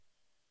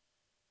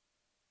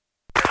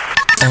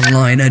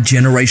Online at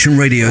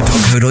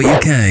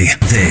generationradio.co.uk.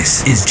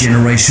 This is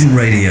Generation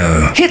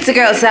Radio. It's a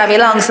girl Savvy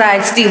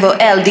alongside Steve-O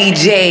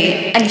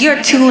LDJ, and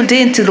you're tuned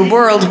in to the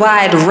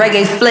worldwide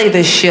Reggae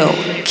Flavas show.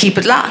 Keep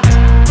it locked.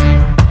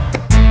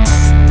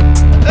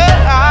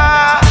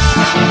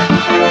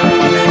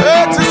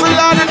 Earth is a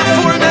land in the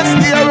fullness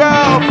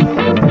thereof.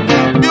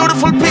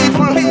 Beautiful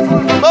people,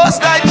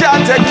 most I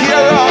can't take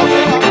care of.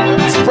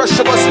 It's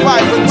pressure must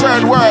fight with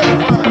third world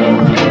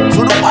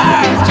to the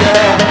world,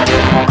 yeah.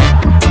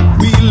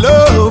 We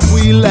love,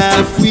 we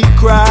laugh, we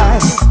cry.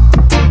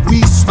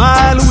 We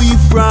smile, we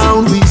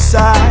frown, we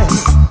sigh.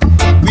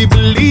 We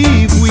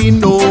believe, we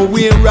know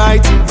we're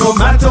right. No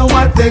matter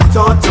what they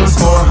taught us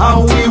or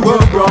how we were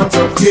brought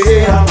up,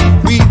 yeah.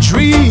 We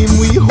dream,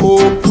 we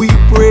hope, we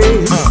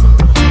pray.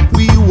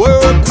 We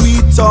work,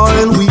 we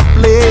toil, we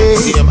play.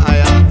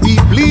 We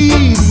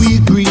bleed, we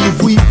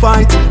grieve, we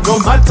fight. No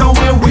matter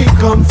where we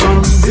come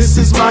from, this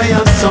is my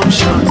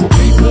assumption.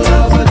 People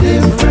have a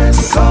different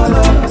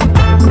color,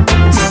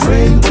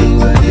 bring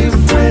to a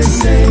different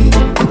name.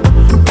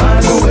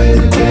 Find a way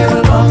to get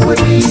along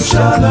with each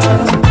other.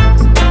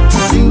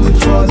 Do it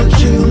for the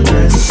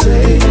children's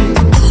sake.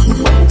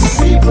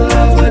 People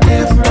of a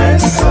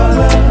different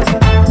color,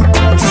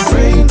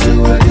 bring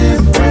to a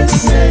different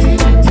name.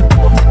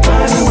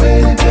 Find a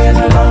way to get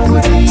along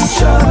with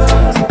each other.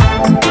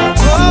 Do it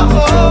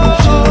for the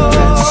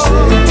children's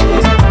sake.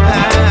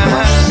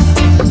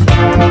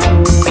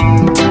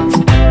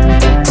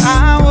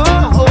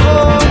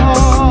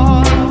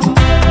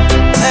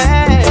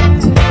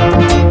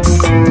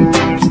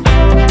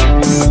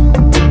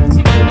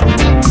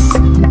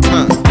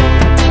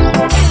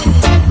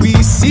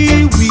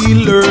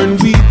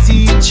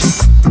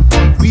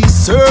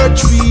 Search,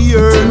 we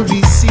earn,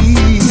 we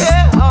see.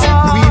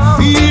 We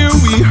fear,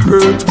 we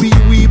hurt, we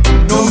weep.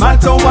 No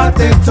matter what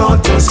they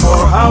taught us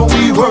or how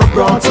we were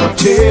brought up,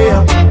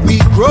 yeah. We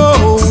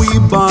grow, we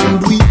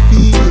bond, we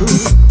feel.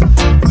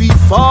 We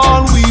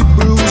fall, we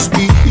bruise,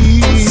 we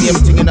heal.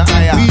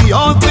 We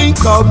all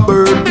think our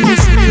burden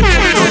is real.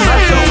 No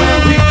matter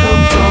where we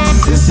come from,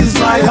 this is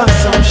my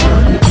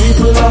assumption.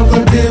 People of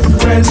a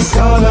different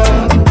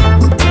color,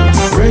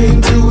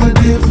 bring to a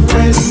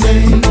different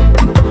name.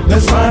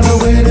 Let's find a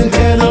way to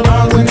get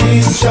along with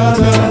each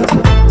other.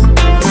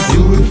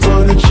 Do it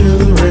for the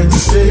children's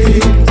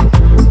sake.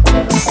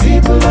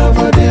 People of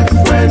a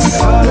different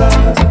color,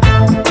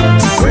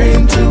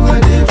 bring to a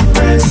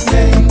different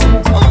name.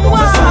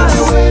 Let's find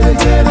a way to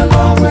get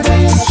along with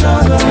each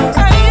other.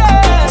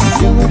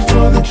 Do it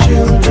for the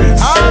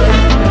children's sake.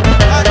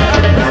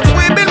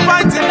 We've been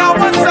fighting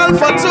ourselves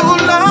for too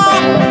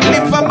long.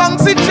 Live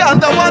amongst each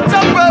other, what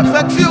a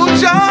perfect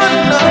future.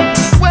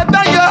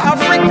 Whether you're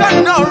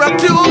African or a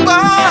Cuban,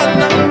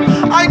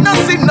 I don't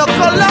see no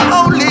color,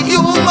 only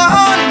human.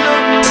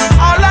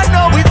 All I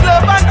know is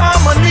love and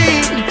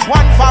harmony.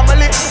 One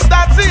family,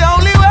 that's the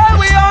only way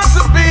we ought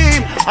to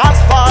be. As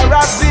far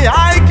as the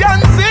eye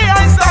can see,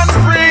 I stand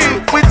free.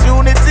 With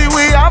unity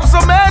we have so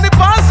many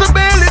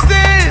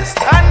possibilities,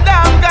 and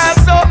I've got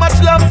so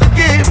much love to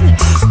give.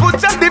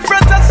 Put a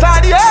difference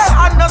aside,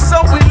 yeah, and that's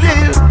how we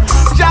live.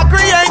 Jah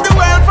create the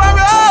world for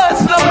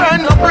us, no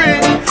burn, no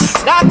bring.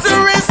 Got to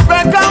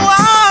respect our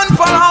one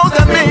for how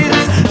them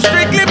is.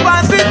 Strictly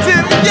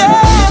positive,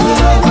 yeah. People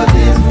have a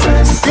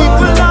different.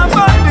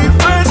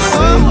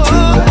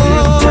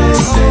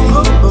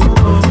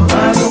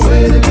 Find a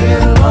way to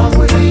get along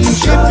with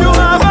each other. If you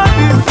have a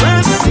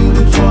different, do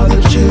it for the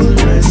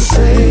children's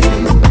sake.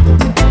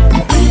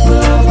 People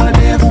have a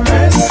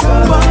different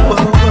color. Find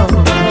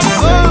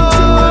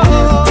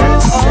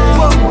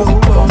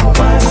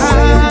a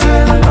way to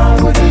get along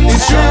with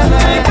each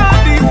other.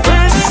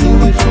 Do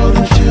it for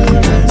the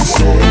children's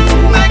sake.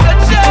 Make a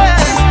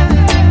change.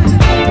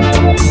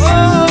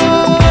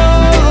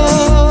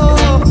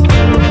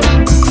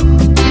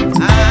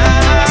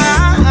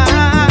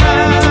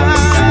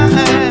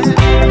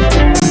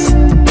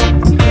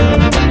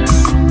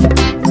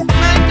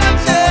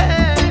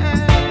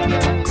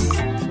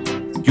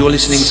 You're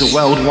listening to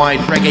Worldwide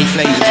Reggae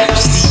Flavas with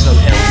Steve-O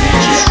LDJ.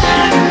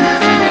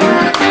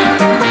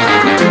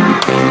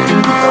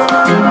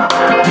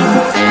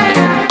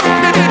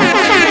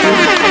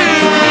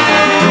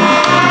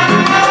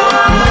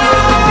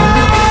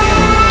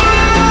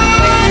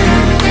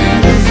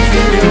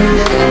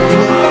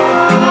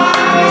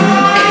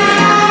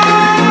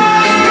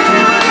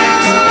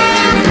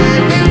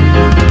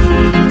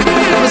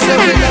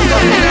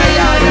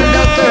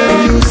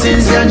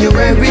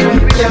 January,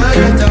 can't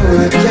get a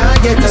work,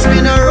 can't get a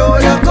spin a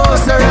roller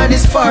coaster and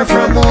it's far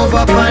from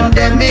over.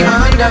 Pandemic,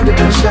 under the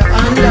pressure,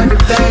 under the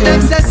pain.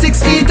 Them say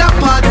 6 feet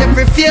apart,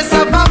 every face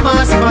of a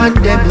mass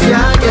pandemic.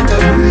 Can't get a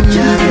break,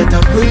 can't get a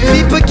break.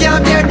 People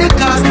can't bear the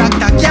cost,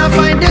 doctor can't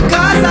find the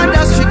cause, and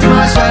the strict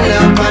martial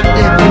law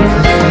pandemic.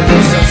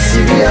 It's a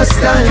serious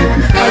time,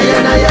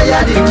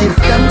 I did give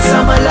thanks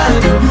I'm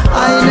alive.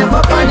 I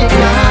never panic,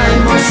 I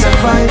must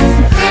survive.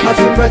 I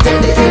feel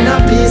protect the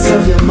inner peace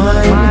of your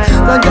mind.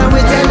 But then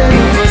we telling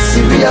you a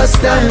serious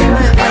time.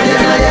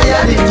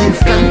 I did give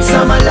thanks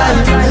I'm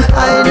alive.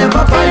 I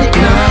never panic,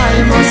 now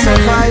I must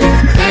survive.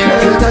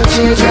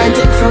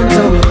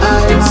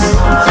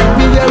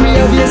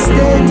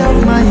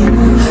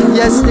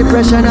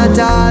 depression at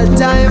all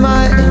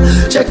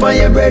time. Check on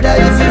your brother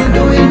if you're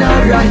doing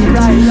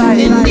alright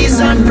in these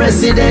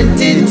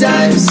unprecedented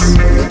times.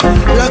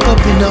 Lock up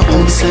in the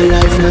house of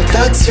life, no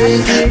tax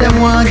free.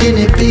 Them want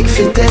guinea pig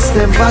fi test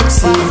them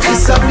vaccine.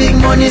 It's a big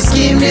money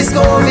scheme, this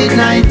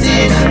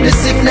COVID-19. The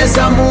sickness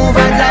a move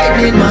at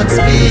lightning max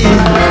speed.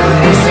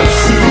 It's a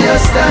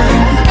serious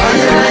time. I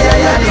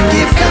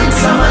give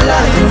thanks I'm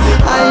alive.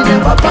 I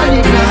never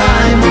panic, now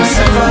I must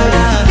survive.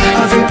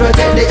 I feel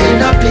protect the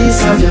inner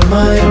peace of your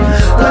mind.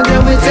 Long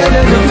time we tell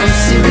you, no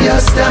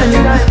serious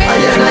time. I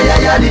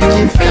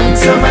give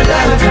thanks I'm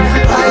alive.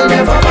 I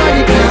never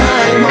panic, now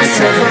I must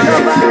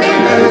survive.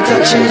 Earth a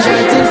change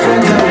right in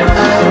front of our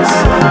eyes.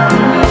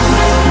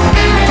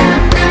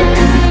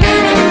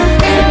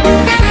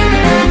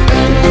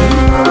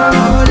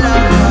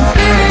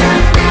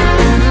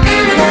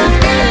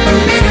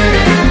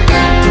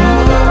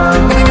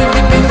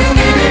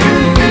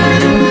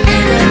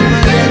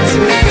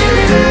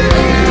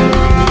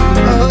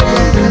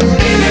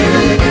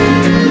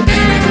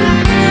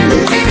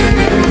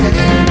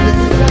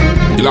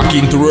 Lock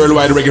into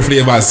worldwide reggae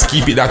flavors.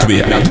 Keep it that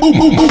way. Boom,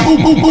 boom, boom,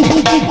 boom, boom, boom,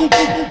 boom, boom, boom.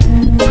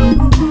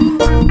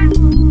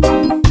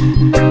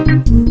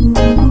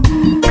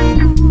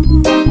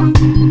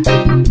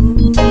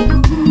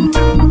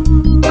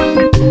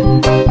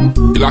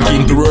 Lock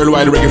into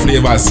worldwide reggae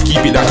flavors.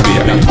 Keep it that way.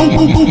 Boom,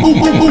 boom, boom, boom,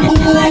 boom, boom, boom. I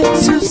would like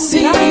to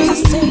see.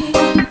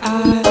 I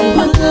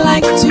would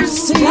like to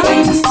see. I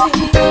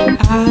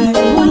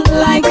would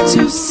like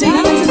to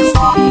see.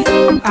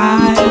 I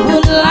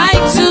would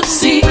like to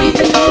see.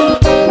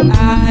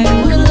 I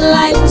would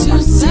like to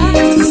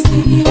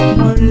see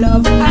more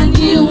love and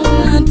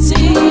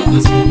unity.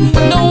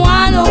 No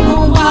one no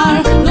more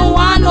war, no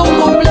one no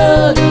more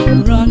blood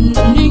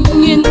running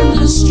in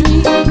the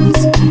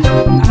streets.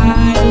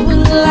 I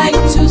would like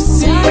to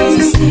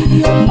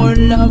see more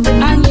love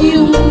and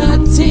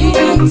unity.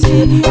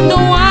 No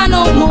one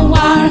no more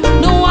war,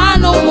 no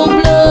one no more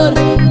blood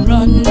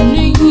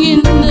running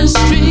in the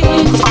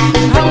streets.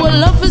 I would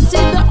love to see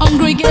the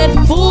hungry get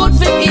food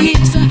to eat.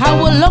 I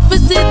would love to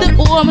see the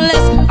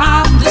homeless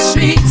off the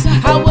streets.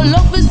 I would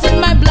love to see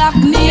my black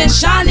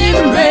nation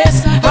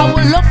embrace. I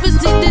would love to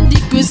see the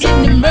decrease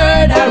in the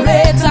murder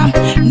rate.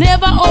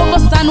 Never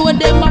understand what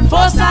they must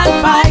fuss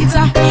and fight.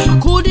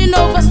 Couldn't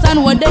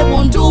understand what they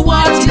won't do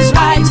what is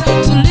right.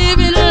 To live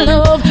in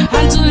love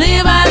and to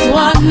live as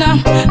one.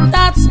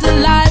 That's the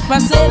life I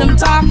said I'm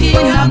talking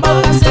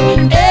about. I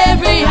said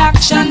every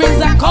action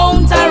brings a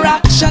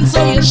counteraction.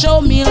 So you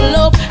show me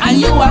love and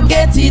you will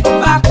get it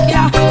back.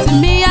 Yeah, see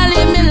me I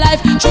live my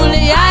life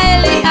truly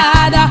highly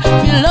hard.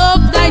 Feel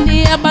love thy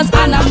neighbors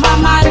and a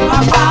mama and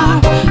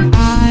papa. I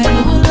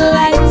would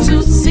like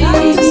to see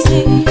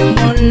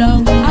more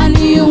love and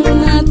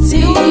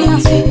unity.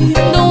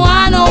 No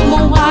one no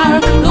more war,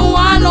 no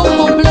one no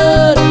more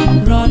blood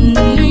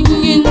running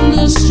in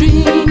the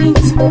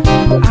streets.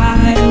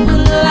 I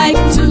would like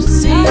to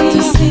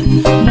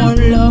see more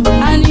love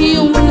and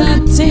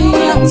unity.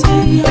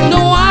 No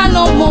one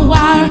no more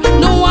war,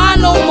 no one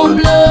no more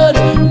blood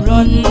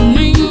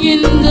running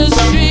in the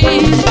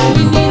streets.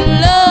 We need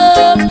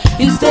love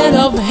instead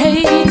of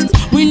hate.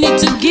 We need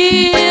to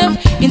give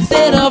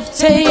instead of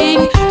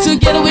take.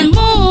 Together we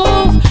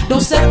move,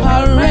 don't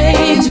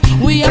separate.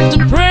 We have to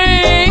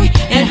pray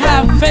and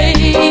have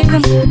faith.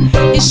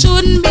 It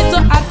shouldn't be so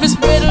hard to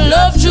spread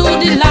love through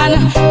the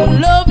land.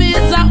 Love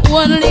is our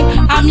only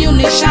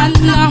ammunition.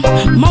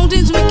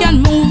 Mountains we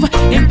can move,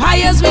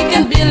 empires we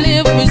can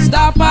believe. We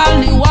stop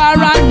all the war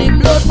and the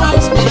blood from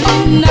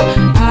spilling.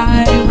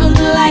 I would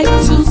like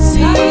to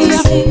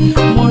see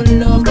more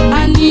love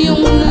and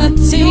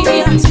unity.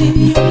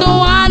 No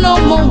one no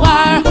more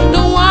war,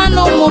 no one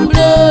no more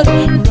blood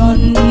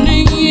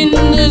running in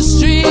the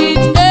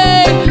streets.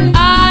 Hey,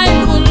 I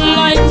would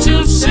like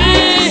to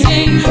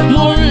see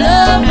more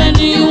love and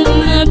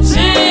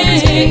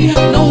unity.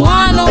 No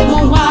one no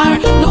more war,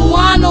 no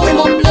one no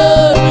more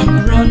blood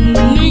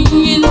running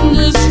in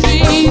the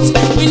streets.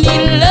 We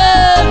need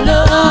love,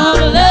 love,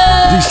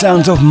 love. The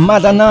sounds of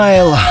Mother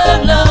Nile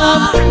Love,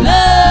 love,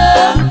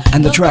 love.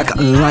 and the track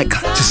Like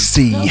to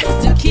See.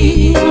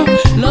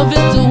 Love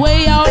is the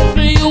way out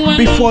for you.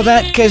 Before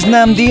that, Kez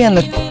Namdi and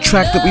the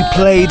track that we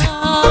played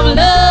on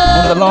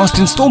the last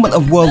installment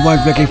of Worldwide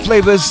Reggae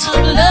Flavas,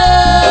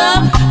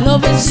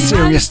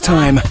 Serious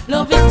Time.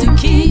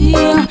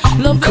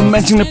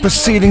 Commencing the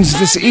proceedings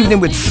this evening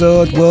with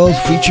Third World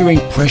featuring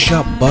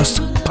Pressure Bus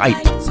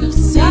Pipe.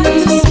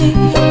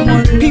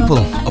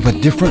 People of a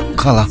different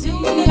colour.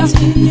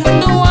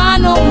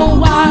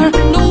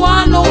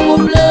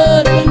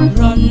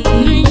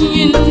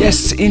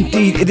 Yes,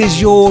 indeed, it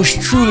is yours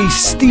truly,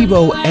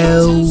 Steve-O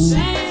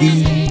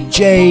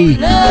LDJ.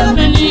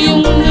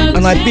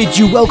 And I bid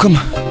you welcome to,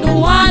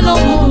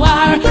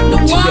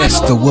 yes,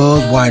 the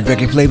Worldwide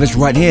Reggae Flavas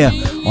right here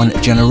on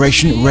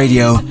Generation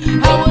Radio.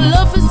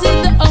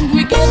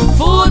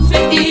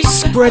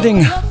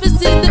 Spreading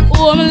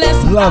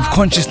love,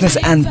 consciousness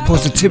and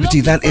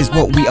positivity, that is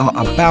what we are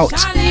about.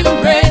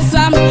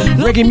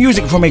 Reggae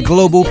music from a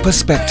global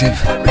perspective.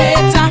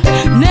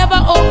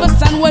 never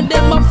overstand what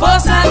they must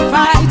fuss and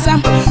fight.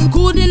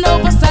 Couldn't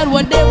overstand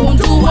what they won't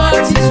do what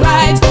is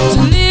right.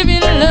 To live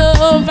in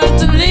love and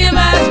to live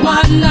as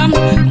one.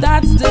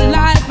 That's the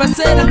life I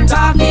said I'm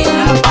talking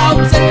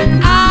about.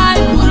 I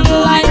would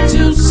like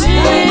to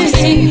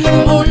see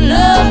more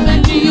love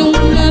and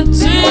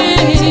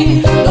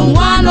unity. Don't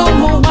want no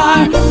more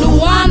war, don't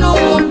want no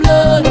more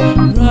blood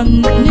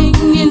running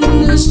in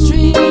the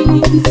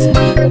streets.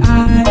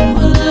 I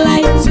would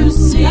like to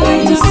see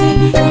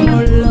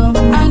more love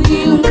and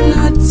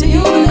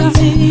unity.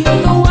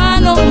 Don't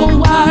want no more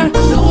war,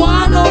 don't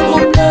want no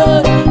more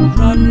blood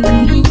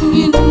running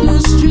in the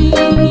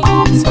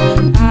streets.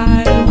 I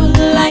would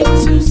like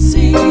to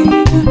see.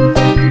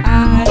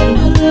 I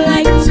would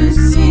like to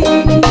see.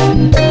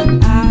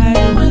 I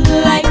would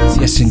like to.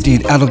 Yes,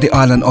 indeed. Out of the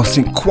island of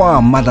St.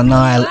 Croix, Mother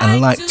Nile,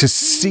 and like to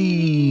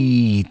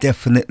see.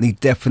 Definitely.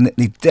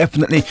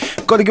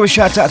 Got to give a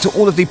shout out to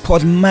all of the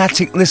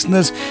Podmatic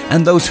listeners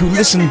and those who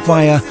listen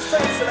via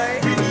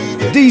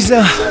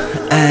Deezer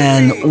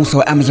and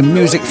also Amazon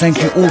Music.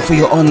 Thank you all for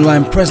your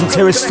online presence.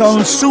 Here is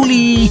Son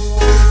Suli.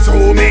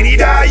 So many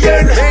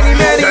dying,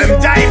 many. Them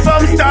die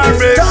from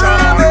starvation.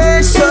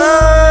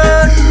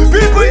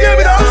 People, hear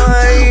me now.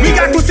 We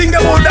got to think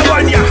about the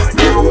one, yeah.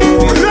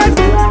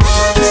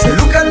 So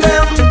look at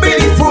them,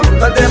 beautiful,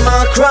 but them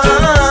are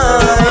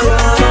crying.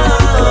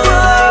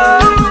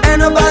 Ain't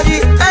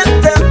nobody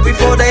help them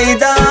before they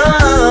die.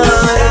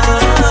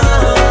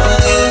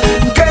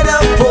 Get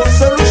up for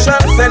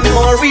solutions and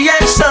more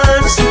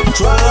reactions.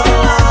 Try.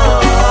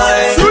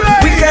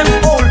 We can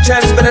all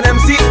change better than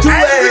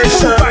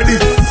situation.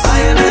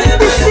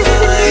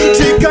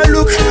 Take a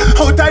look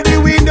out of the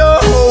window.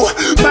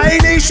 My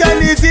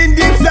nation is in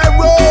deep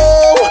sorrow.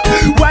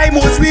 Why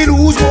must we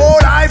lose more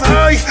life?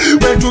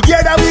 When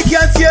together we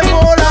can save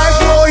more life,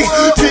 boy.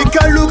 Take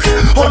a look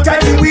out of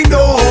the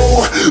window.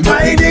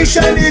 My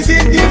nation is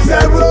in deep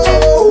sorrow.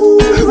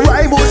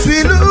 Why must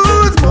we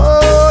lose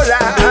more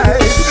life?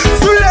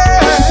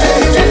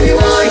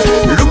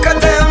 Look at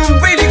them,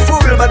 really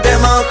full, but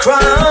them are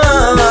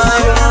crying.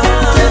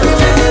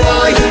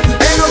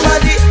 Ain't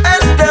nobody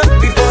help them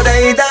before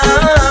they die.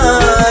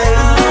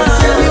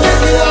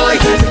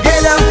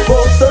 Get up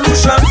for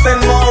solutions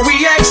and more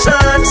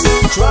reactions.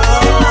 Try.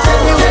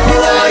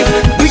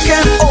 We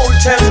can all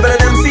change better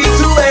than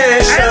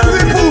situation.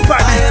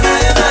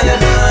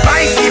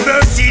 Vice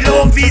versa,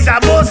 love is a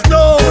must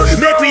know.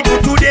 Make we do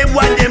to them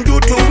what them do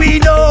to we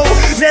know.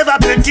 Never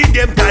pity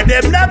them, cause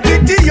them not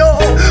pity yo.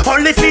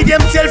 Only feed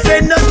themselves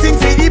and nothing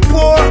for the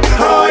poor.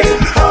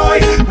 Hi,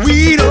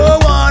 we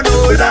don't want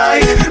no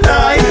lie.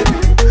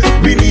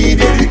 We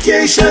need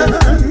education,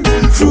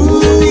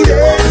 food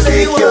and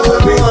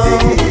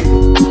security.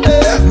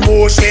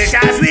 More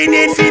shelters we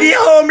need for the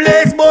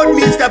homeless. But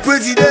Mr.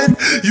 President,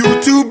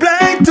 you too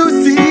blind to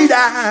see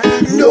that.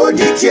 No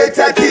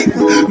dictator thing,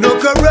 no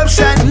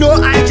corruption, no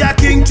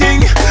hijacking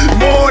thing.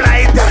 More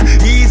light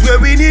is where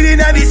we need in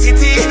every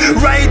city.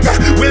 Right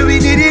where we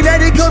need in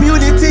every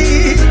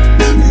community.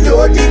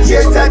 No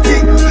dictator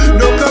thing,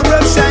 no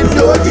corruption,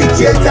 no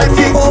dictator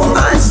thing. Oh,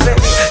 I say,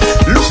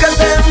 look at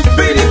them,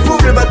 beautiful,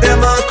 but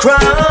them are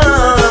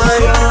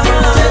crying.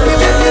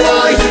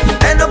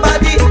 Ain't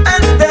nobody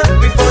help them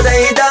before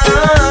they die.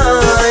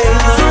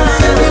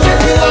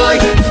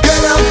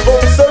 Get up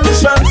for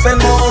solutions and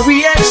more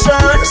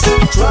reactions.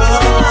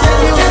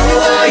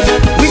 Try.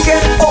 We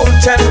can all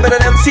change better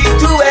than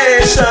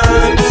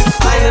situations.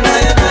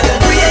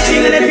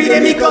 Creating an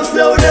epidemic of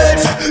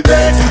slowness.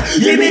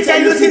 Let me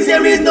tell you, since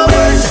there is no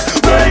world.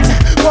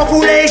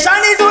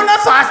 Population is on a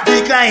fast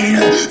decline.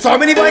 So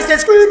many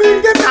voices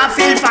screaming, they can't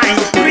feel fine.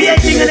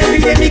 Creating an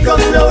epidemic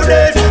of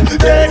slowness.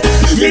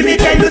 Let me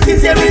tell you,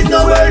 since there is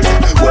no world.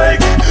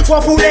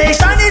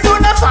 Population is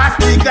on a fast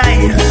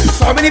decline.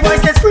 So many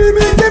voices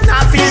screaming, they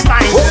can't feel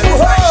fine.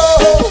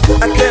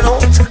 I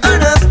cannot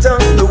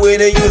understand the way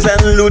they use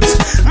and loot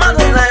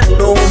motherland.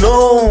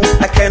 No,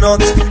 I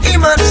cannot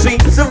imagine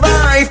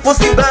survive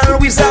possible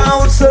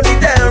without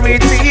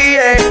solidarity.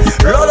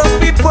 A lot of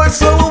people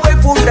throw away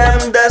food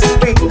and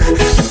dustbin.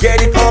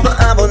 Get it over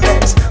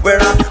abundance,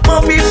 where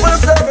more people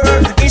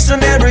suffer each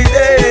and every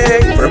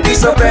day. For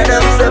peace of bread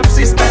and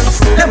subsistence,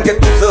 them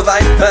get to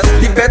survive and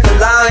live better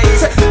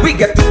lives. We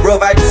get to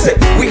provide, say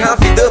we have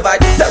to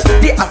divide. That's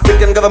the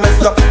African government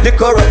stop the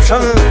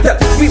corruption. That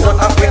we want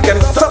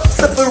African stop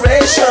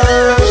separation.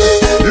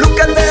 Look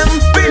at them,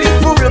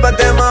 beautiful, but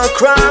them are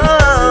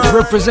crying.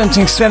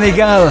 Representing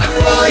Senegal,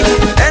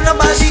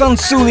 Son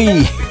Suli,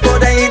 and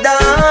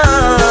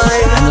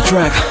the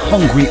track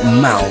Hungry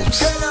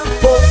Mouths.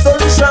 For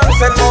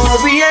solutions and more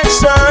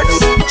reactions.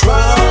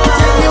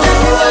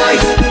 Try.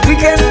 We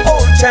can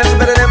all change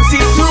better than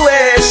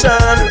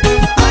situation.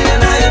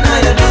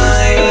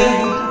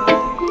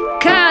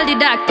 Call the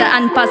doctor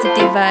and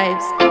positive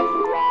vibes.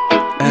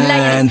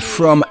 And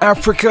from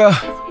Africa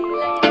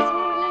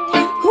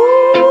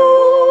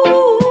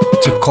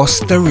to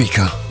Costa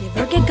Rica.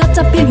 Never get caught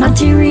up in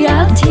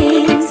material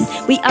things.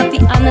 We have to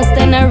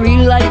understand a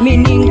real life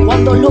meaning.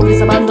 Cuando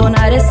logres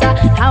abandonar esa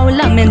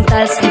jaula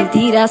mental,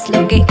 sentirás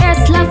lo que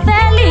es la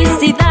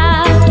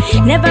felicidad.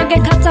 Never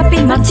get caught up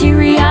in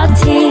material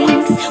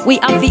things. We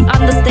have to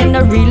understand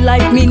the real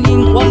life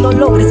meaning. Cuando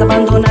logres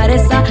abandonar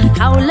esa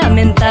jaula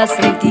mental,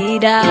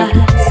 sentirás.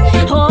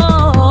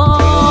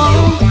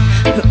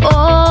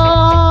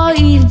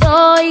 Hoy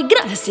doy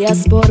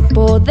gracias por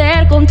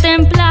poder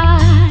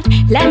contemplar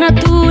la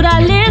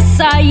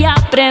naturaleza y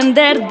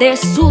aprender de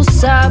su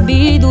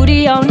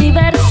sabiduría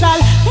universal.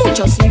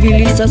 Muchas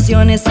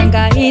civilizaciones han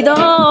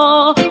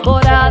caído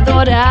por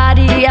adorar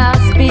y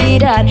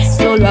aspirar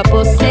solo a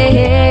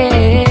poseer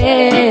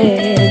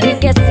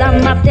riqueza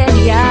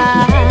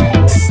material.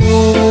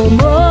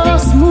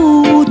 Somos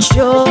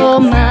mucho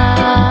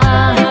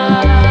más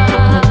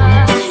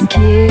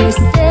que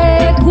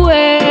este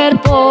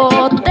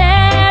cuerpo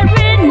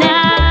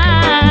terrenal.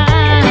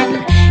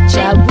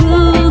 Jah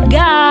will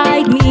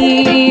guide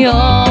me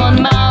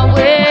on my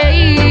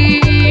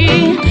way,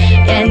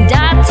 and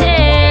I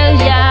tell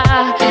ya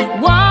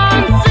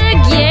once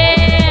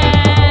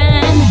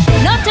again,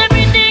 not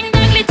everything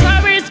that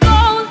glitter is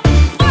gold.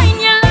 Find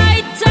your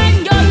light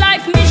and your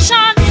life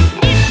mission.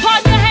 If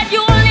on your head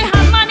you only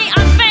have money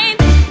and fame,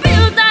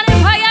 build an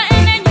empire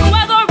and then you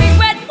are gonna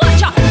regret.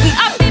 Watch out, we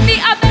have to be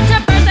a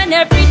better person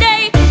every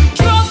day.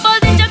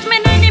 Trouble in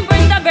judgment and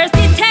embrace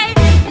diversity.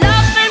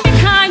 Love and be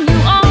kind, you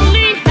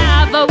only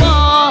have a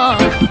one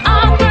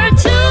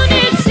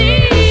opportunity.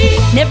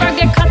 Never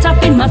get caught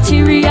up in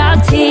material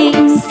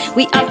things.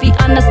 We have to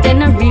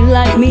understand a real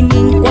life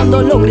meaning.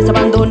 Cuando logres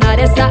abandonar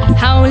esa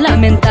jaula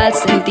mental,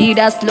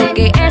 sentirás lo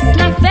que es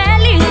la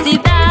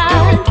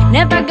felicidad.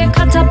 Never get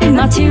caught up in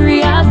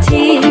material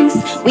things.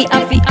 We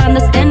have to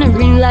understand a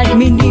real life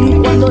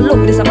meaning. Cuando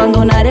logres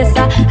abandonar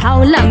esa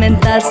jaula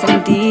mental,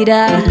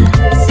 sentirás.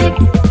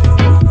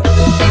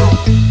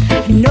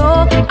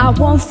 No, I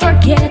won't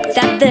forget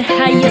that the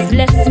highest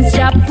blessings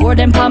Jah poured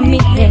upon me,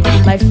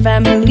 my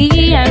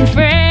family and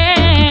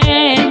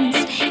friends,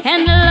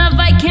 and the love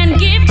I can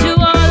give to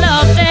all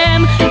of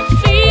them.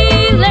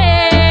 Feeling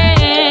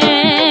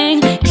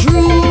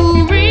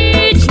true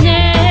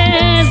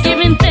richness,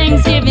 giving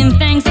thanks, giving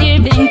thanks,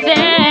 giving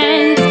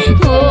thanks.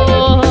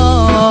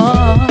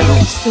 Oh,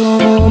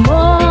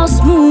 somos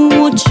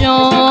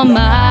mucho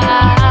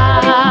más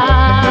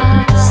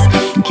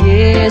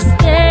que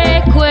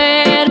este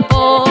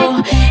cuerpo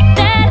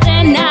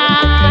terrenal.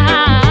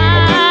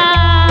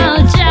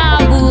 Jah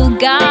will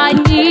guide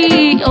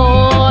me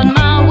on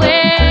my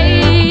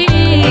way,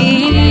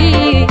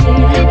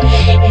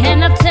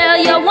 and I tell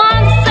you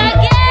once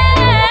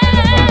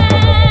again,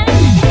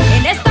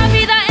 en esta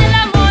vida el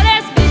amor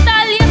es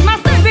vital y es más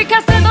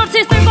enriquecedor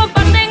si se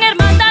comparten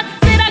hermandad.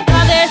 Ser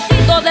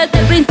agradecido desde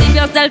el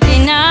principio hasta el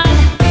final.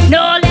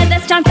 No le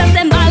des chance a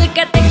ese mal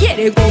que te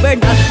quiere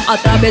gobernar a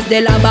través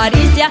de la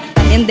avaricia,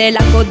 también de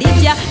la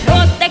codicia.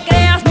 No te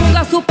creas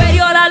nunca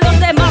superior a los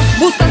demás.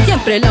 Busca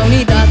siempre la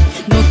unidad.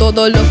 No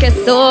todo lo que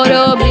es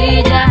oro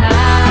brilla.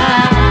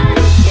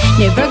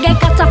 Never get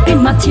caught up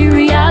in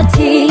material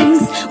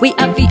things. We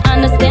have to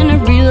understand a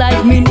real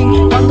life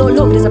meaning. Cuando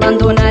logres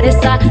abandonar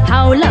esa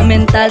jaula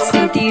mental,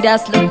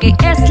 sentirás lo que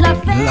es la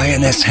fe.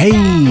 Lioness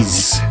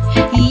Haze.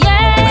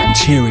 Yeah.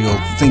 Material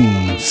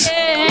things.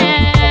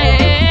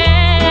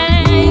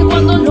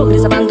 Cuando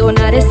logres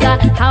abandonar esa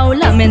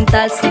jaula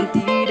mental,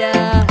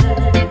 sentirás.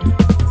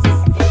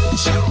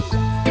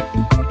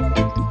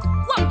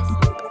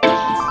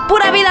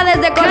 Pura vida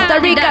desde Costa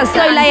Rica,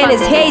 soy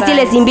Lioness Haze y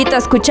les invito a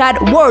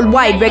escuchar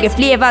Worldwide Reggae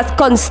Flavas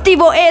con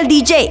Stevo el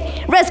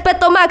DJ.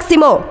 Respeto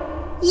máximo.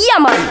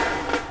 Yaman.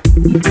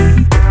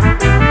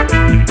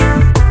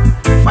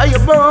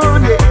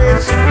 Fireborn,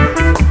 yes.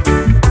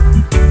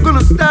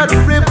 Gonna start a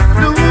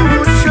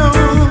revolution.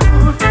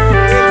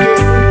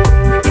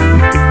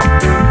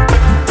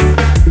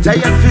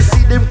 Tired to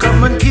see them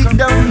come and kick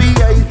down the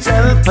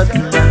Eitel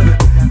pattern.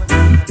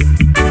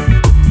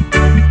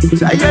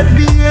 Tired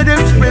to hear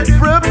them spread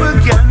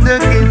propaganda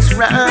against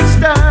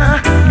Rasta.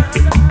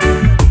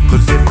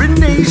 Cause every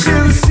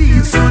nation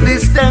sees, so they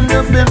stand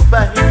up and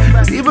fight.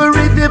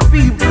 Liberate the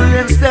people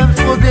and stand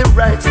for their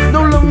rights.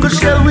 No longer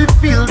shall we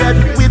feel that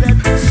whip,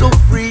 so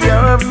free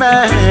our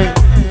minds.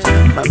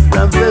 My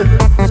brothers,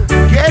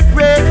 get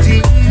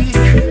ready.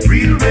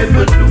 Real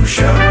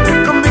revolution.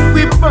 Coming,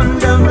 we burn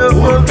down the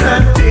whole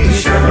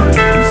plantation.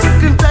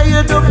 Sick and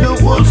tired of the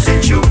whole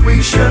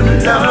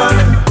situation, Lord.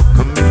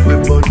 Coming, we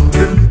burn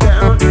them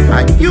down.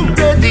 Are you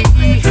ready?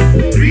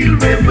 Real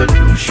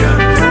revolution.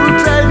 Full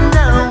time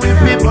now, we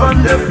be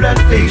on the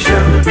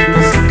plantation.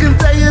 Sick and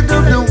tired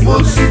of the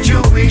whole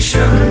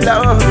situation,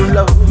 Lord,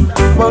 Lord.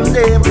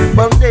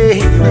 Monday,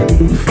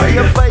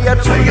 fire, fire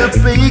to the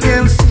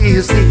pagan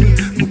system.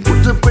 We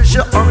put the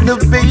pressure on the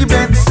baby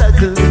and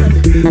suckle.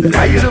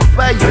 Light a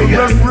fire,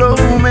 run,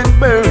 roam and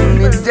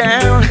burn it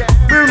down.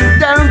 Burn it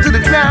down to the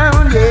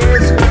ground,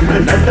 yes.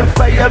 Another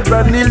fire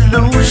run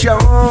illusion.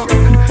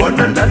 But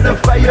another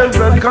fire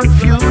run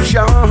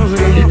confusion.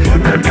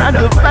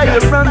 Another fire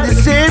run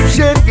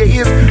deception,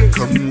 yes.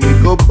 Come we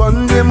go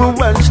burn them,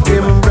 watch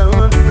them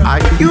run.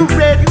 Are you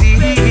ready?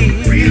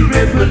 Real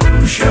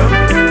revolution.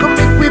 Come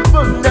make we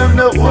burn down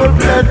the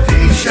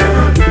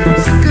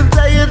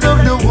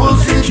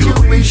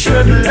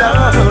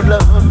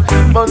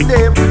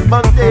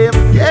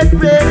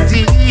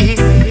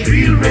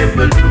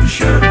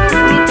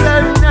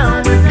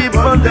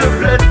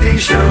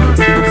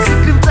revolution.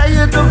 Sick and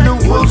tired of the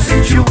whole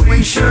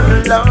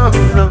situation. Lord,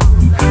 Lord.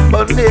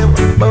 Monday,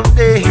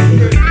 Monday.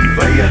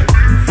 Fire,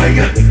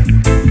 fire.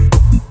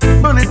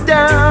 Burn it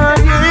down,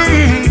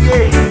 yeah,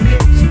 yeah.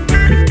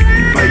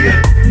 Fire,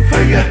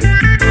 fire.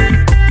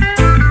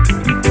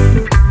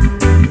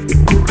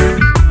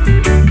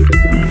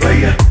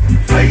 Fire,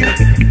 fire.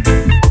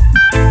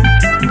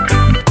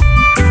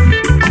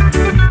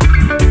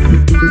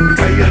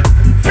 Fire,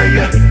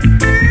 fire.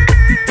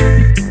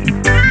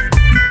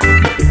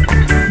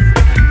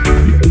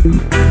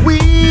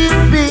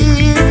 We've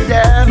been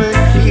down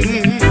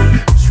here,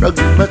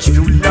 struggling much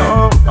too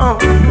long.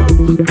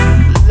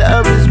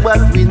 Love is what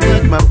we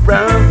need, my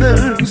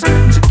brothers,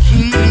 to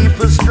keep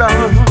us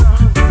strong.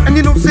 And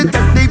you know, say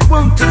that they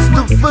want us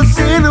to fuss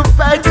and a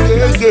fight,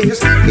 yeah,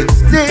 yes.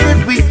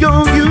 Instead, we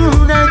all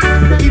unite,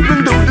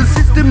 even though the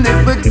system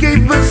never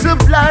gave us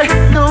supply.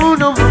 No,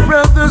 no, my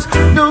brothers,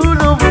 no,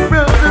 no, my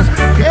brothers,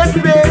 get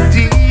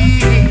ready.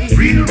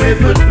 Real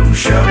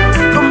revolution.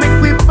 Come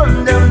make we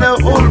burn down the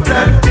whole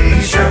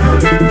plantation.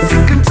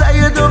 Sick and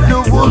tired of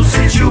the whole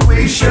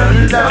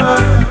situation,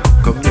 Lord.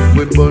 Come make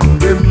we burn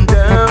them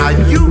down. Are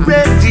you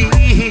ready?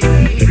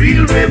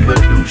 Real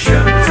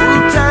revolution.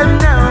 Full time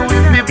now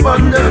with me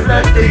burn the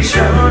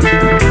plantation.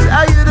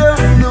 Tired of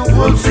the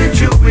whole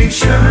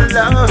situation,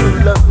 Lord,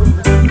 Lord.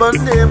 Burn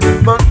them,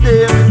 burn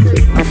them.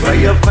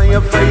 Fire,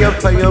 fire, fire,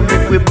 fire,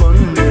 make we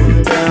burn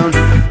them down.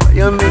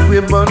 Fire, make we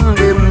burn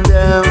them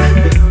down.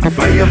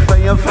 Fire,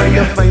 fire,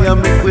 fire, fire,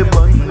 make we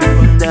burn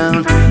them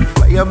down.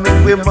 Fire,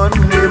 make we burn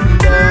them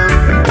down.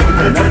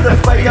 Another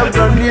fire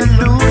run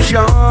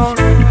illusion.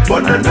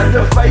 Burn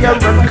another fire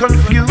run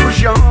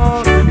confusion.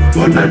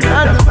 Burn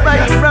another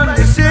fire run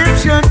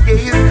deception.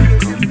 Yeah,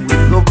 we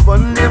go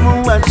burn them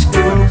and watch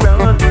them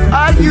run.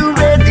 Are you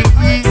ready?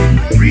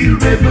 Real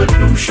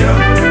revolution.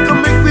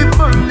 Come make we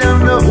burn down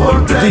the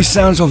whole place. These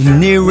sounds of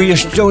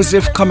Nereus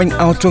Joseph coming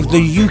out of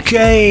the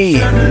UK.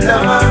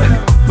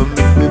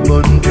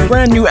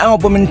 Brand new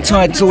album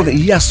entitled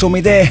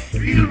Yasomi there.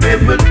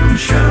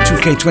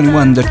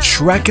 2K21, the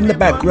track in the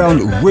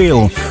background,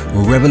 Real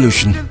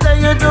Revolution.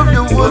 Tired of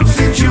the world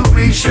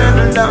situation,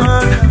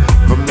 Lord.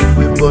 Come make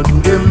we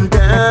burn them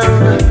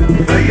down.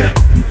 Fire,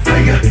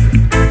 fire.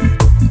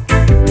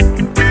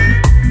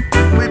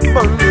 We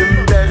burn them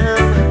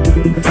down.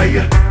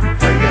 Fire,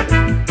 fire.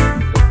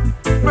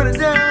 Burn it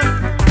down.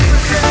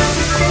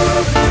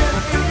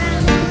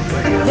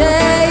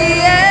 Yeah,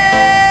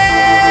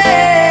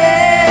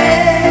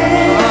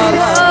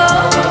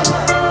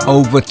 yeah.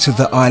 Over to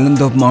the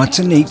island of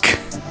Martinique,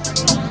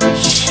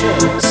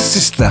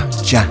 Sister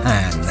Jah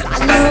Hem.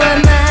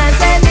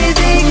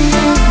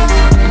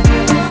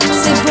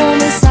 C'est bon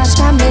message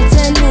qu'à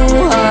mettre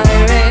nous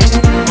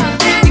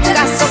il a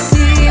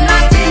sorti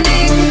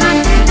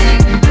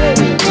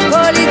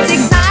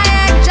politique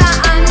avec Jah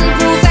Hem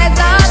pour faire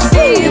ça.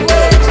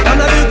 On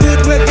a vu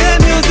good reggae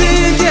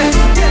music,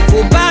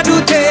 faut pas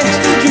douter.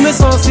 Je me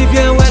sens si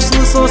bien, ouais,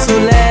 sous son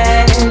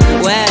soleil.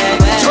 Ouais,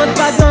 je rentre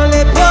pas dans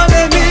les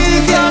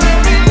polémiques,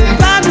 faut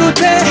pas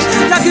douter.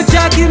 Y'a que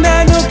Jah qui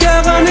met nos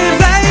cœurs en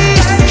éveil.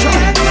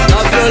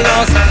 La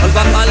violence, on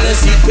va pas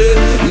l'inciter,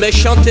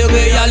 méchante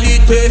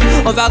réalité.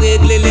 On va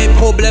régler les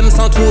problèmes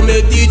sans trop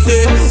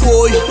méditer.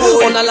 Oui,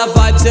 on a la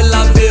vibe, c'est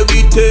la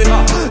vérité.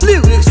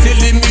 Lyrics c'est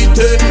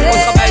limité, on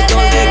travaille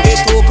dans les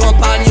ghettos,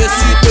 campagne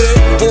cité.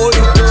 Oui.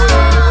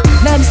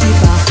 Même si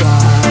parfois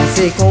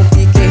c'est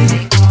compliqué,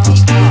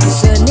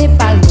 ce n'est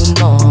pas le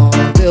moment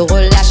de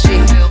relâcher.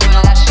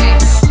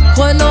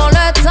 Prenons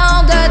le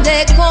temps de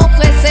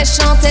décompresser,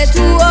 chanter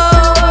tout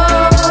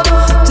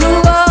haut, tout haut.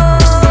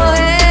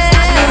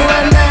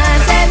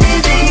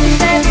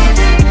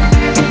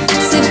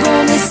 C'est bon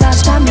message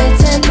qu'à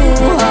mettre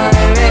nous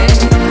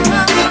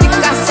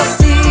il a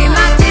sorti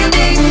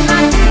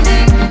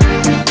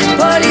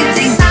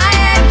politique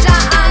avec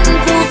Jah Hem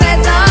pour faire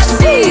ça.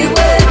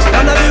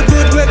 On a vu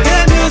good reggae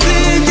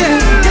music,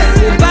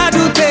 faut pas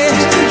douter.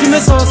 Je me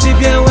sens si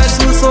bien, ouais,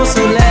 sous son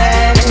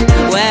soleil.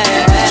 Ouais,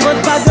 je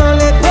rentre pas dans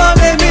les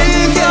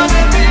polémiques,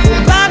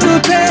 faut pas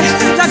douter.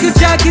 Y'a que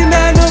Jah qui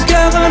met nos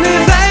cœurs en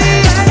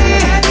éveil.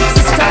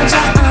 Sister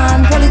Jah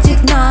Hem,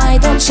 politique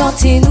night, on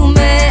chante nous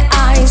met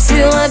high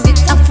sur un beat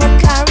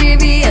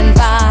Afro-Caribbean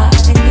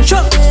vibe.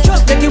 Chop, chop,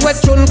 make it wet,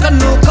 chon,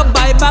 kano,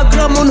 kabay,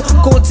 bagramoun,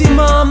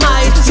 continent,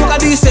 maï. Joka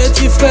di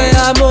certifié,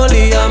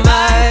 Ammoye,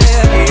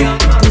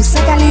 Pour sa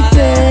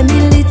qualité,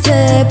 milité,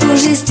 pour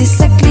justice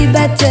et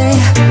liberté.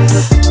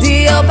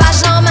 Dire pas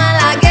jamais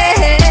la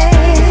guerre.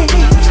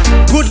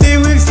 good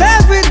lyrics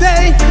every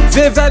day,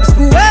 the vibes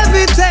pour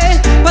éviter.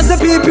 Passe de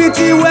PPT,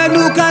 ouais,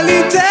 nous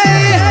qualité.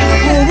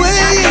 Oui,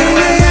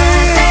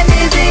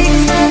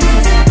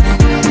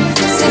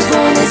 c'est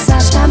bon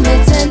message qu'à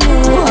mettre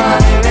nous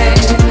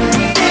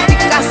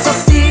il a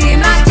sorti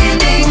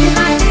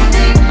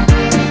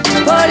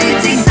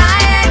politique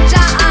avec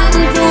Jah Hem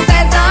pour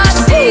faire ça.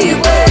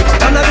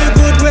 on a vu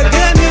good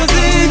reggae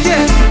music,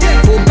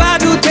 faut pas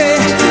douter.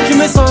 Je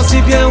me sens si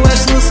bien, ouais,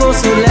 sous son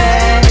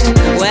soleil.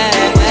 Ouais,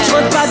 je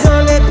rentre pas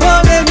dans les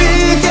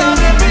polémiques,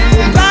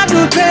 faut pas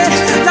douter.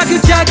 Y'a que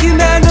Jah qui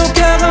met nos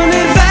cœurs en éveil.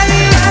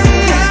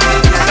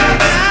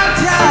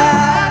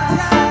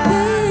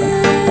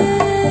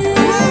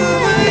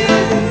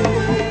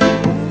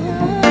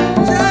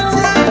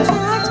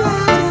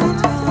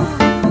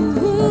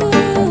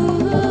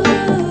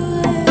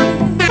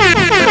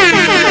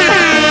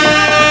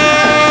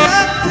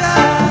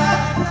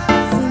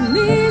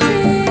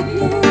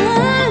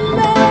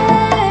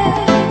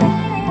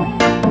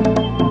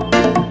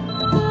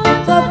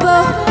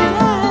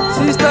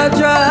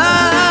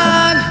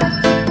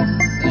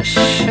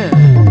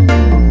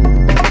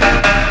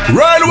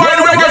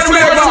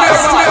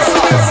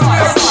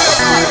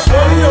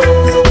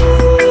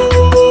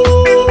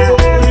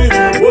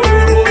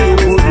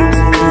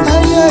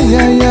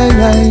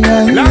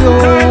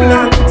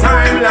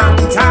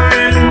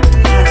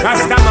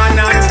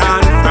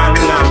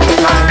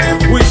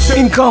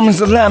 comes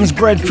the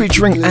Lambsbread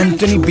featuring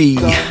Anthony B.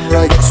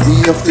 Rights, we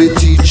have to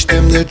teach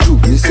them the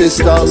truth. We say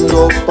stand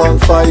up and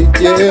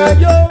fight,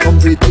 yeah. Come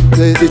we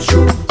declare the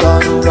truth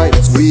and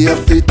rights. We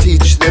have to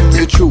teach them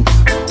the truth.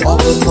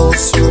 All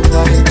must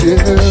unite,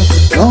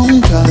 yeah.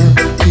 Long time,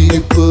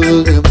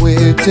 people them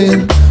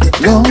waiting.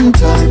 Long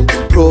time,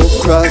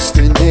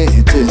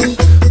 procrastinating.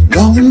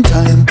 Long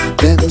time,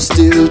 them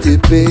still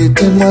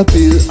debating what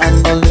bill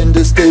and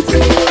Melinda state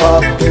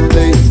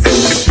populating.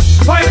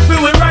 Fight for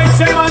we rights,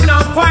 man,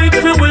 now fight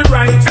for we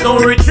rights. No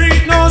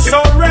retreat, no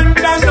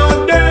surrender,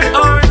 no day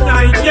or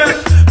night, yeah.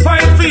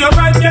 Fight for your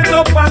rights, get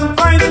up and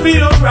fight for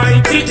your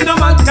rights. It no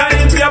matter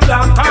if you're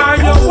black or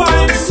you're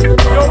white.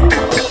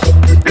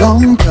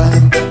 Long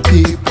time,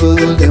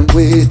 people them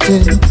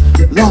waiting.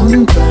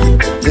 Long time,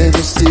 them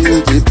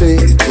still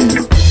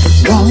debating.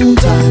 Long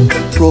time,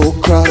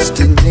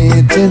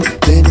 procrastinating.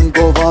 Then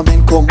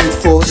government come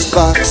with forced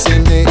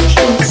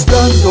vaccination.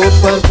 Stand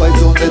up and fight,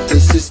 don't let the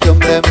system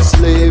them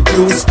slave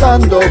you.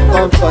 Stand up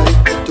and fight,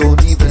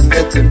 don't even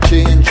let them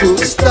change you.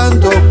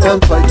 Stand up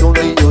and fight,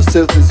 only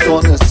yourself is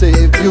gonna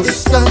save you.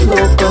 Stand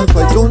up and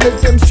fight, don't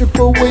let them strip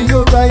away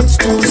your rights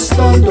to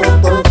stand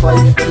up and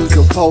fight. Use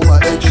your power,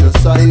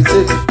 exercise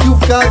it.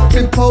 You've got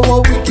the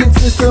power, wicked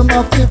system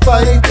of the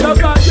fight.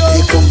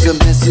 Here comes a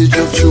message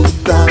of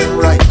truth and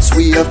rights.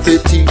 We have to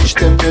teach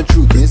them the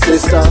truth. We say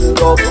stand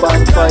up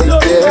and fight,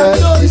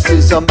 yeah. This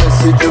is a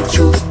message of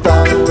truth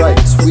and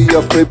rights. We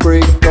have to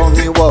break down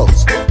the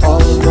walls. All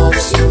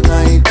must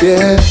unite,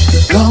 yeah.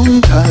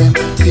 Long time,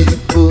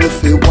 people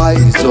feel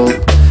wise up.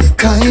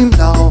 Time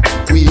now,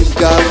 we've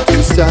got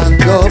to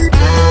stand up.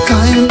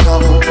 Time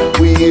now,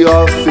 we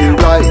have to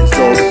rise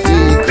up.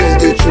 Declare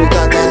the truth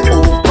and then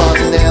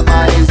open them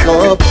eyes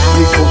up.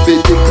 We come to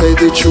declare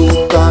the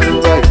truth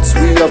and rights.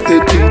 We have to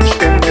teach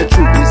them the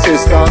truth. We say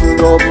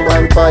stand up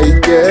and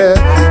fight, yeah.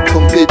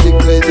 Come to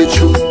declare the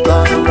truth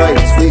and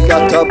rights. We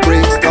got to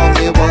break down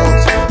the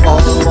walls.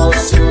 All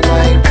must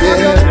unite,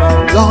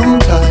 yeah. Long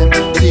time,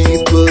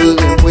 people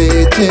are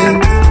waiting.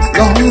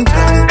 Long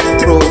time,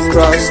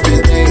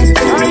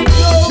 procrastinating.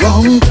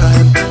 Long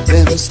time,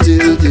 them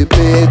still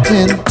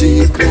debating.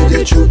 Declare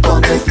the truth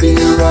on the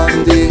fear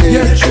and the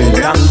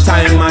hatred. Long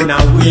time and I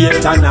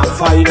wait and I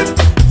fight.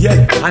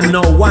 Yeah, I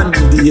know one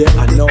day,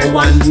 I know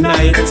one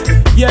night.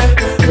 Yeah,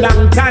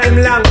 long time,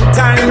 long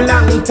time,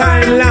 long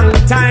time, long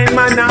time,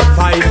 and I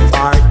fight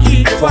for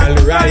equal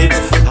rights.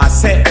 I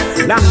say,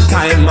 long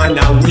time and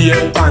I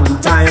wait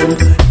one time.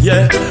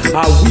 Yeah,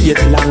 I wait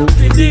long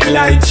for the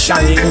light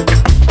shine.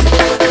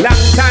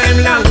 Long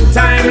time, long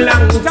time,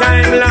 long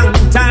time, long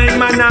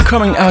time, and I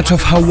coming out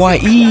of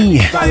Hawaii,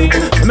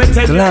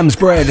 the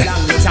Lambsbread,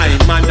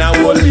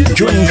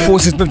 joining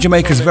forces with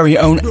Jamaica's very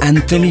own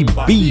Anthony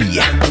B.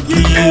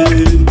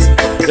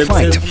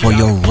 Fight for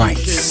your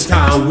rights.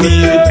 Can't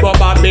wait,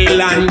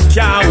 Babylon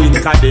can't win,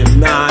 'cause them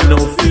nah no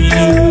feet.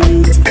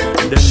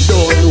 Them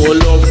don't know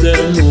love,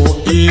 them no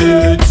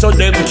hate. So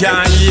them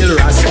can't heal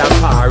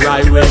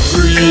Rastafari we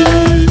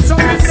breathe. So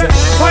we say,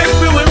 fight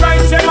for we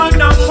rights, man,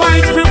 now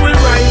fight for we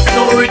rights.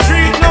 No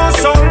retreat, no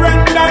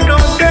surrender, no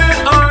day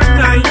or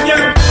night,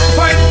 yeah.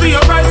 Fight for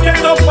your rights,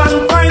 get up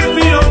and fight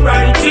for your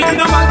rights. It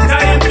no matter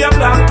if you're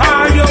black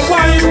or you're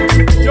white,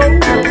 yo.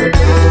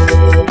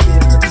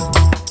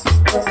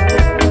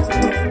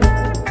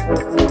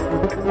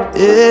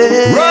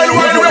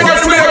 Worldwide Reggae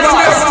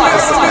Flavas.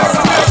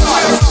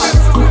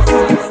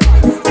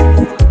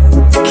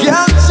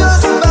 Can't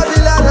just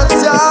Babylon at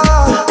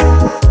all.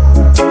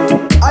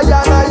 I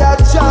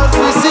chance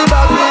to see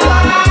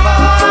Babylon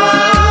fall.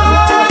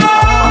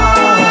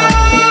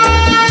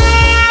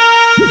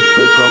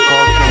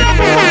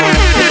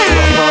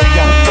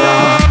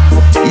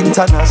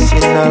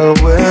 International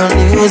world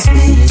news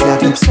media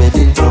keep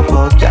spreading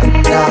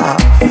propaganda.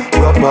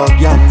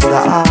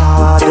 Propaganda,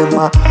 them a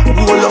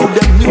roll out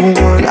them new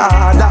world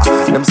order.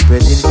 Them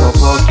spreading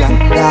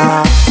propaganda,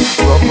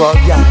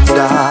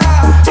 propaganda.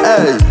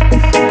 Hey,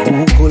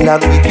 Google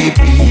and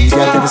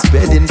Wikipedia, them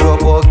spreading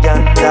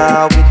propaganda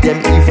with them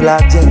evil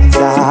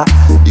agenda.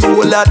 The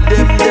whole of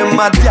them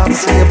a damn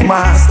slave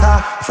master.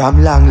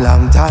 From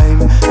long time,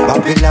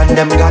 Babylon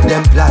them got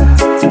them plan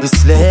to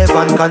slave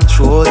and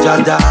control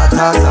your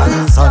daughters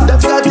and sons. Them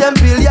got them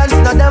billions,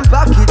 now them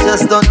pocket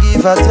just don't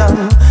give a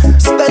damn.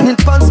 Spending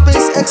fun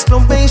space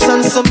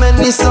exploration, so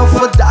many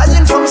suffer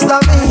dying from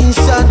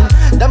starvation.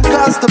 Them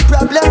cause the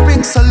problem,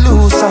 bring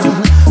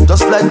solution.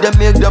 Just like they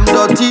make them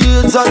dirty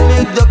youths and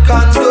make the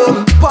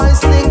condom,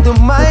 poisoning the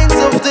minds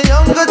of the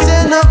younger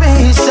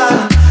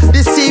generation,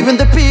 deceiving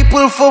the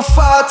people for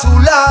far too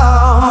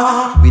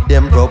long with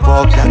them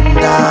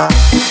propaganda,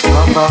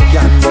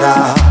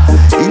 propaganda.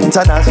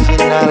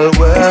 International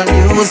world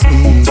news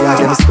media,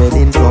 them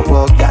spreading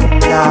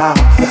propaganda,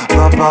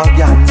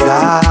 propaganda.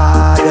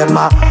 Them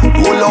a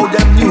roll out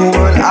them new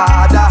world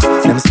order.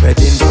 Them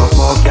spreading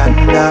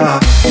propaganda,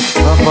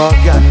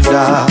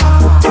 propaganda.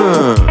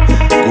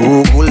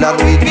 Google and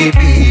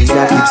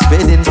Wikipedia keep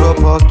spreading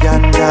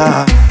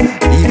propaganda,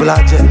 evil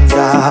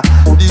agenda.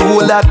 The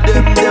whole of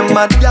them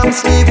a damn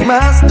slave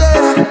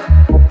master.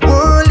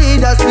 World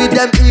leaders with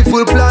them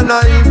evil plan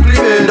I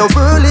implement. The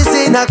world is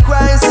in a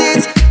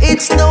crisis,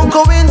 it's no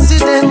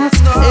coincidence.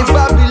 In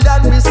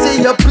Babylon we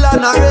see a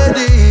plan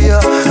already.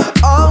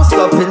 Oh,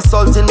 stop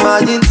insulting my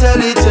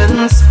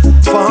intelligence.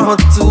 For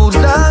too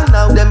long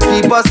now them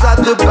keep us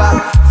at the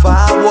back. For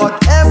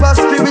whatever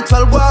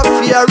spiritual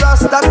warfare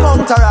Rasta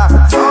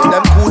counteract.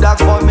 Them coulda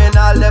come in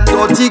all them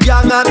dirty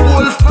gang and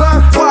wolf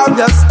pack.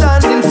 Warriors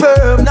standing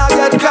firm, now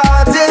get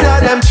caught in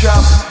a them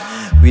trap.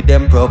 With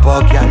them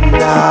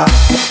propaganda,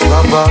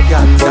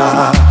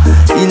 propaganda.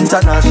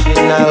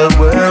 International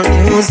world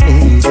news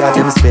media,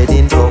 them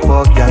spreading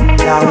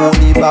propaganda.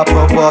 Only by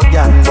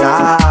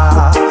propaganda.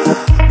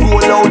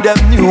 Roll out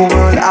them new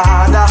world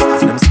order.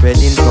 Them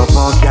spreading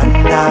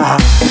propaganda,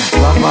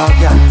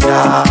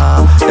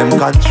 propaganda. Them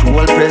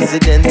control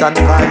president and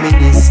prime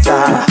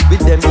minister with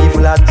them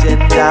evil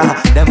agenda.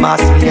 Them a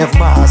slave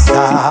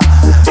master.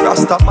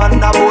 Rasta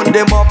man a burn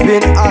them up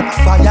in hot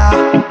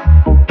fire.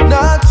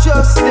 Not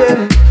trust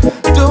them,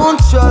 don't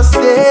trust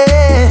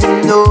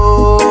them,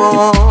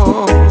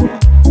 no.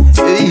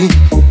 Hey,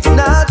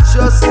 not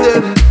trust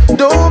them,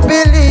 don't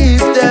believe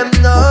them,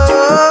 no.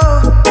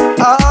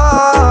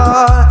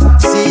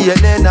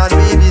 CNN and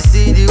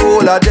BBC, the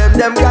whole of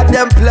them got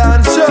them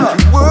plans.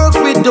 Work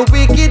with the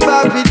wicked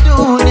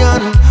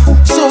Babylonian,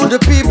 show the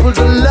people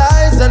the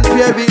lies and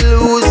pure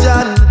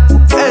illusion.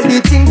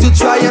 Anything to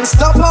try and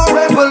stop our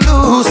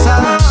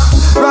revolution.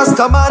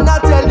 Rasta man, I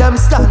tell them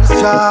stand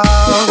strong.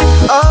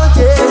 Oh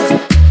yeah,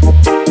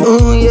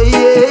 oh yeah,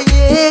 yeah,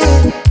 yeah.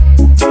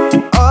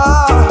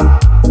 Oh,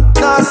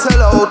 now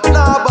sell out,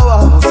 now bow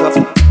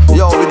out.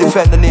 Yo, we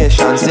defend the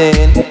nation,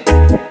 saying,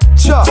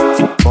 sure.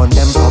 On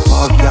them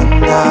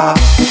propaganda,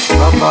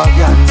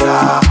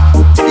 propaganda.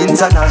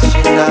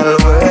 International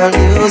world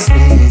news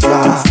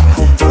media.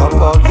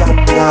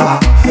 Propaganda,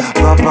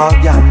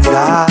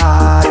 propaganda.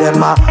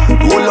 Them a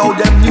roll out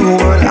them new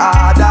world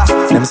order.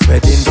 Them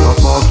spreading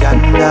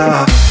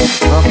propaganda,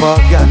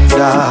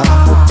 propaganda.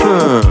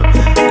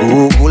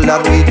 Google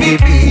and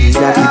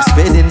Wikipedia keep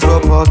spreading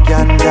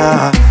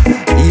propaganda,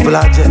 evil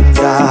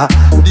agenda.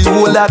 The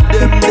whole of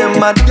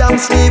them a damn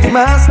slave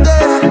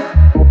master.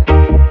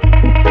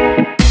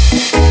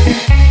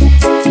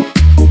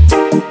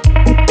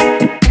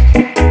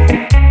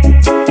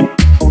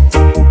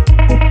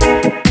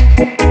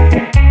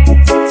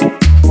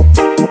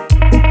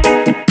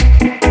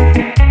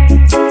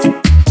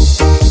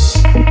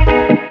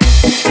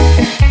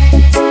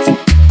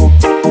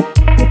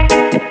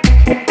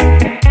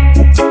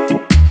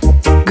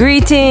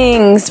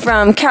 Greetings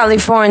from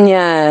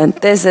California.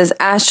 This is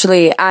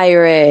Ashley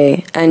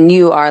Ire, and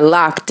you are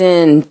locked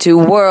in to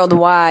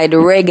Worldwide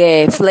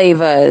Reggae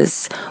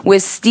Flavas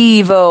with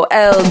Steve-O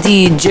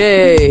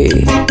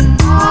LDJ.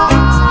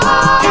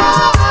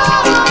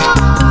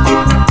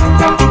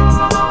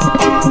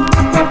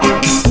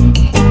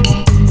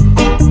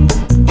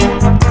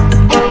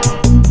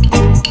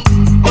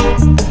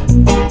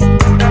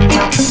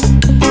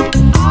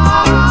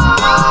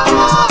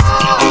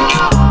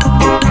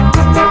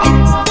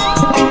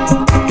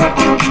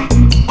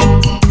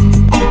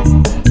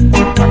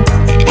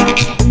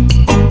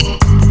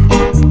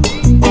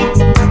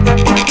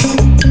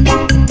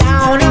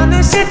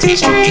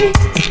 Street,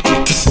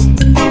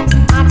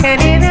 I can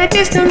hear the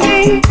distant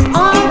beat.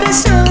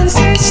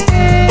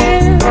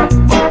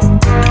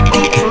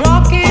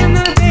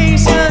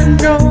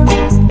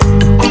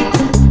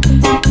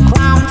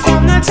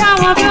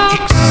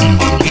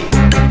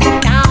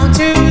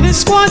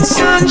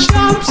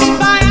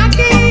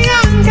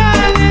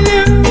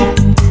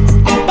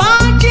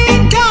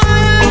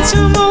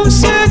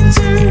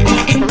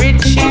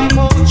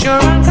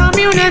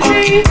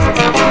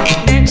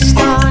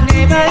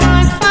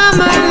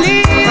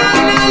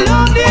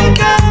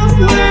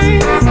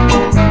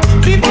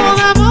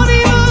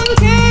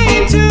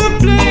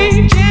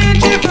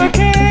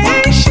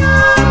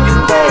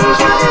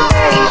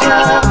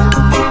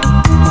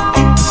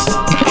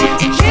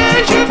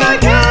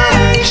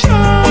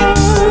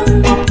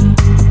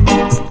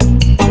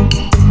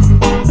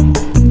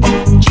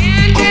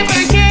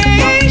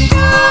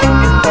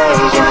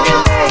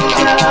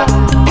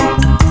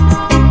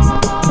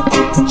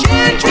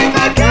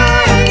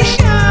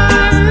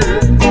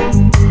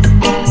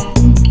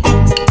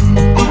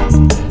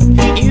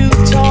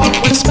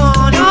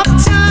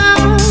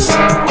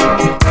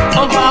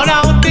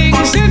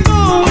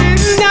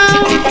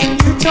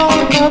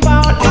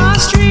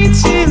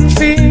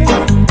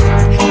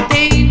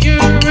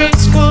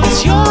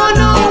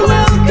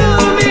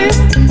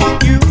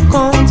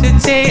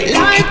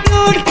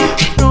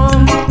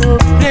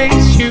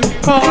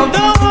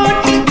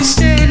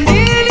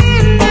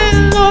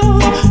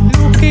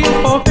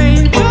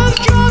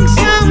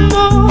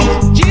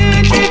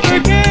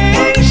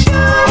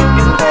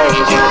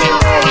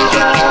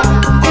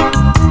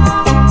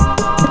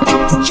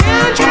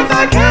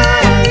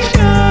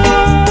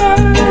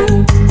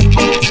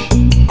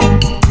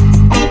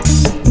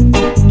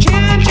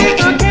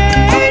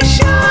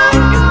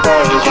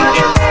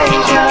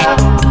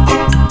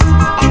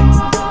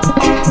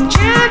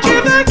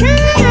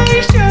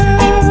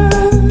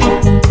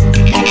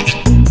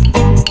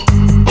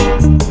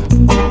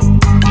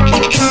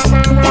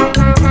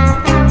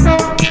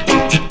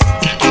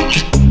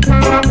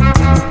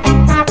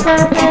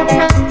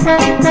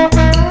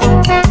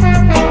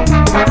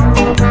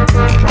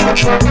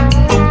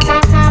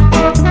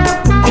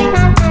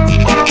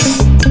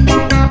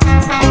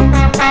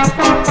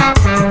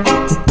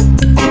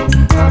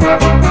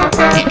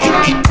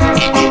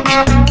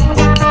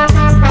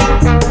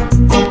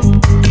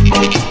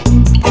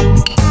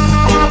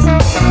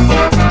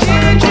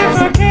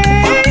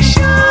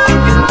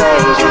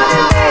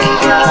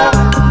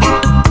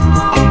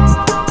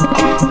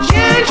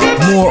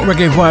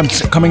 reggae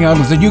vibes coming out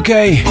of the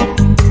UK.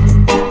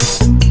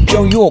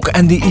 Joe York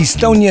and the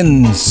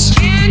Estonians.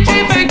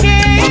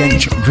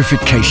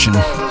 Gentrification.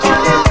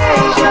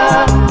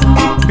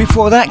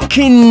 Before that,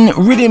 Kin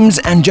Rhythms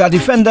and Jah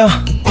Defender.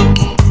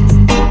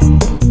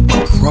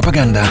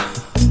 Propaganda.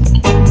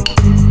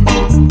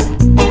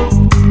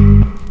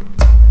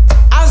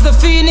 As the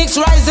phoenix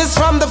rises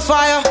from the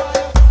fire,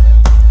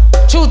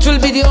 truth will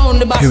be the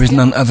only bastion. Here is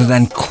none other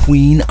than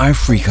Queen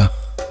Ifrica.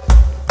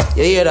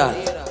 You hear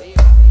that?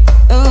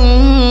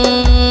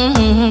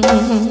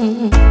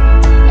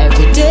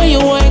 Every day you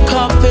wake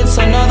up, it's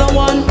another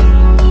one.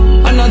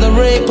 Another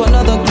rape,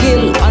 another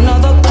kill,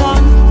 another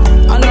con,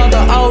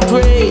 another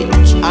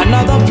outrage,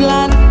 another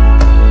plan.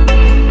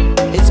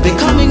 It's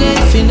becoming a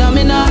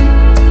phenomenon.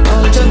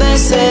 Culture, they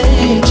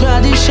say,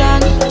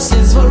 tradition,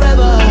 since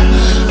forever.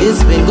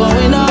 It's been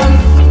going on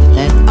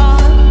and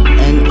on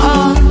and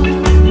on.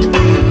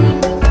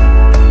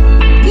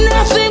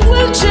 Nothing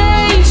will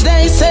change,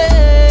 they say.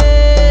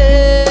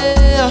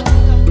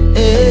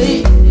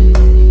 Hey.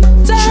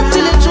 Talk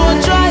till it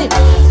won't dry.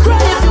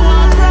 Cry if you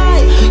want cry.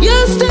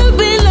 You'll still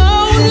be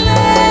lonely.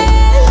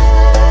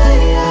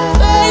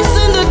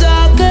 Facing the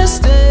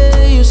darkest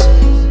days.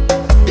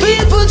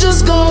 People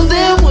just go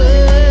their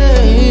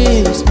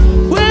ways.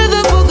 We're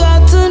the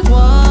forgotten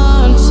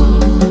ones.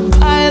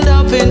 Piled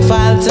up in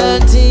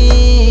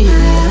 513.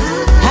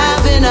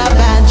 Having a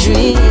bad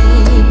dream.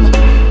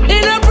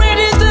 In a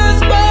predator's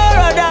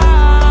paradise.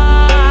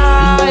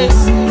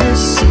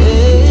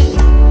 Hey.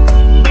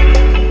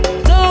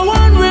 No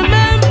one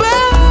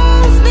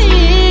remembers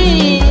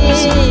me.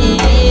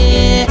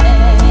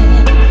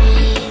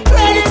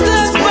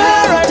 Predator's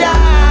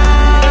paradise.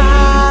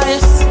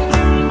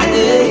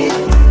 Hey.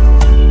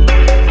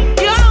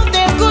 You out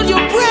there, could you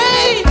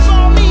pray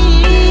for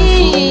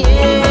me?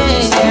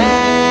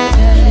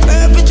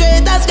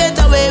 Perpetrators get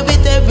away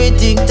with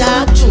everything,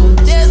 talk true.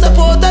 Their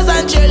supporters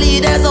and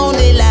cheerleaders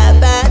only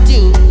laugh at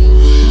you.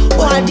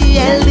 What the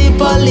hell the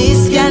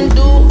police can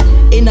do?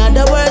 In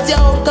other words, your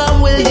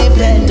outcome will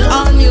depend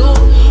on you.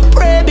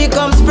 Prey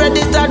becomes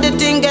predator, the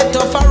thing get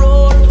off a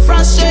road.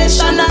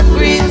 Frustration and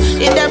grief,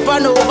 in depth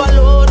and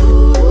overload.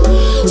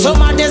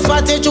 Some of this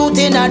what the truth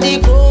in a the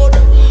code.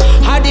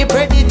 How the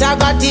predator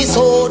got his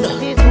hold.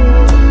 In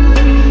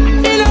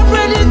a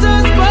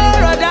predator's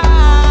paradise.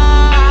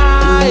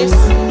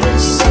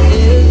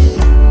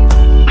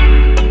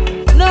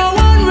 No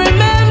one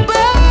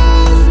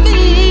remembers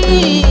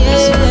me.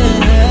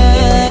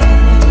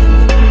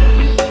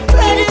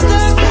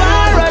 Predator's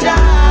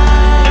paradise.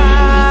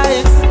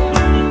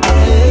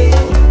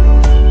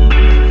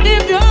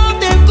 If you're out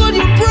there, could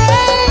you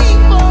pray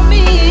for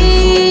me?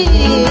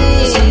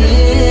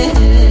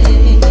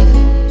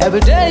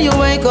 Every day you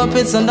wake up,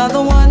 it's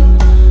another one.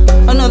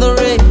 Another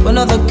rape,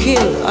 another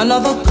kill,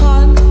 another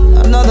con,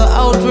 another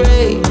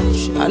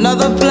outrage,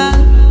 another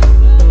plan.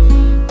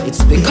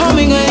 It's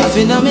becoming a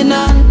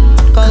phenomenon.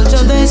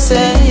 Culture, they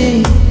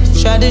say,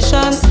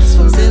 tradition,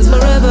 since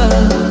forever.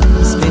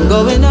 It's been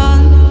going on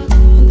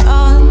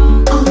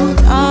and on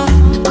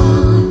and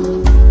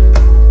on.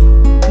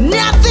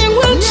 Nothing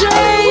will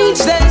change,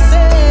 they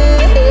say.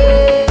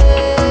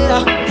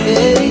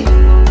 Hey.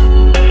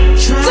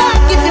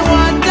 Talk if you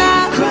want that.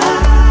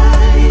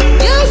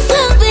 You'll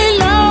still be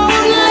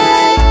lonely.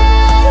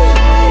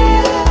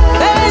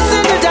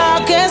 Facing the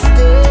darkest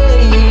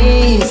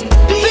days.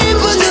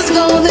 People just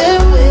go their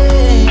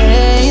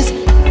ways.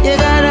 You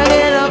gotta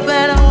get up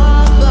and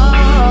walk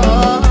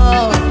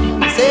on.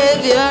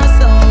 Save your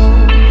soul.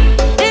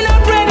 In a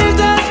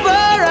predator's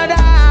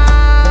paradise.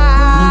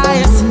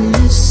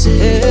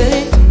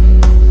 Hey.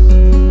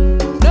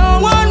 No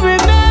one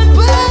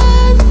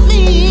remembers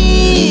me.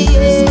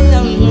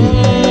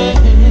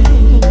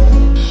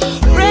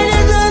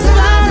 Predator's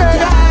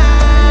paradise.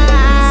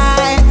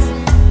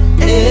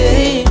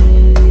 Hey.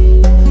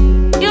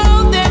 You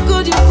out there,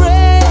 could you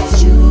pray?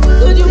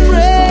 Could you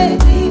pray?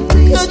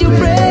 Could you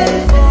pray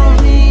for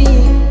me?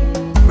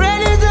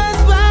 Predator's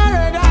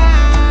paradise.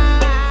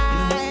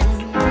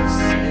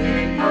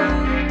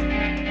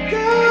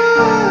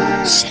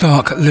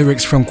 Stark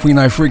lyrics from Queen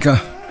Ifrica.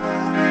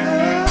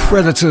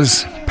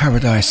 Predators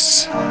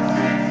Paradise.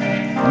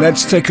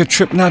 Let's take a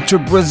trip now to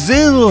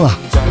Brazil.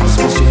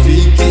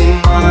 Fiquem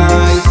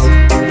mais,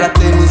 pra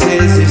termos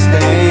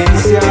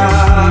resistência.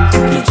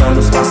 Que já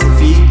nos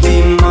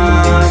pacifique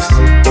mais,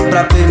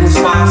 pra termos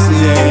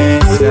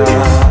paciência.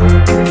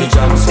 Que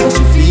já nos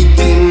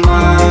fortifique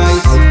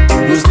mais,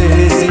 nos dê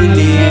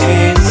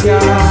resiliência.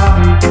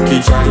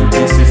 Que já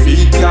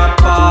intensifique a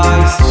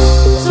paz,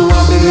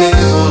 sua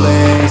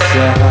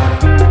benevolência.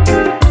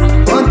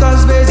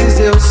 Quantas vezes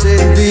eu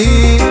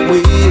servi o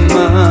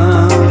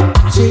irmão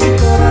de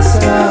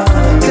coração,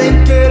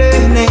 sem querer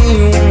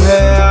nenhum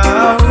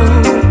real.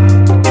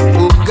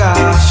 O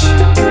caixa,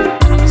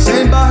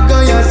 sem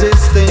barganhas,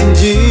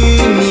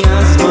 estendi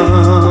minhas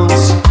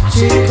mãos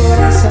de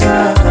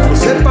coração.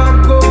 Você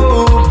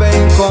pagou o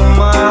bem com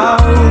mal.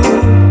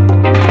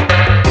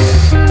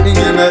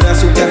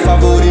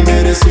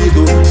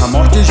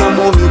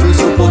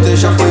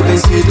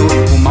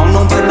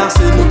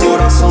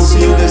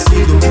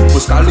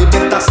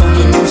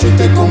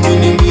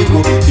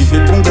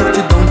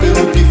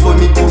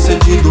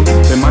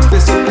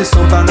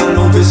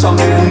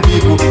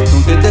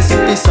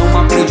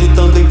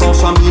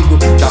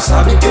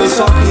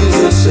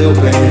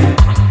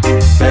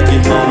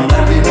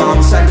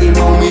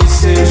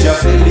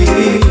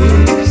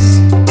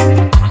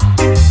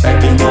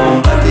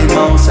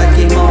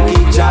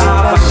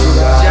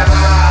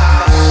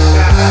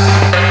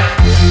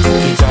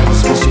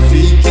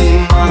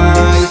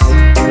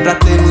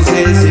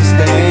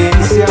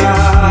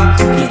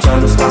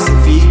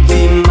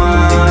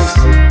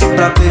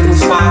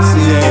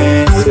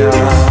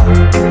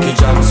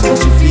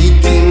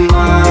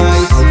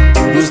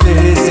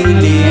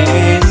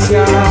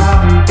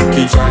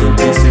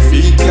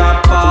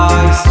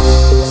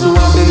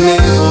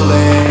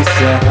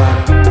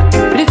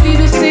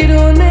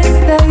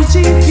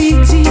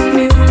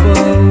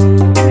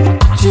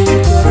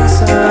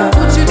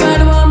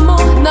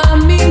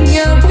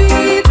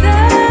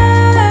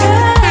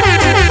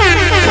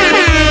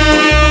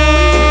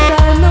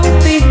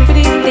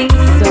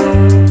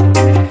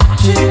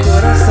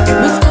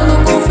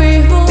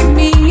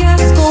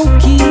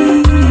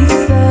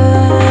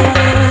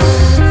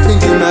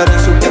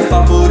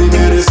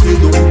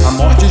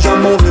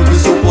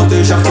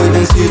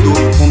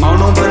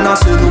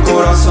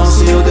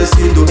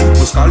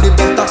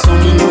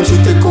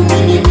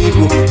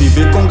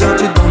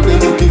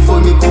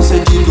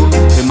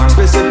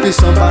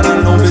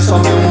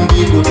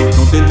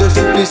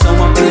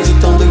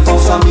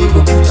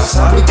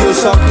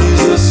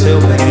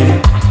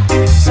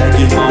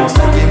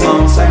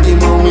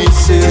 Seguimos e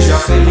seja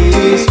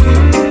feliz.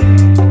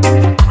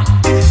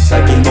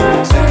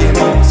 Seguimos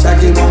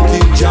que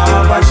já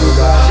vai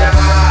jogar.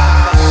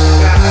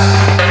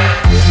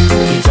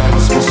 Que já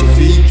nos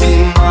fortifique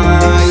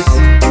mais,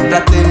 pra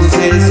termos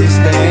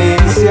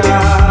resistência.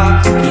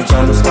 Que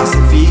já nos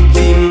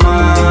pacifique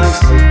mais,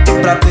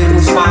 pra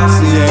termos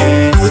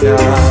paciência.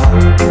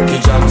 Que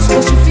já nos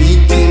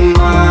fortifique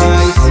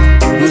mais,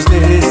 nos dê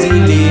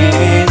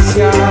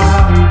resiliência.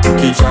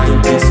 Que já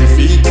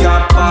intensifique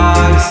a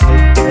paz,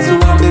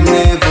 sua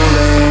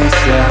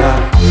benevolência.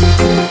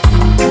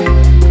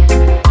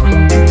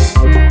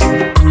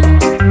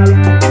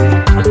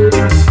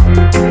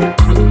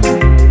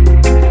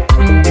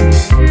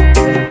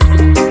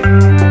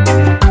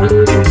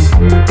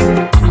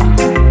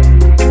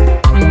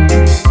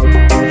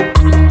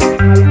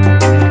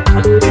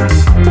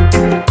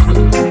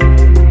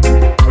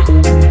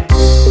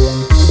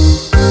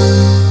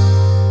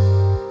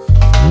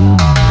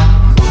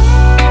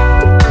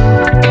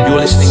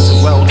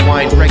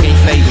 Reggae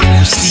Flavas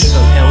with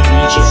Steve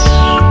LDJ.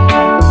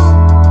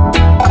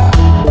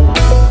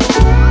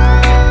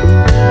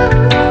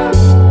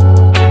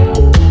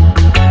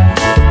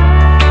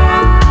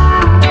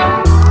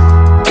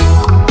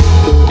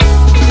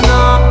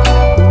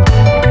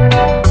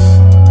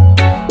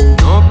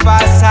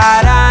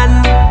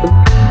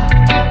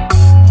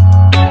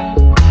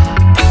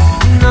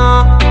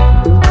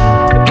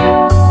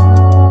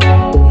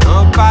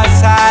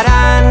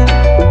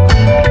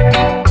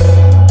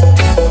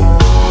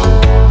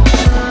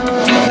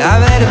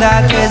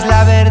 Es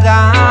la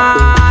verdad,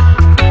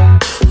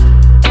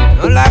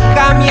 no la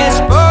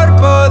cambies por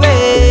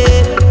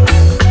poder,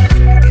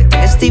 que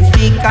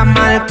testifica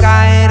mal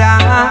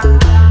caerá,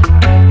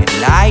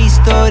 en la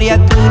historia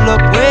tú lo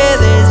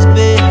puedes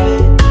ver,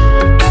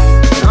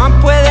 no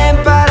pueden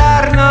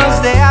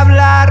pararnos de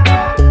hablar,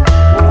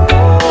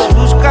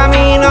 sus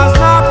caminos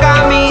no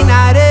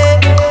caminaré,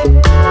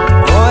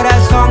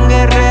 corazón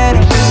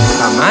guerrero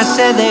jamás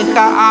se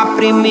deja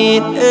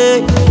oprimir,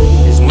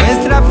 es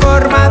nuestra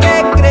forma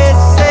de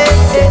crecer.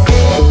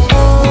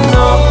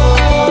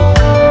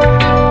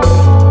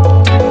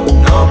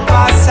 No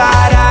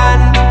pasarán.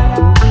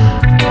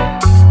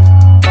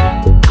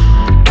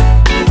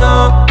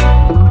 No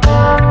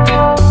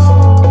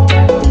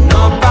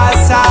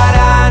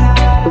pasarán.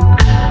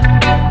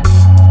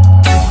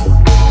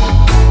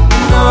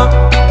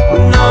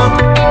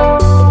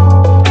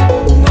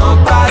 No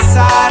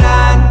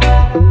pasarán.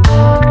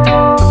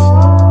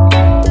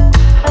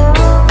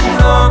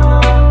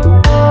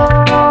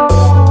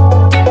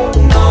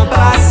 No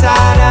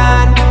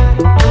pasarán.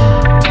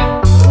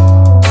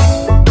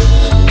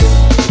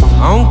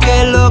 Aunque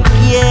lo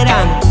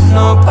quieran,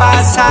 no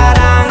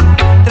pasarán.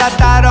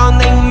 Trataron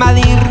de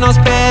invadirnos,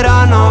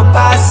 pero no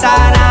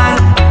pasarán.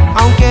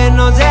 Aunque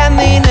nos den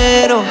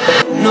dinero,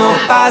 no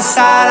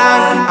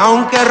pasarán.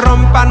 Aunque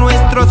rompan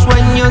nuestros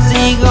sueños,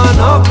 digo,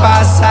 no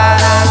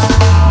pasarán.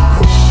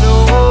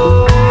 No.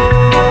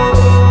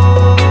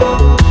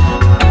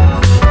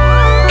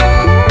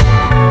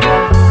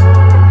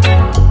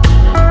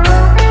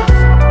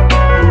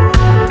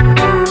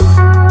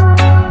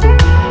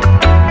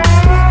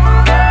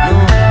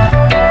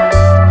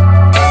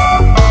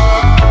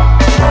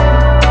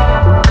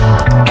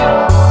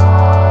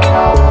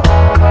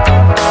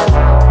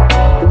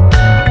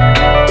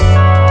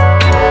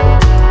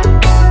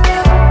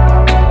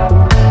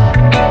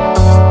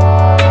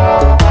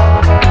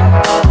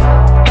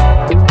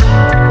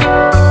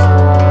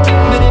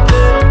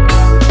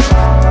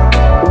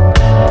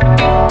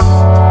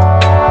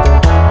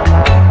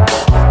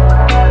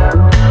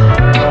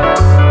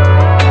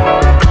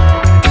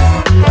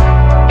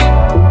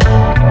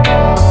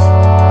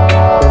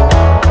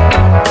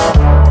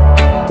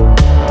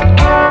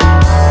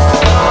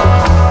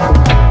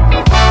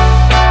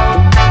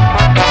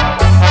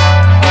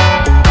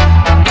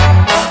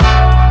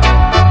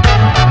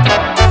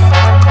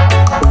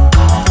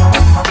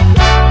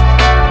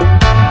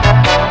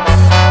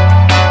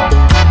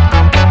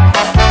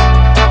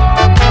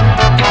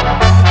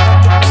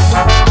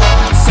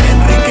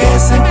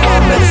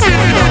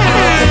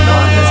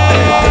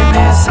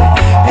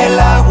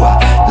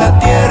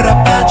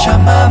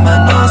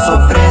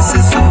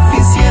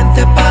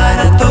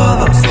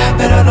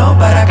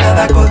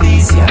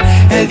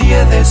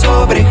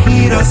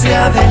 Se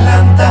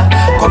adelanta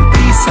con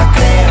prisa,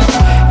 creo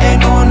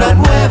en una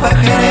nueva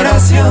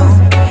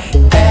generación,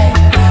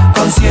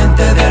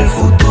 consciente del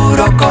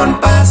futuro con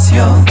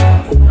pasión,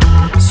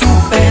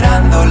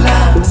 superando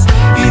las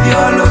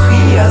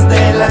ideologías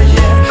del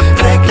ayer,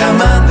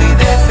 reclamando y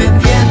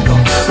defendiendo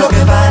lo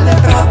que vale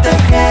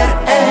proteger.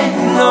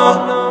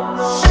 No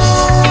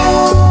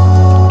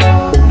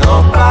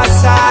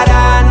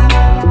pasarán.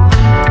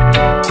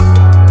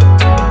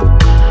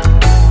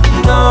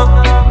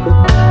 No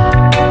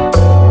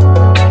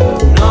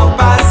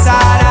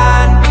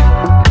pasarán.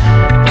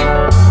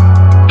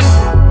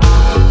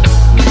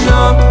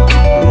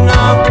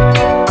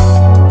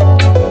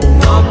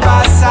 No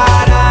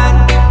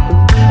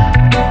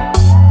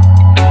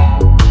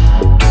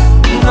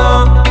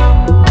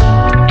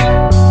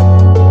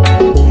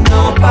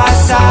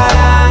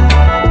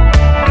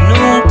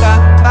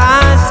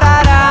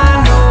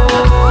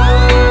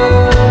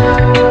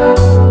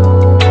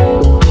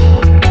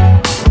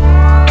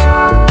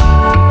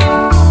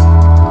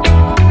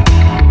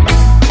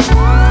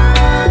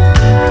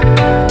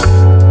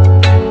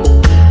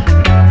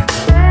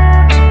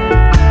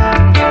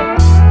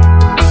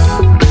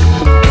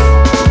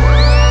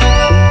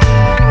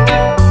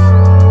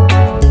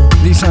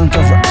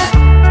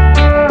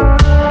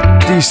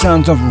the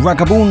sounds of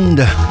Ragabund,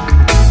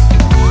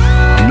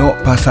 No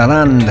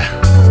Pasarán.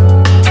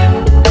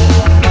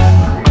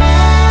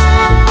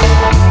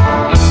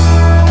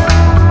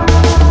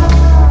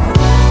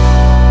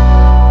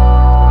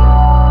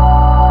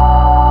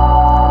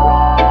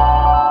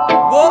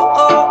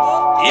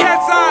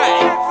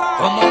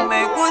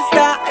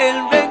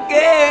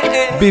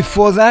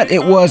 Before that,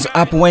 it was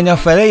Apuena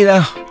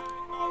Ferreira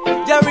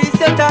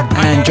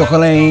and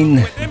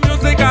Jocolaine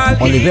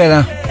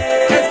Oliveira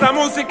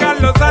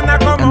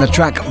and the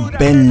track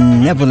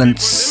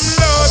Benevolence.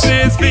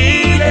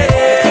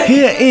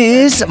 Here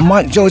is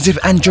Mike Joseph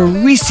and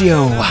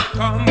Joricio.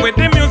 With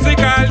the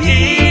musical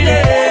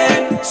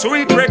healing,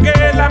 sweet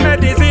reggae, la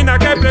medicina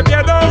que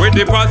prefiero. With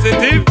the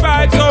positive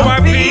vibes, so I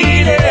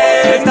feel it.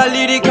 Esta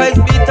lírica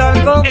es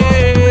vital como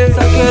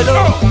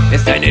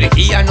esta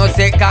energía no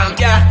se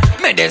cambia.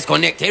 Me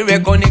desconecta y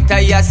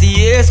reconecta y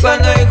así es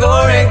cuando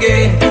oigo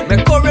reggae.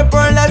 Me corre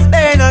por las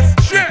venas,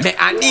 me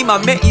anima,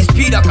 me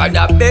inspira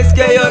cada vez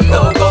que yo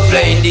toco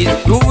play.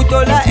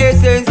 Disfruto la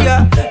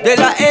esencia de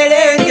la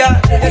herencia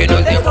que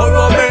nos dejó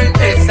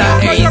Robert Esa.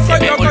 Y se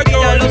me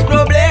olvidan los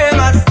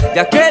problemas,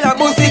 ya que la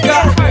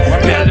música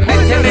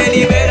realmente me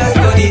libera.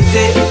 Esto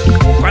dice: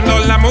 cuando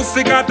la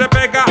música te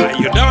pega,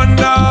 you don't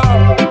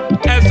know,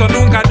 eso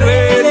nunca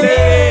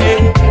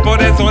duele. Por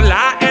eso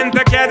la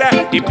gente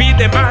quiere y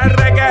pide más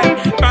reggae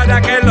para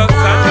que lo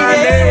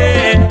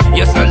sane.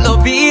 Yo solo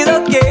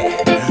pido que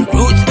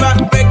roots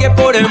rock reggae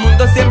por el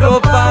mundo se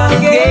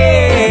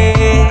propague.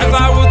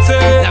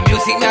 La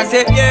music me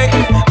hace bien,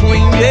 muy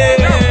bien.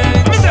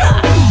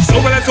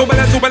 Súbele,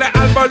 súbele, súbele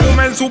al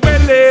volumen,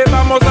 súbele.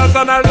 Vamos a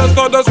sanarlos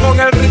todos con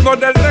el ritmo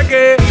del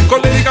reggae,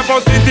 con lírica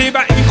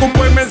positiva y con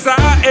buen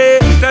mensaje.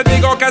 Te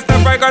digo que este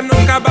fuego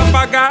nunca va a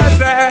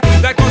apagarse.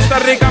 De Costa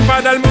Rica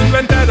para el mundo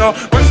entero,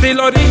 con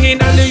estilo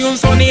original y un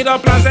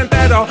sonido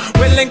placentero.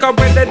 We link up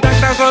with the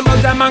doctors,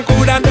 nos llaman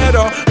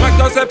curandero. Mike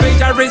Joseph y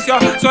Jaricio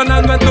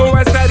sonando en tu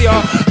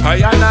estéreo.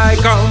 I and I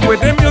come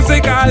with the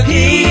musical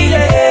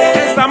healing.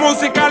 Esta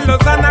música lo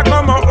sana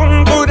como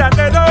un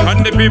curandero.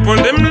 And the people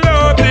them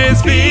love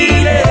this feeling.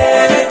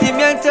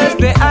 Sentimiento es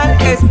real,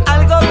 es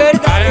algo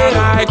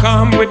verdadero. I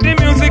come with the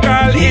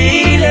musical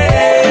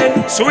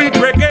healing. Sweet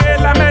reggae,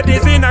 la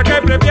medicina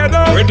que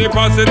prefiero. With the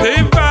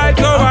positive vibes,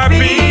 so I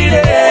feel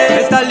it.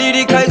 Esta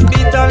lírica es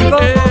vital como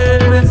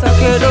un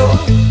mensajero.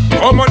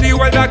 Como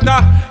dijo el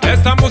doctor,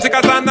 esta música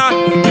sana.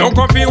 Yo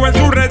confío en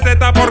su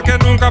receta porque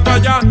nunca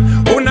falla.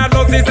 Una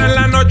dosis en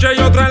la noche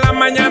y otra en la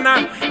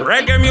mañana.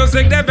 Reggae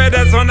music debe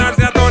de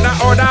sonarse a toda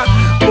hora.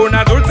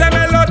 Una dulce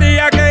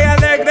melodía que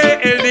alegre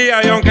el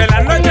día. Y aunque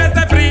la noche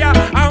esté fría,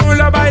 aún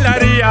la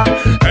bailaría.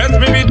 Es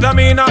mi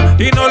vitamina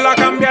y no la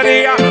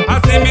cambiaría.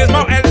 Así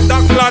mismo el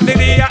doctor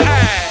diría,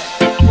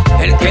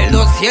 El que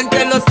lo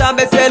siente lo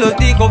sabe, se los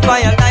dijo.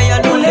 Fire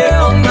Lion, un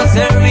león no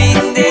se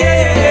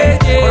rinde.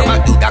 Por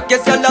más dura que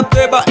sea la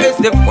prueba,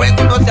 este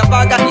fuego no se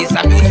apaga y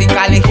esa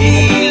música le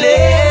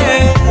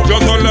gile.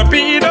 Yo solo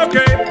pido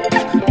que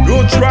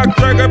roots rock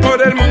reggae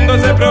por el mundo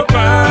se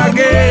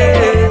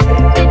propague.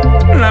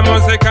 La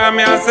música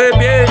me hace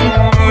bien,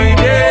 muy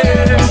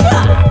bien.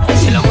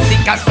 Si la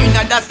música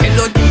suena, nada se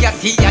lo diga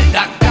así al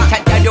dacta.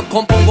 Yo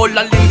compongo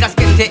las letras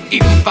que te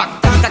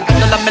impactan,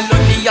 sacando las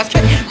melodías que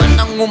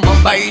mandan un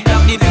baila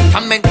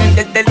directamente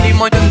desde el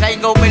ritmo. Yo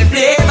traigo el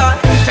flavor,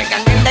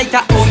 traigan el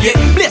data, oye,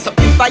 blaze up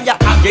in fire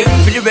again.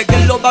 Feel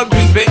reggae lover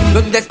respect.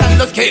 ¿Dónde están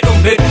los que no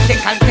ven? Que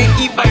canten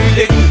y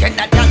bailen, que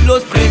nada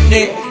los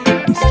frene.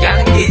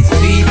 Skanky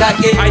sweet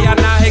again. I and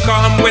I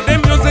come with the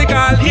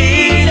musical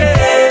healing.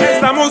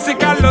 Esta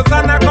música lo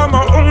sana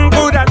como un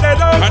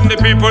curandero. And the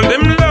people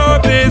them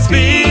love this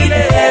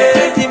feeling.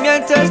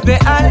 Sentimiento es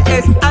real,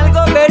 es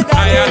algo verdadero.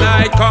 I and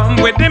I come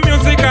with the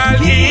musical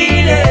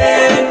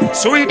healing.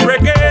 Sweet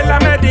reggae, la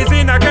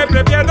medicina que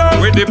prefiero.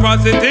 With the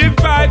positive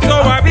vibes,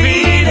 so I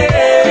feel it.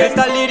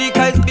 Esta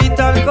lírica es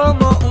vital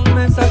como un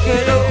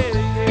mensajero.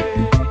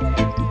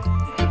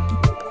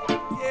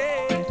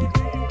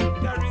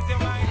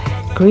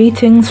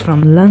 Greetings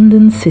from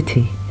London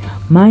City.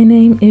 My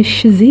name is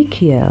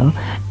Shazikiel,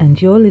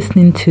 and you're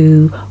listening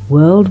to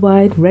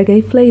Worldwide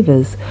Reggae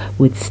Flavas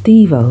with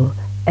Steve-O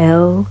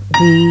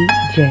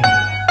LDJ.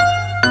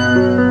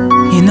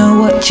 You know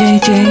what,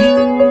 JJ?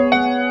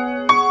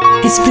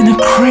 It's been a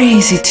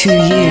crazy 2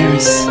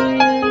 years.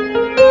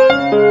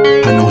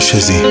 I know,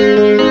 Shazzy,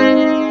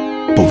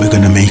 but we're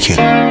gonna make it.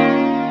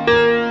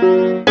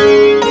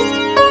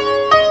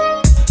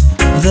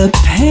 The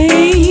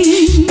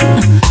pain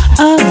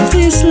of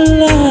this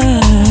life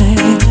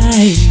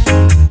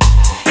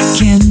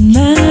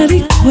cannot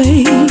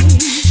equate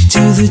to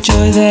the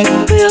joy that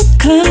will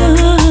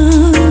come.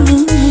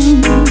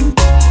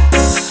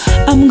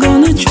 I'm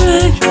gonna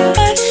dry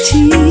my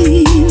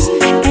tears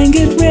and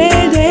get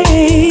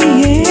ready,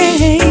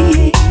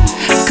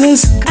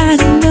 'cause I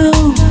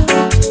know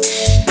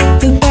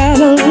the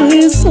battle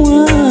is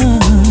won,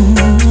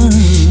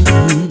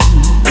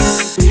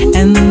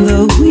 and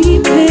the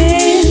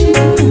weeping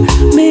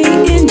may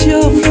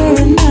endure for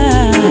a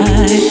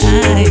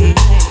night,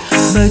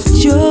 but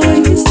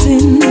joy is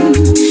in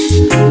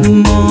the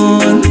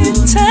morning.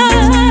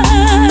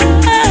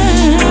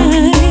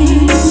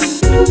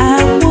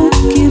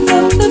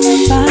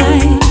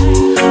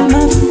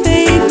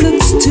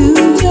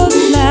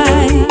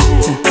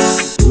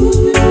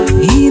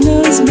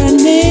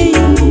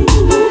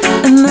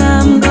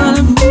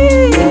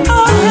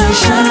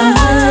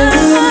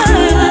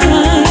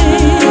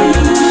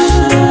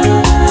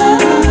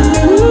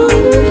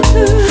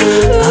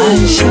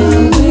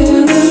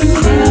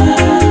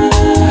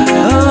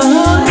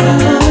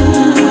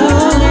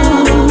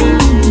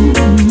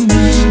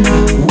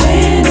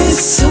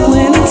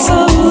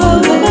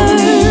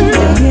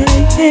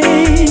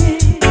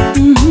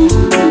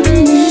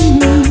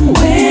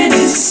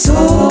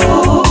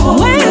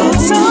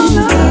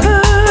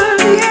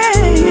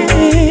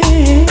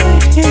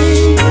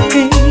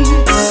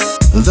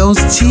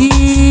 those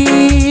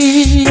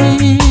tears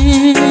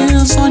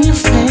on your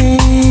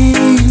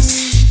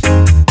face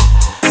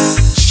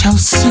shall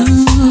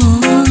soon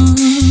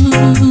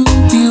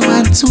be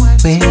wiped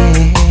away,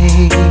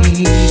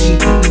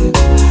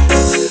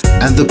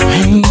 and the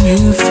pain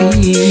you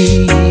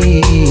feel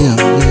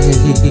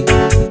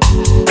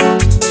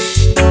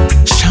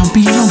shall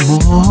be no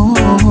more,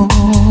 no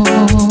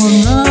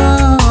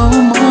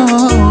more.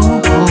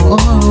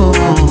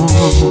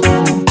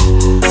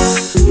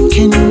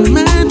 Can you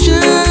imagine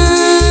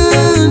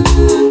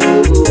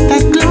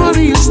that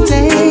glorious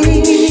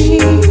day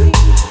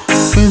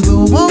when the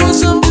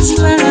woes of this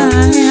life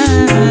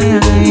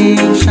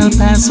shall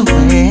pass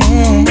away,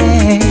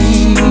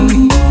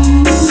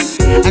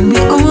 and we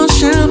all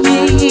shall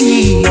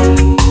meet?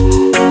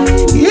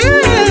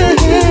 Yeah,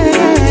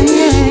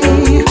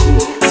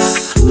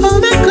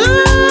 on that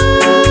glorious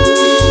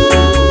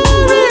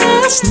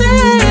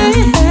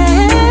day.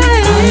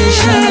 I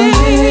shall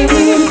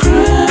never cry.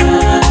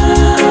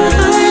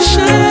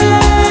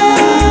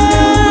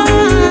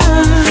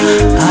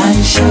 I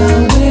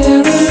shall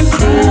wear a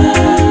crown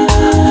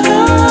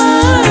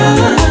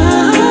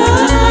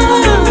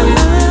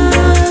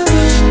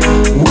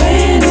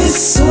when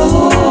it's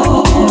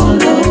all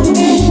over.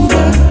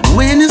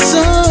 When it's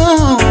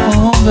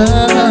over.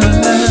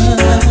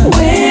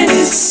 When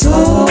it's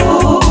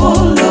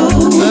all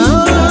over.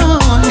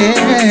 Oh,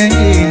 yeah.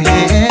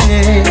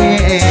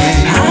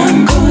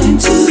 I'm going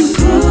to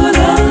put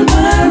on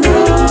my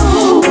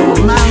robe.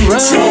 My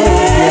robe.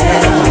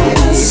 Tell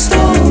the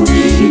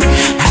story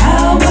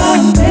how I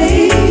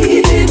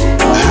made it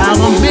over. How I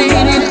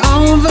made it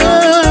over.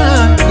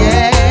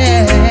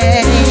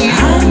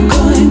 Yeah. I'm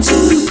going to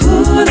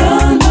put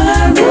on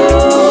my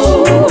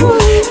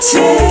robe.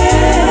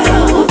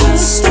 Tell the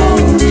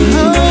story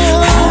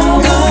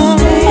how I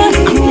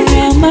made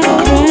it over.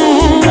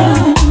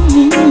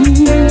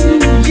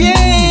 Yeah,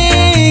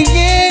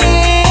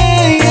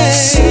 yeah.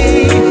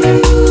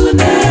 Soon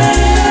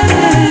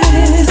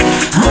as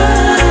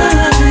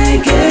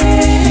I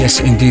get. Yes,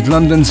 indeed.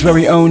 London's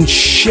very own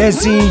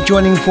Shezzy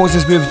joining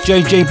forces with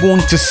JJ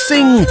Bourne to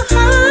sing.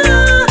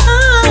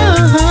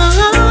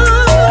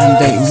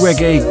 And a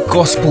reggae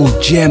gospel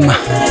gem.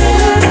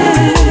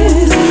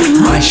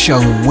 I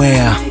shall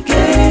wear a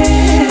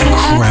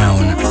crown.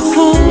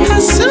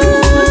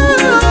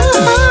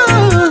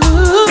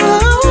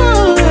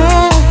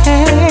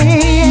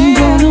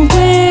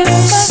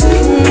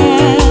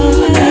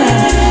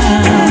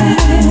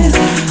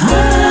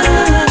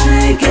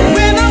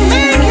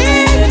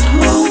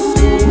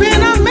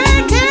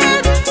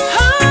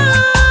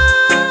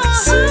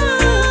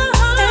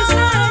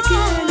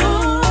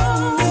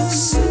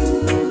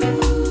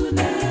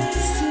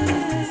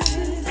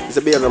 It's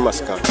a beer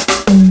Muscat.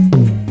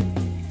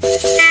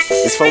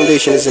 His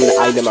foundation is in the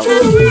eye of my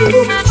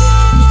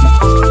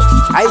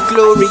I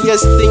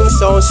glorious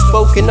things are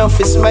spoken of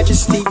His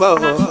Majesty.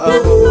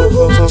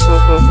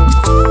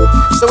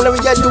 So now we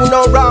do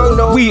no wrong,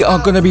 no. We are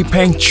going to be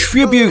paying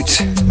tribute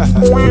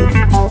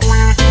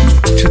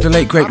to the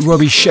late great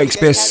Robbie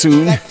Shakespeare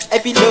soon,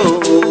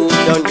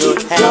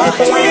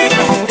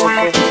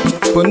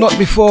 but not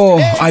before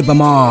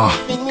Ibama.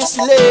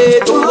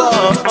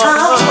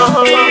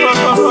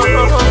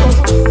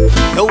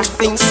 Don't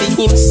think see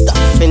him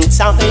stuffing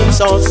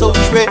times also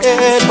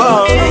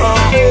treble.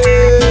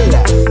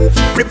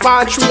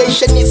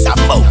 Repatriation is a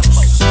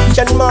must.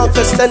 John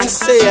Marcus then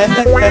said,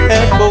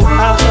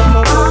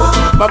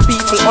 my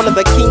people honor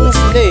the King's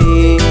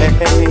name.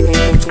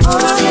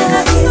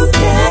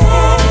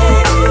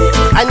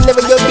 I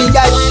never gonna be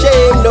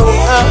ashamed, no.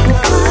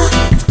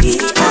 Be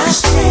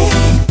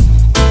ashamed.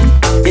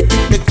 They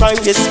did the crime,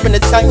 they spend the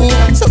time.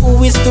 So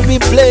who is to be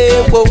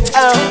blamed? Whoa,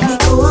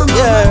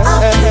 yeah.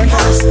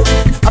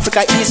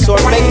 Africa is so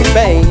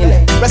bang.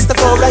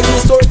 Rastafari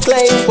is so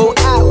claim. Whoa,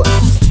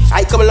 I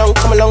come along,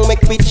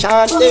 make me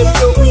chant them.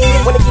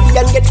 When the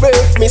Gideon get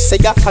birth, me say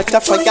a hot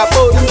of fire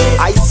bone.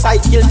 I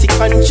sight guilty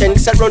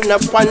conscience, I run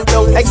up and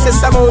down.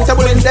 Excess amount of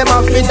bullet them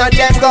off in a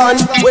dead gun.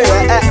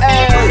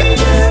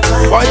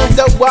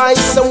 Wonder why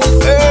some will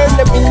earn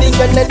 $1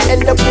 million and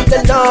end up with the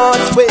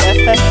North.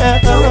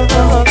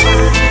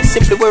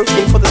 Simply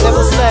working for the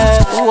devil's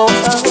land.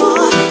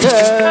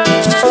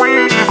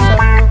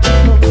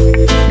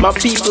 My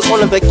people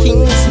honor the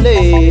King's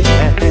name.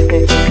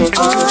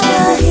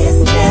 Honor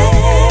His name.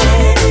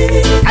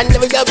 I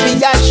never gonna be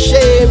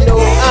ashamed, no.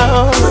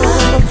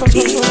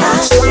 Be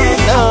ashamed,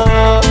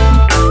 no.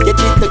 You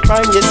did the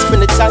crime, you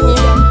spend the time.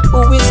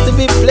 Who is to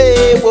be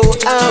blamed? Whoa,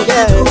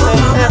 yeah.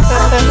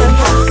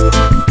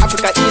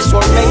 Africa is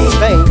for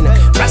vain.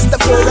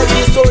 Rastafari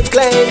is for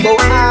claim. Go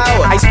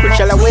out. I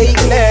spiritual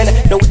awakening,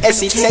 no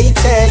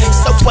hesitating.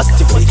 So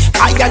positively,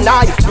 I and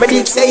I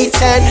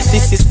meditating.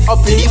 This is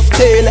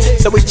uplifting,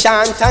 so we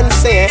chant and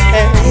sing.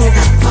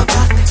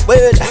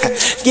 Well,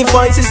 give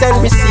voices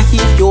and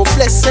receive your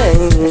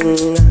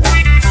blessing.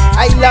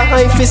 I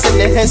life is a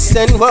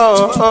lesson.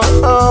 Well,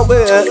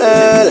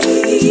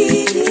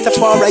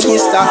 Rastafari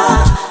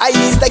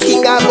is the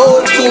king of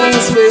all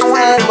kings.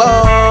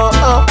 Well,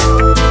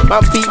 My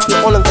people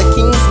honor the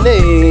King's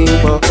name.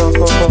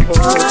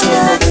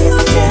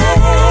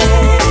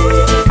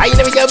 I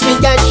never get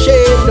big and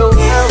shame, no.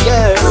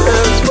 Yeah,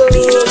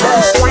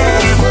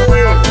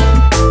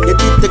 you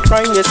did the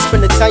crime, you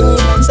spend the time.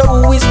 So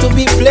who is to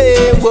be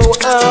blamed? Whoa,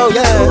 oh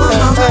yeah.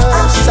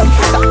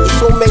 Something that is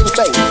so main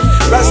thing.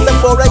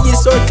 Rastafari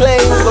is so claim.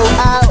 Whoa,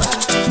 oh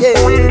yeah.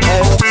 Yeah.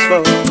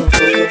 Whoa.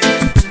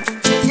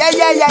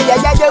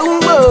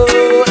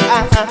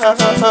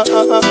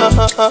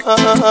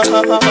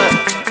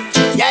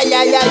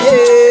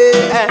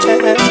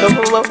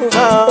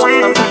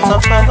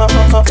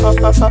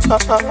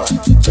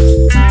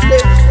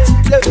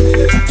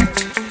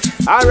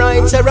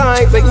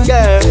 Alright, baby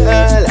girl.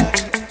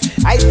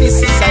 This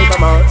is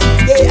Cyberman.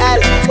 Yeah,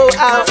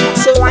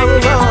 so my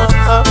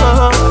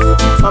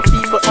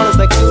people honor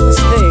the King's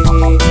name.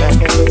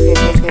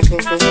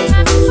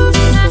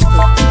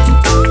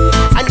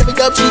 I never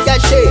got big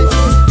as shame.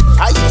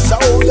 I saw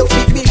your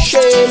feet be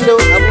shamed. No,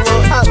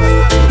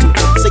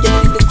 so you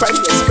did the crime,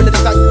 you spend the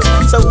time.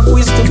 So who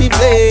is to be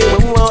blamed?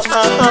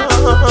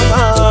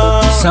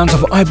 Sounds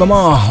of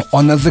Ibama,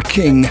 honor the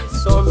King.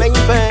 So many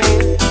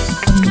things.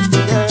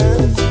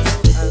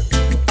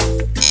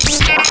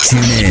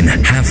 Tune in,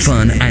 have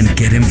fun, and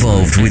get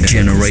involved with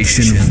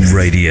Generation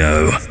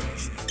Radio.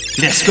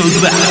 Let's go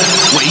back,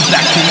 way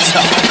back in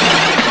time.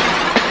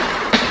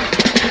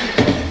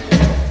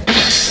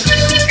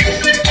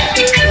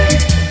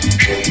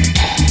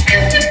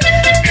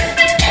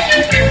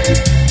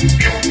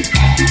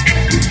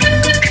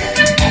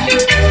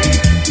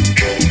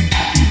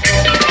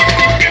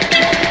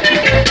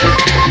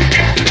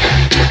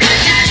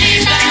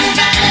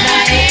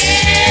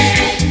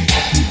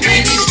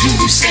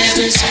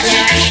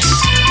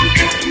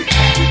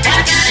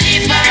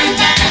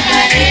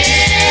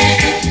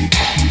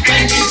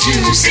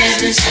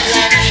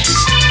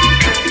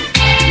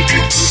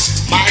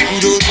 My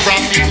good old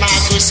prophet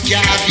Marcus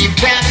Garvey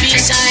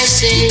prophesied,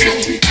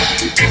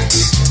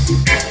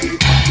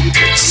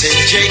 said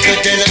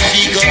Jacob de la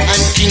Vigo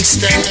and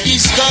Kingston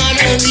is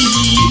gonna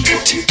meet.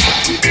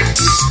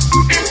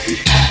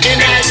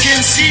 And I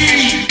can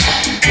see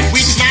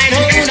with my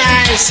own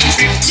eyes,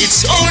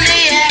 it's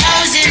only a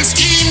housing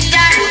scheme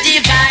that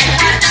divide.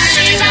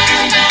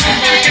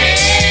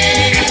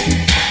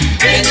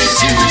 When the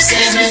two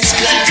sevens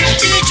clash,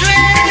 it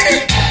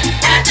dread.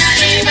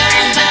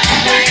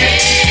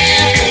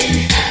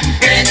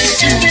 When the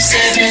two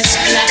sevens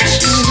clash,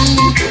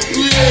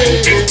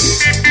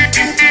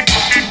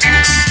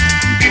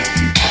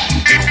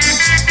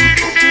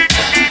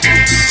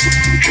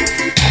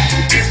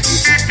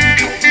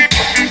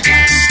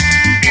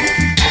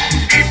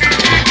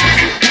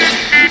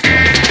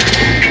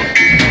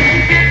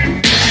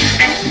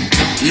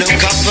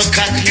 look up a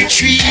cotton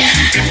tree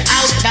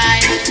out by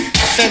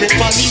Ferry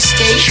Police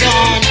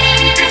Station.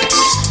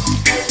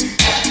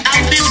 How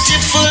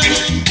beautiful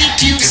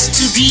it used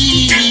to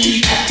be,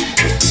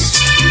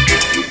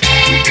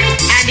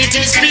 and it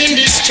has been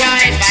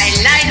destroyed by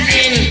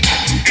lightning,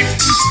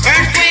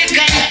 earthquake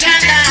and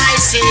thunder. I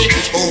say,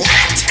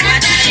 what?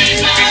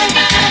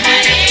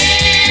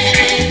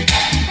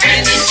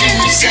 When the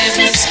two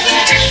sevens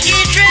clash, you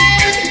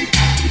dread.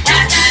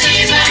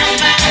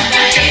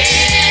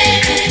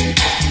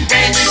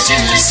 When the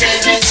two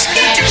sevens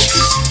clash,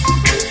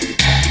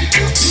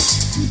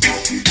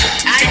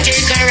 I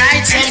take a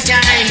ride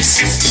sometimes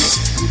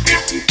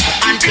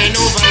on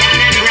Penova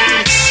and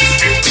Bronx,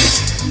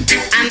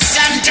 and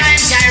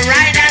sometimes I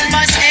ride on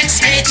bus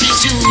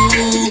X82.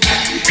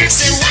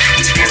 Say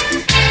what?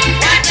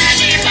 What a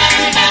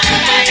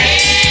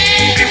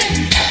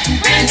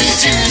when the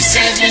two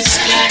sevens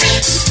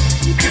clash.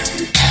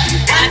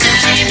 What a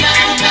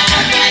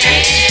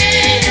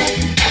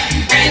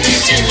when the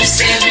two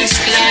sevens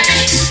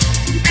clash.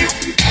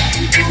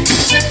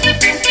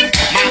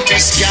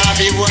 Marcus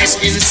Garvey was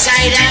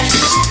inside of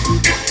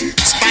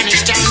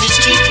Spanish Town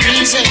District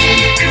Prison,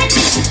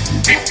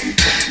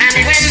 and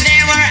when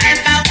they were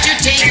about to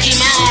take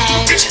him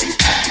out,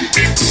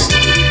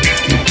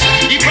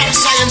 the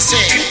prophesied and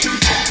said,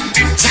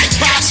 as I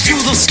pass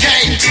through this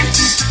gate,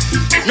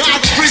 no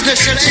other prisoner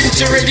shall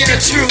enter again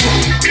through.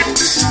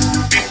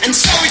 And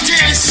so it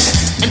is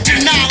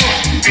until now.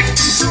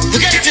 The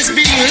gate is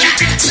being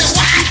locked. So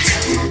what?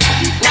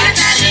 What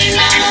a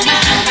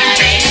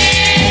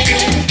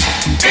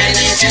when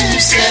the two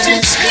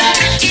sevens clash,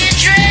 it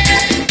dread.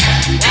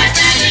 What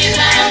a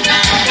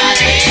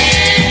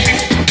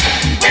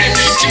when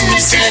the two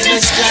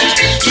sevens clash,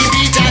 bita.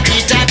 What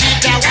a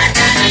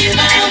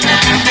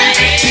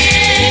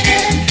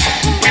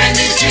when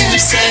the two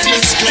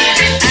sevens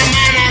clash, a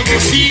man I go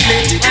feel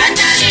it. What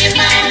a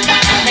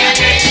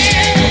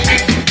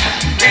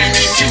when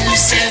the two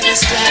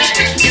sevens clash,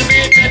 you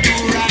better do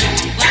right.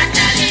 What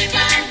a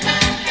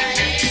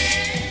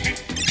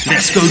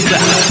Let's go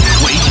back,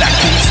 way back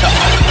in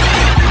time.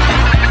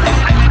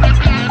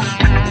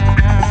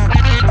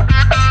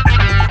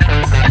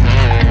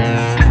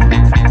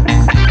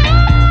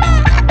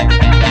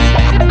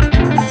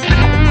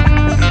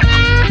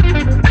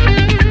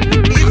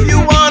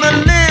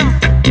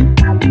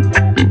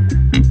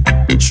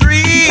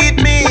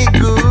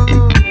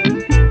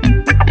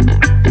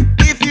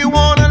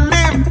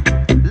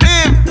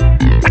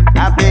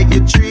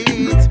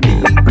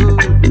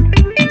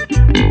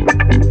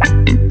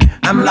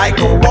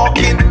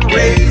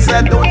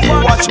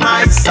 watch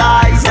my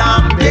size,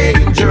 I'm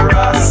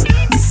dangerous.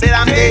 Said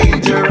I'm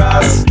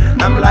dangerous.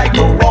 I'm like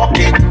a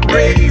walking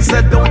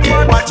razor. Don't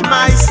you watch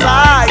my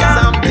size,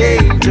 I'm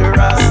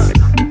dangerous.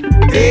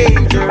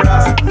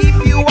 Dangerous.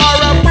 If you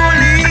are a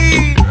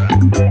bully,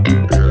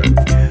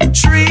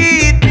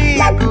 treat me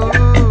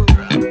good.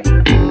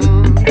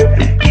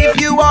 If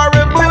you are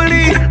a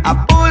bully,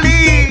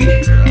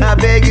 I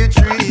beg you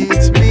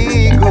treat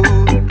me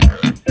good.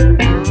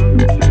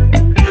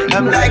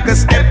 I'm like a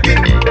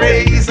stepping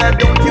razor.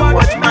 Don't you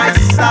watch my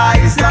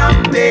size,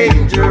 I'm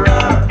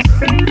dangerous.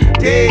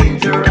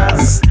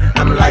 Dangerous.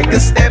 I'm like a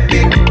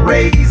stepping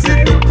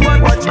razor. Don't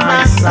you watch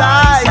my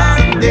size,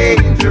 I'm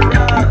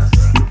dangerous.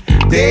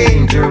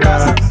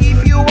 Dangerous.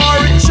 If you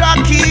are a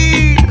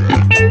jockey,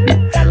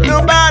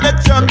 nobody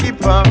jockey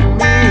for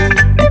me.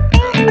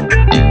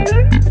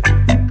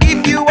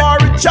 If you are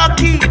a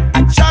jockey,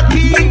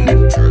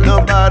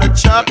 nobody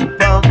jockey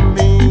for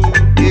me.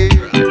 Yeah.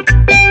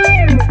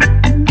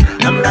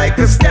 I'm like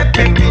a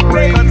stepping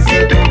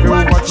razor. Don't you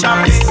watch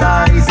my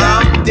size,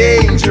 I'm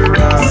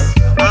dangerous.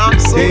 I'm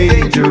so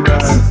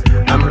dangerous.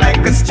 I'm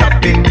like a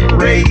chopping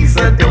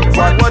razor. Don't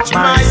you watch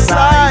my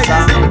size,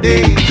 I'm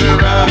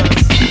dangerous.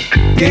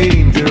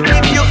 Dangerous.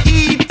 If you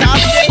eat a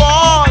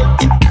ball,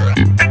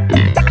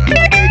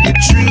 you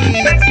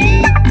treat me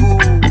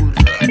good.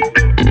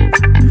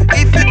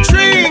 If you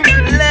drink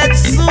lead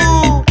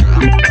soup,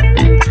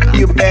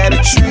 you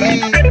better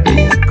treat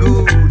me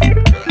good.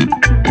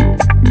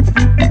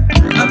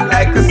 I'm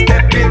like a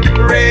stepping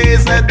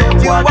razor. Don't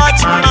you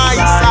watch my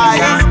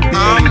size,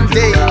 I'm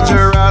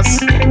dangerous.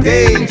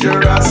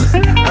 Dangerous.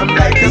 I'm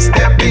like a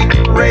stepping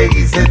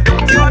razor.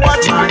 Don't you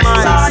watch my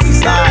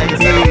size, I'm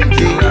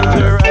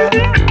dangerous.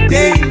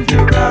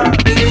 Dangerous.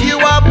 If you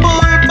are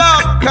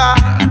bullbucker,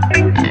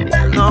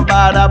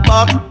 nobody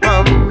buck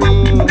from me.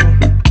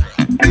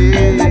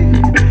 Yeah.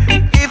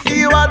 If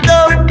you are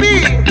dopey,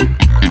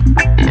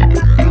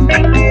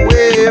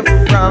 away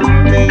from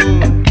me.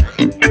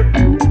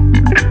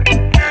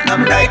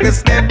 I'm like a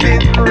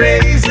stepping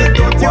razor.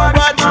 Don't you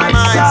watch my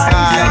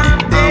size,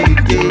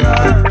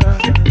 dangerous.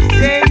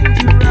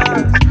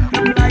 Dangerous.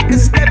 I'm like a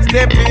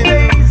stepping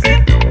razor.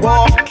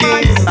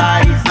 Walking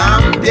size,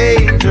 I'm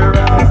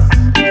dangerous.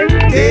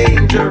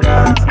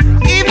 Dangerous.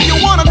 If you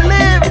wanna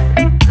live,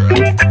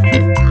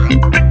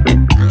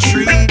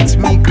 treat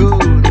me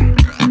good.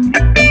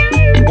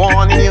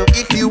 Warning you,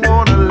 if you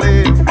wanna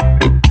live,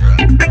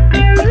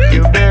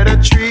 you better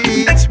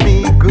treat me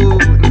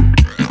good.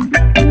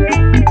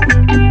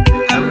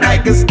 I'm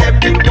like a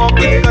stepping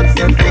walking, cause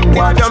you think you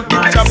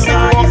jumping,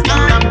 walking.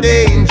 I'm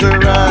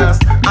dangerous.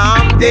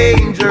 I'm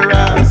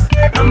dangerous.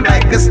 I'm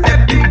like a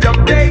stepping,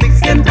 jumping,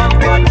 fixing,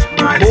 jumping.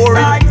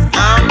 Boring.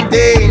 I'm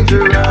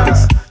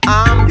dangerous.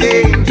 I'm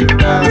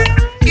dangerous.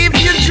 If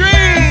you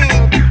drink,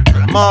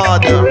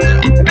 mother,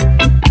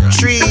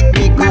 treat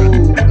me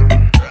good.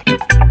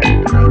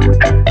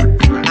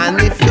 And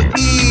if you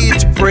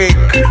eat brick,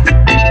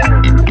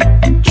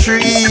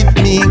 treat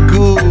me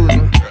good.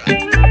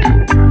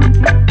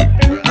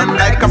 I'm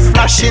like a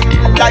flashing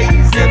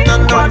light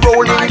and a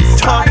rolling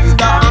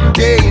thunder. I'm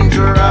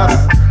dangerous.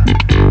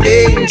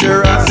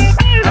 Dangerous.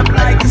 I'm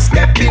like a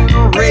stepping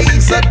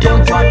razor.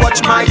 Don't you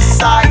watch my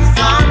size,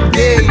 I'm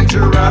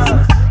dangerous.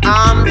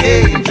 I'm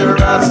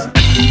dangerous.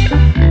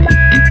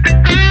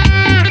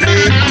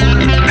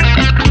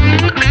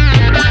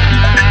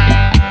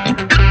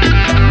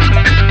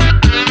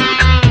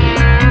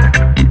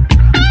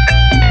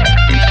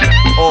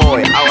 Oh,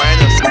 I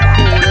want us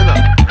cool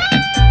enough.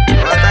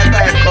 What that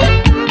guy come,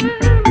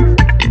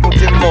 put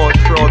him out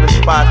through the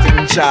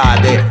spotting jar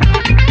there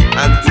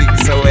and think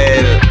so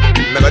well.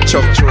 Never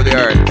chuck through the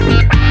earth.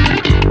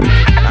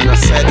 And I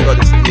said God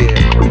is here.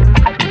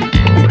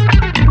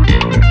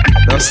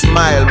 Now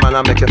smile, man,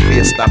 and make your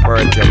face stop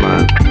hurt you,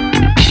 man.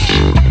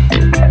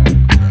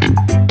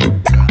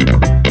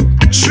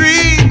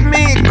 Treat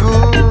me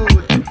good.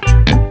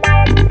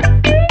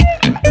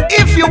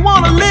 If you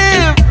wanna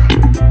live,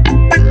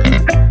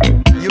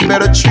 you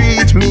better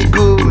treat me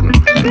good.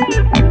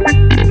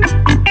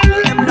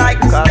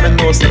 Cause I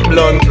know some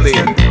bluntly,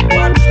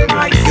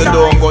 you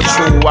don't go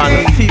through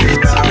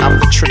 1/5 of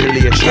the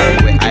tribulation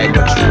where I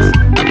go through.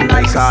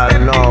 Because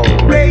now,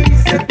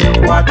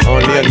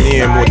 only a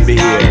name would be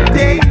here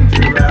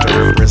to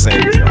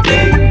represent you.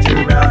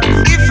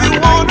 If you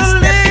wanna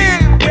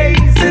live,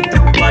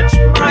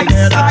 my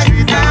side,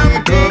 I'm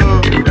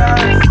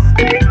dangerous.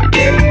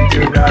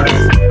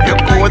 You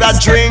coulda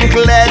drink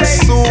lead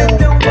soup,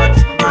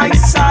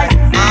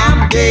 I'm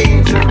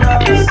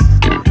dangerous.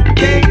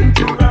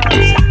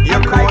 You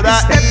coulda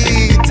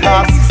eat a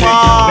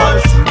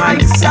fart,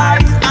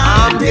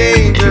 I'm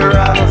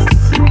dangerous.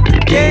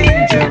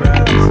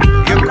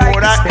 You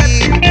coulda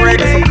eat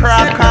bread for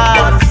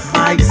crackers,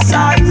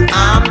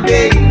 I'm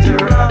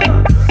dangerous.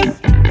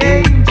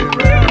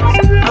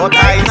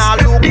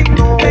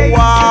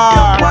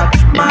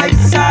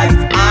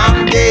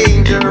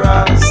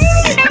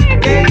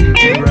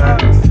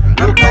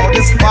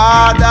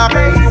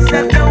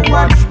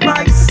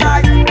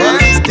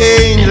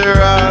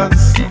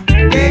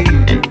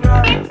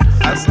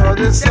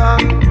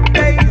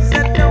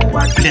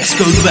 Let's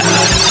go back,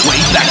 way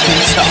back in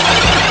time.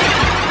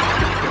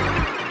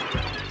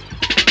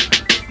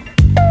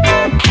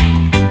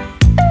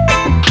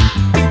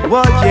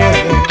 Oh yeah,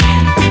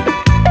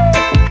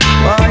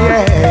 oh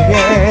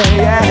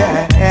yeah.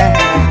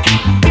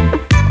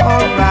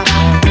 All right.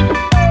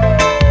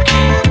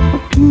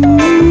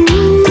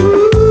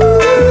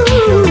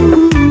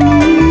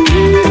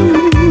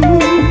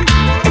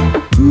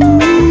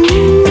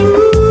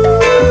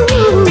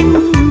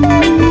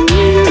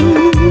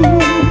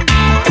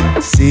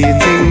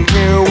 Sitting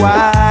here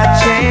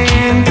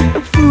watching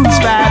fools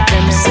by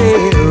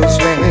themselves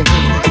when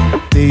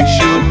they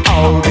should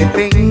all be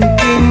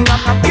thinking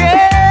of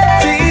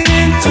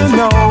getting to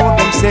know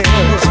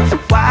themselves.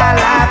 While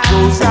life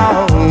goes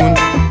on,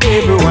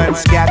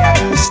 everyone's got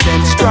to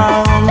stand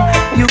strong.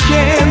 You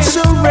can't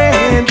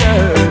surrender,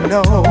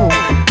 no,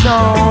 no,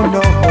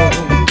 no.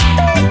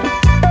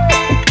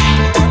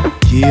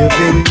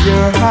 Giving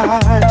your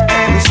heart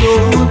and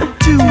soul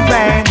to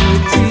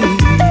vanity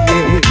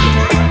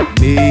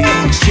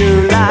makes your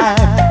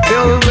life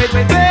filled with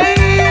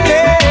pain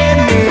and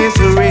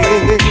misery.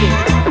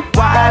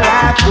 While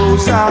life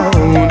goes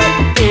on,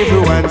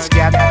 everyone's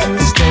got to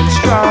stand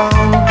strong.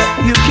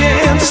 You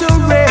can't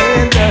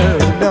surrender,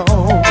 no,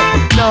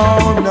 no,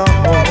 no.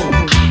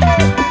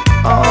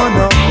 Oh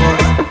no.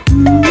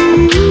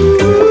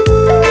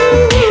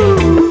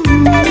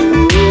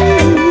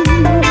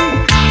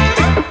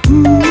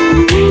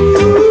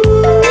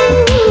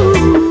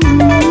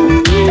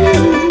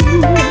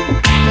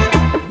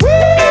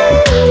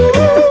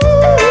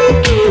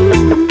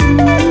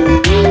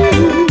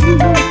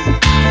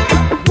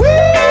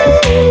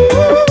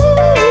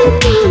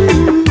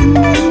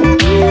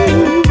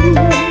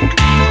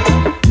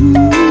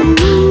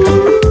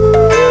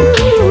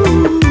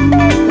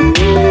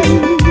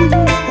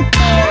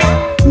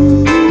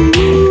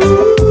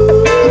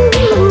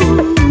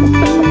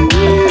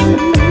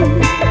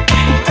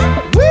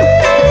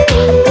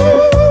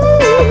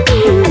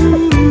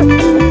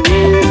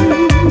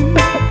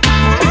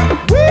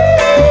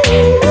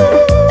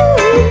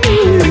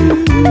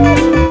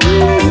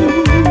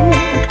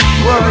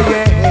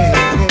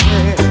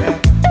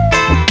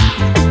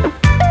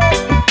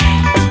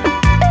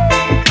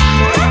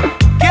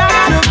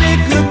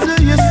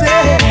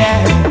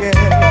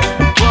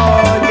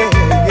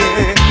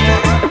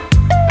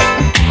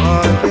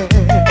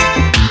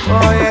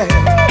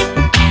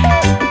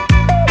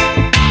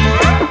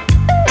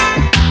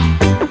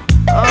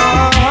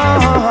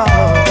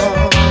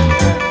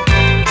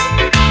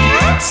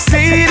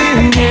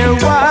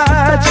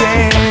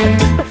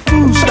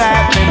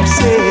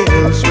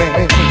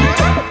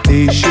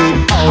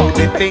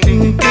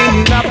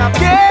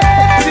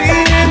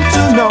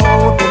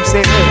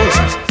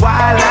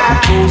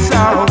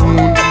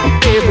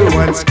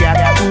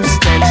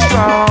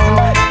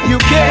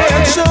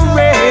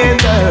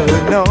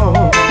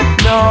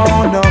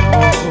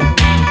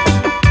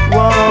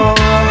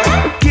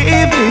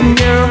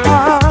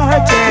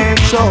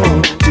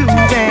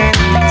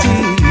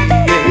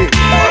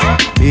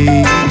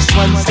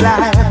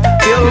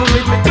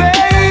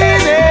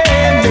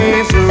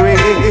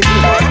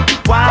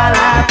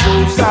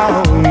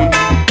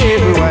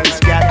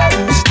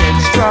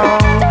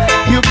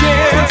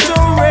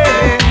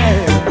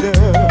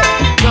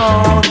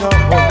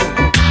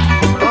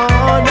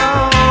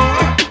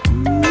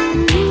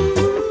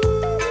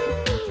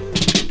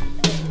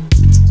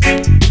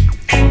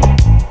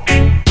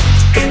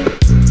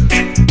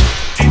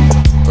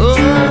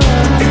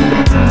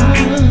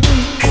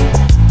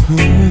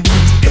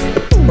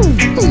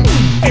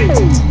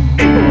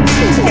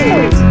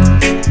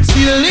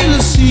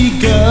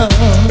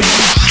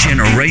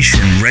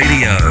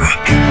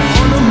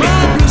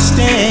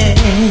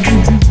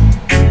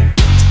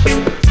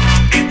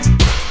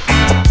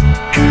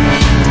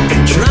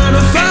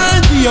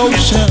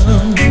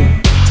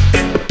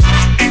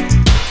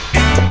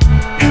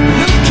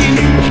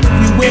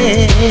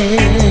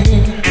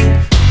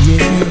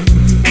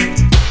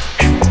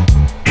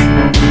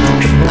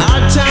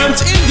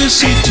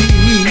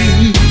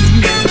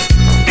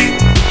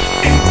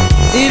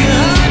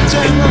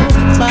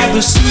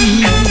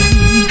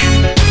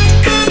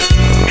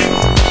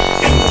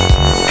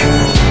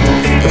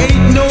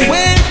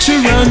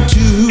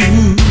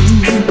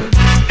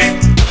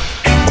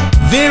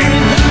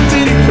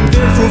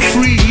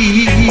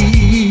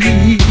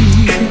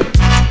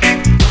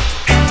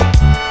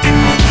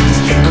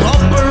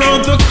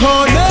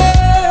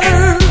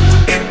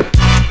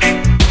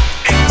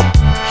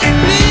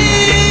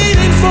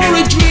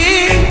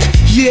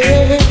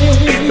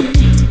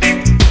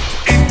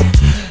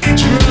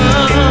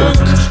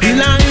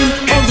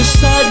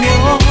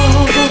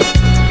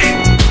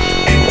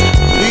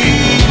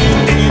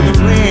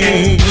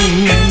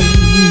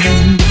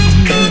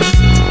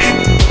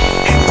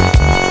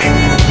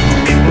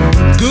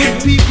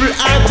 People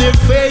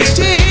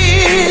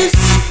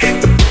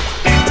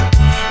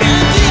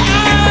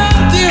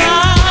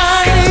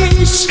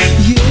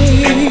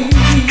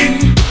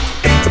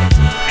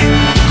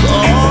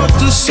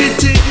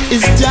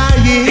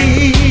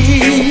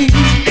dying,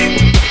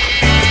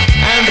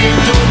 and they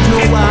don't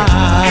know why.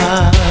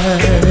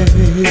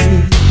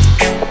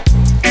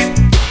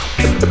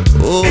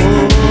 Oh,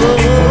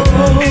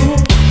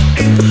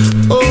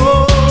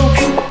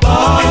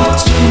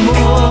 Baltimore,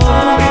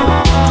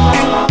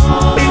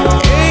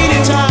 ain't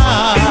it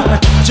hard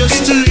just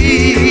to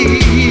leave?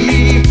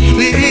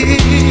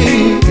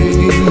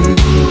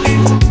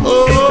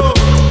 Oh,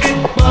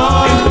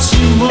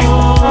 Baltimore,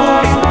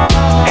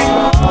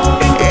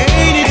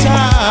 ain't it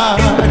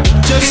hard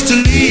just to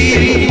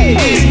leave?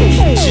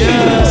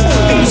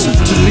 Just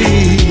to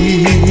leave.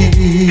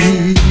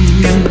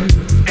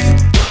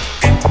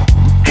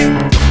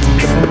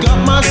 Got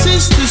my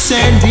sister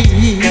Sandy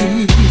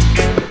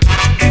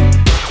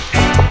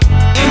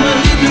and my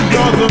little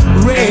brother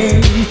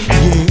Ray,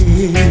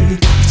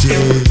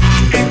 yeah.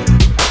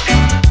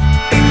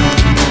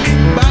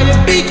 Buy a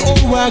big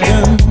old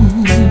wagon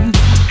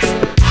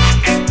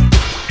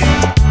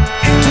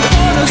to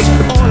haul us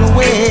all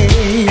away.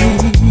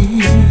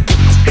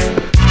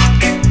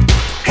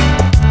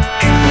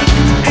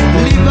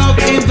 Live out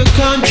in the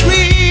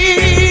country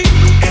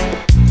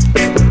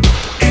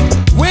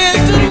where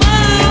the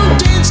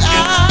mountains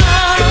are.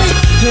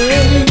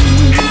 Hey,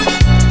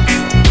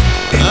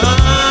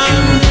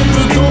 I'm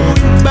never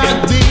going back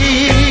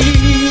there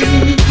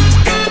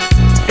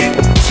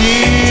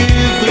till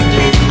the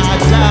day I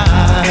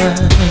die.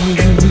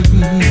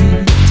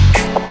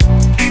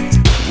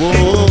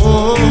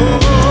 Whoa,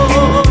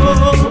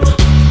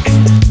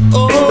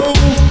 oh,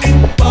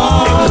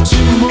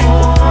 Baltimore,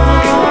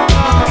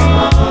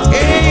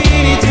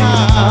 ain't it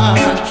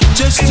hard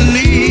just to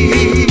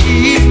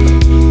leave?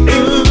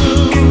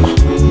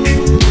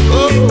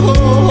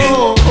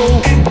 Oh,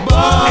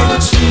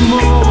 Baltimore,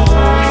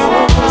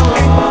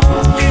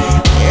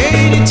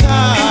 ain't it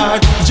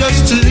hard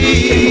just to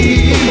leave?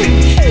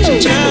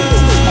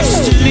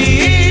 Just to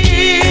leave,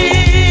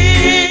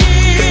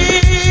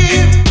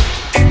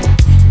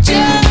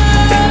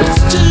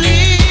 just to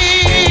leave.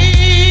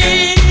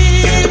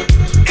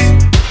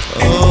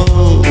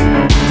 Oh,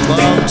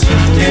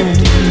 Baltimore.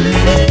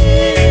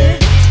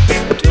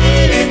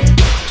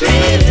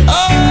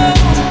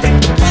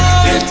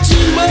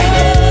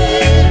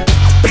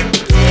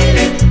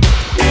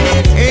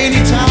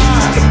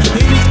 Anytime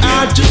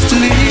just to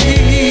leave.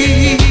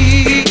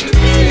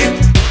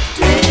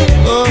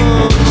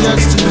 Oh,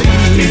 just to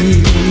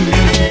leave.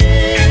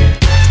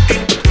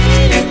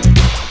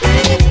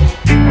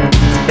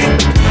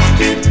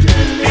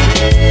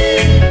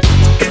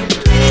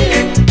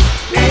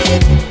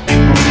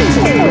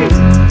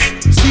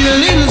 See the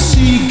little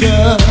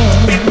seagull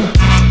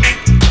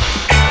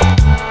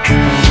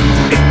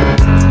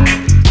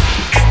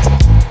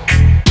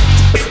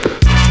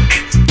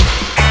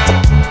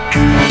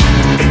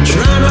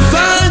trying to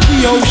find the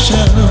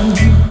ocean.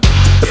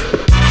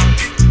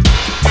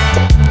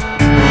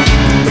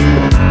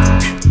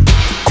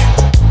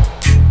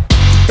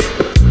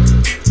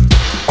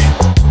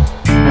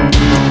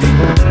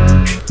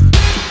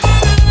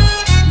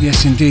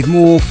 Yes, indeed,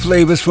 more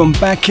flavors from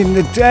back in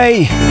the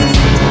day.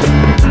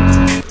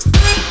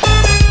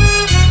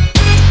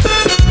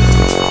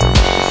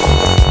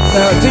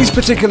 Now, these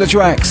particular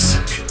tracks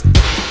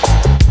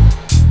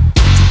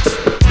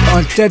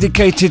are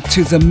dedicated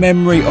to the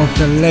memory of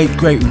the late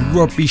great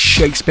Robbie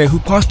Shakespeare, who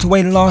passed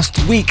away last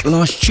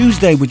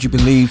Tuesday, would you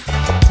believe?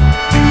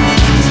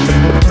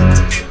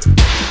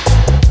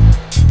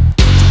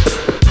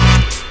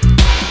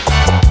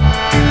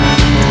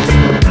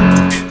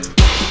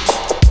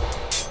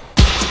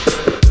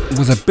 It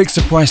was a big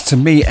surprise to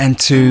me and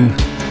to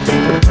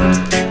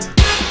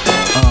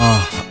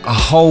a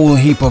whole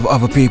heap of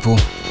other people.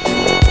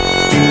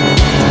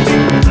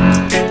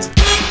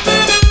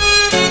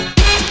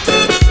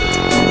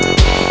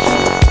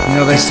 You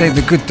know, they say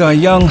the good die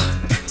young.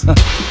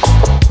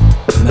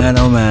 Man,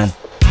 oh man.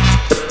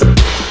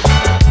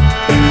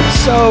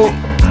 So,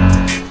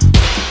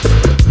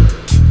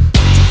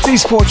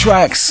 these 4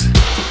 tracks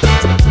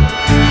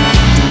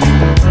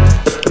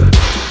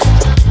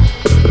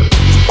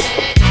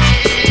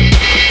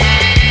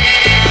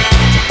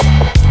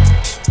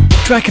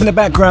track in the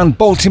background,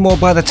 Baltimore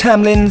by the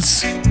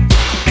Tamlins.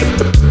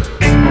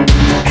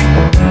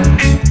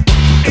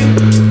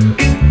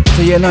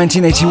 The year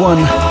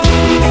 1981.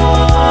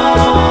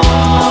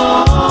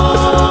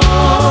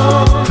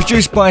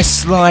 Produced by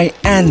Sly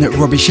and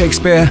Robbie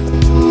Shakespeare.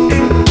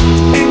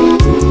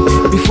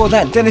 Before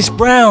that, Dennis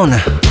Brown.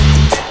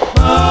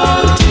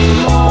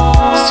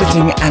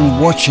 Sitting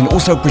and Watching,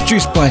 also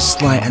produced by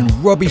Sly and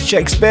Robbie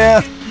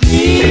Shakespeare.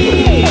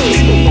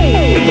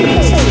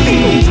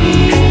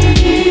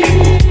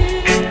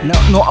 Now,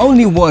 not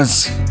only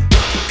was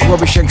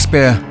Robbie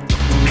Shakespeare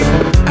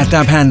a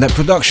dab hand at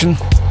production,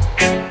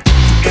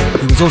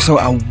 he was also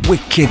a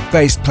wicked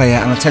bass player,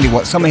 and I'll tell you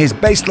what, some of his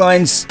bass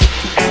lines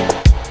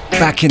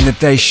back in the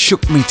day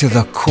shook me to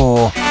the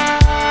core.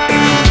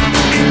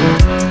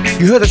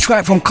 You heard a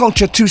track from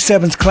Culture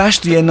 27's Clash,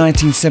 the year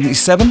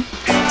 1977.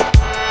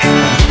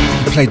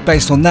 He played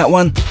bass on that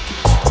one.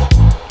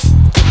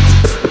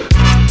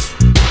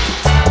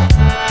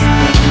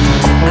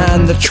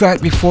 the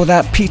track before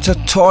that, Peter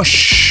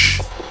Tosh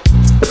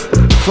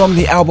from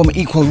the album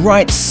Equal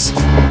Rights,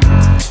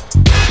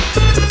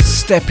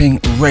 Stepping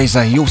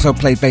Razor. He also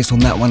played bass on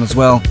that one as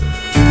well.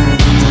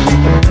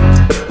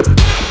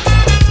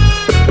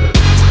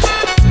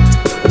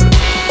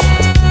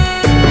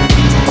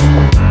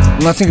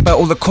 When I think about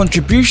all the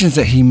contributions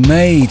that he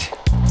made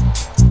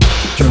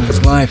during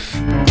his life,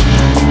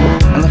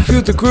 and a few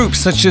of the groups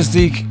such as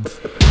the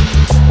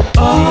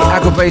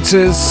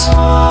Aggravators,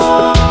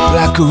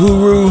 Black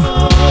Uhuru,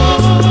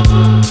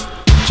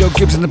 Joe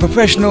Gibbs and the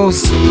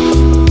Professionals.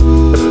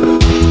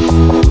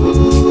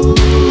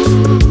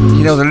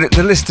 You know,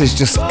 the list is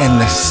just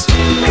endless.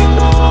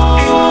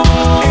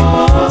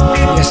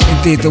 Yes,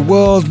 indeed, the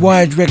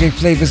Worldwide Reggae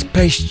Flavas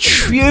pays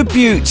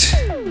tribute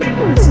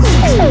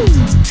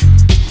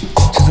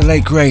to the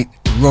late great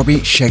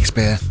Robbie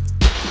Shakespeare.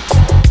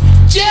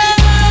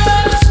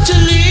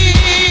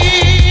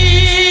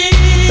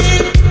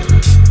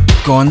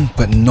 Gone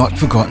but not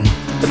forgotten.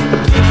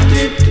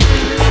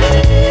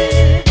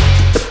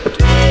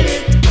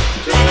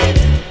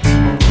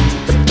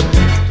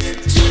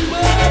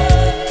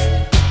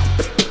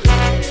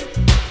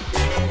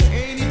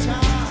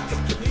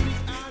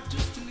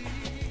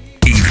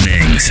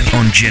 Evenings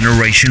on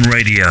Generation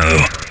Radio.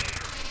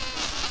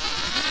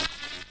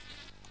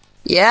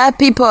 Yeah,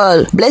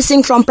 people.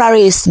 Blessing from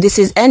Paris. This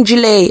is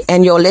Angela,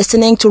 and you're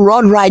listening to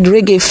Worldwide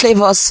Reggae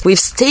Flavas with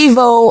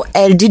Steve-O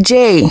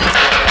LDJ.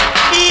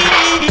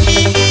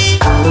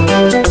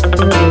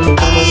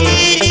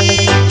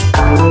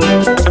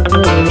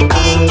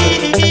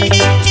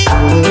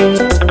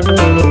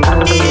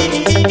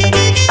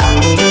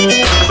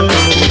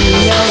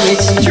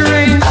 It's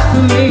strange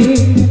for me,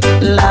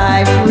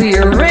 life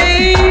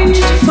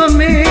rearranged for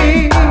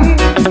me.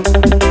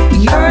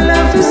 Your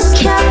love has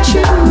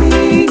captured me.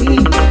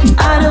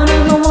 I don't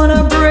even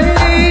wanna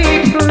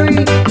break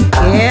free.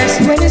 Yes,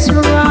 when it's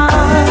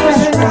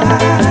right,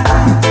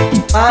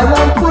 I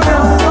won't put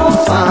up no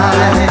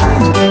fight.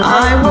 I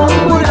won't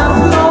put up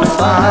no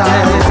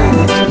fight.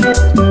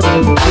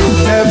 It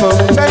never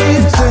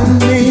fades in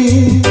me,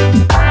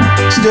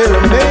 still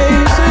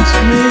amazes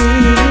me.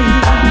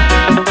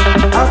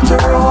 After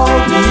all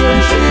the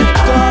years we've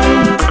done,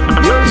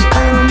 you're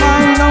still my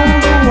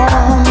number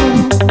one.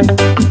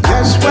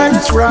 Yes, when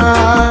it's right,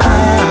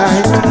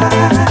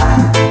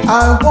 I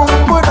won't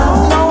put up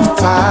no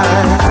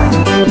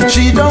fight.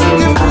 She don't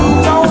give me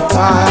no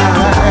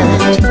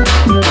fight.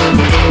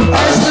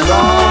 As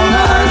long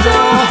as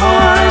our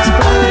hearts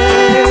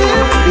play,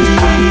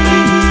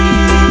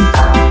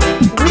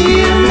 we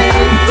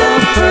make the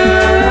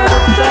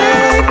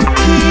perfect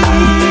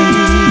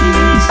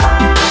peace.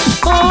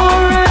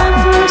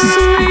 Forever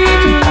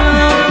sweet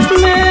love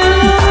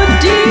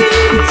melodies.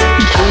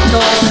 It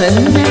all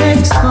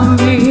connects for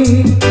me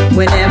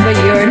whenever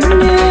you're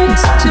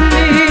next to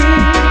me.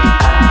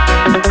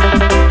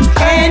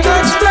 Can't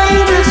explain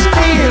this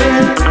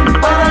feeling,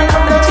 but I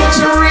know that it's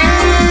a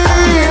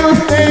real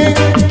thing.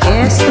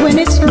 Yes, when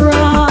it's right.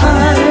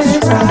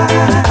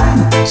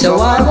 So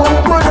I won't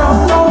put up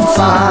no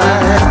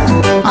fight.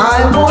 I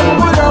won't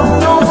put up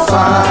no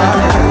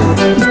fight.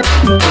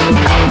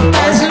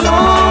 As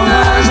long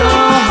as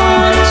our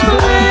hearts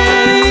play,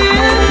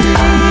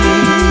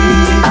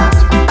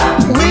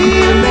 we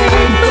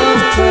make the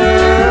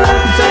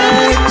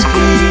perfect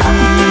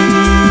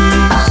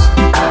peace.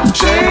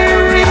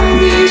 Sharing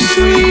these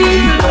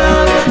sweet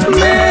love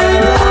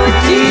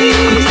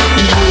melodies.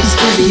 It used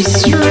to be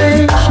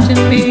strange to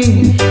me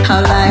how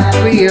life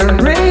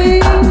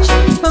rearranged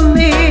for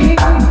me.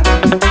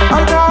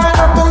 I'm tired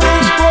of the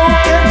leash flow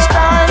gets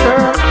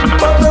tighter,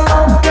 but the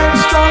love gets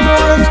stronger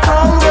and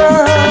stronger.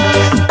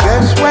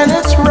 Guess when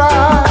it's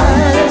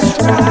right,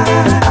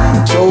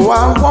 so I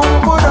won't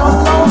put up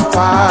no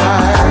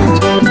fight.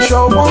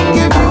 Sure won't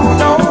give you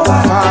no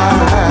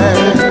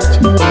fight.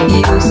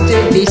 You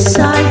stood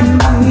beside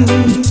me.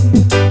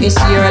 It's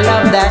your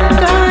love that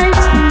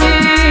guides me.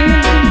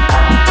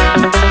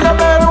 No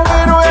better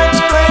way to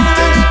explain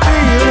this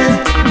feeling,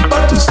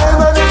 but to say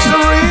that it's a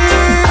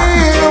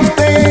real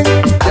thing.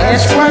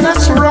 Guess when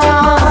it's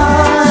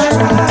right,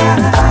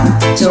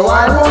 so I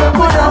won't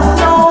put up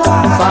no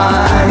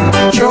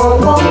fight. Sure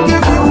won't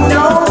give you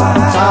no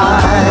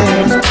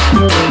fight.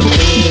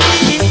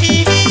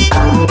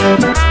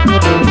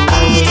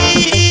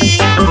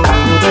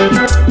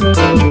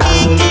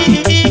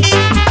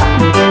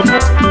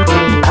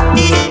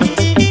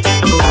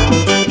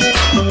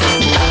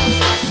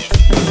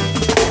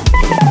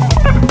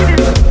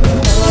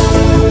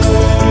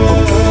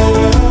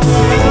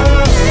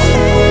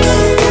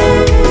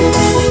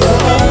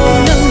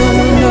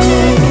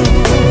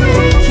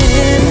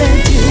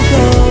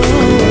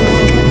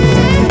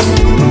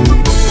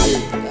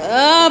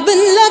 I've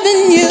been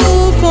loving you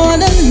for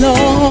the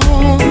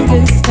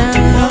longest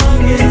time,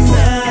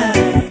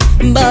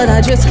 but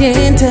I just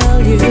can't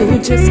tell you,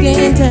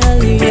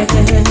 yet.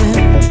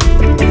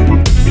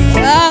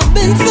 I've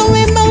been so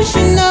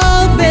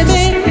emotional,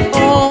 baby,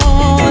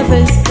 all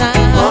this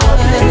time,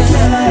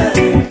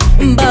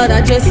 but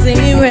I just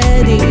ain't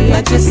ready,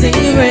 yet.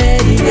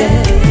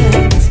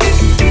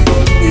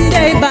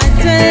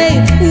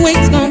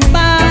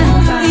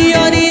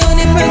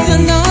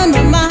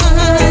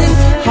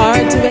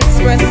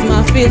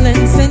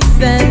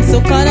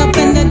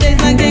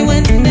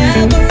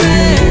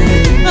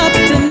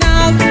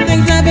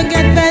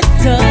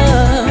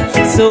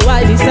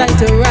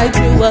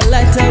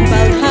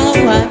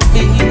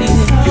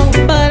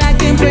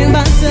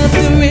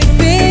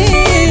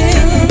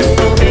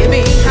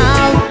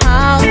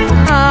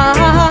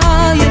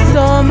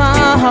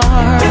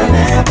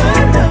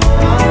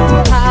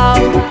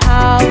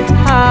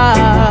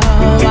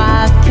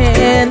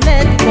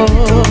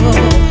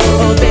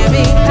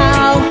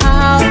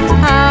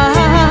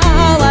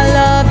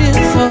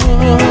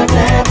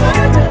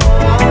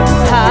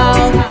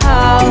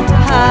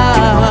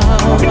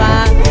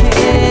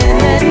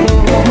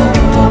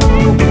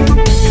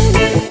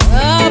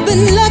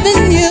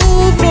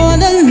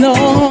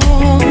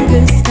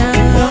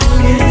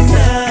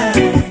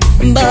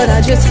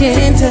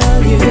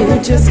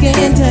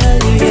 can't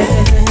tell you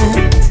yet.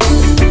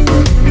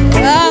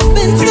 I've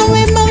been so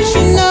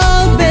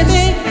emotional,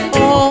 baby,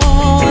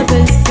 all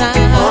this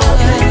time.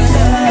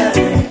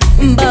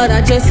 But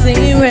I just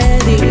ain't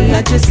ready,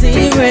 I just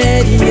ain't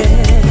ready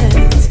yet.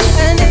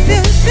 And if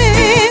you see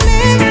me,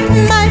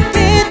 it might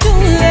be too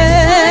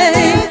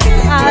late.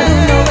 I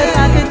don't know if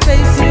I could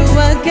face you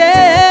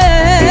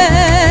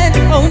again.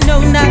 Oh no,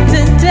 not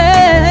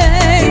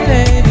today,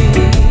 baby.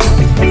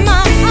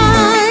 My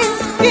eyes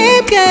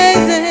keep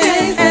gazing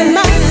and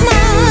my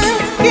smile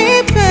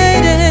keep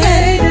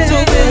fading. So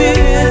baby,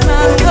 here's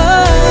my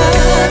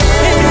heart.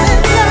 It's in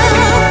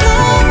love,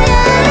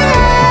 yeah.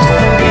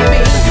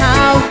 Baby,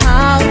 how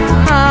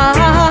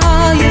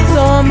you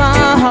stole my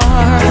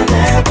heart.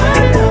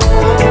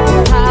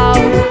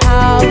 How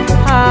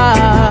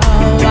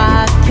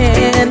I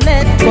can't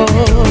let go.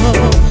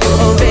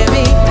 Oh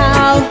baby,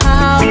 how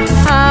I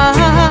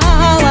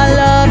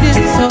love you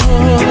so.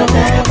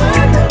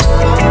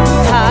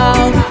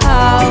 How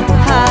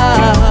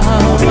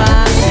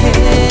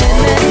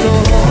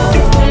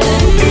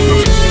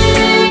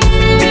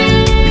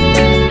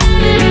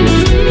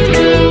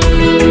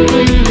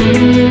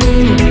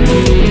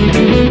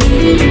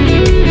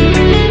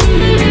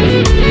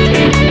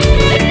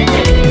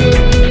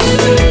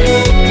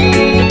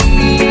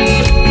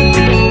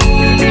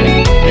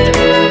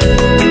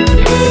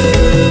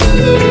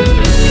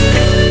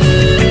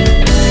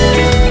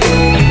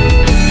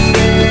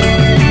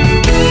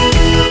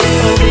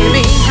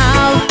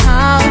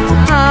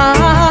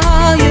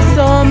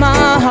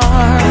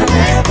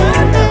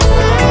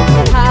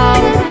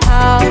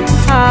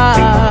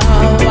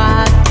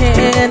I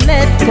can't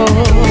let go.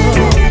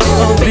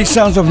 The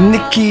sounds of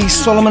Nikki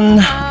Solomon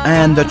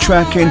and the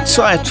track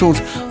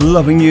entitled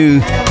Loving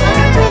You.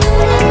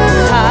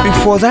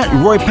 Before that,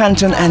 Roy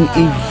Panton and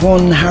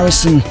Yvonne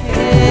Harrison.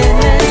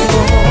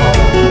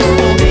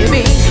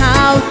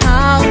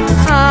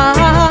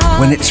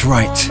 When It's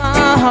Right.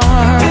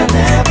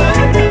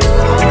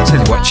 Tell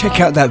you what, check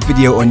out that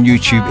video on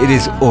YouTube, it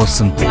is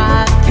awesome.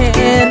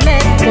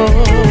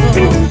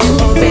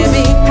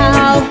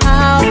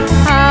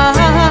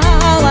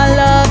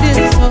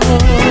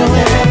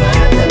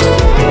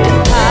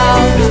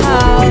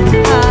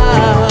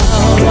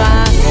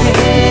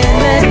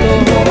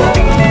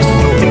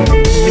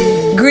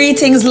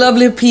 Greetings,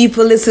 lovely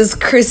people. This is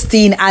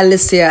Christine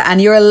Alicia,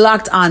 and you're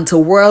locked on to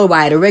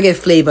Worldwide Reggae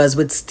Flavas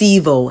with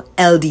Steve-O,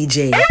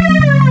 LDJ.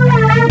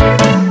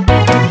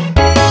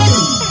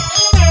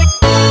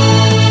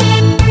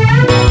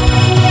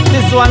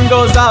 This one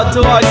goes out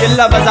to all you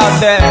lovers out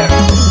there,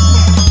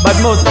 but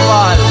most of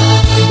all,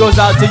 it goes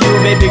out to you,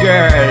 baby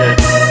girl.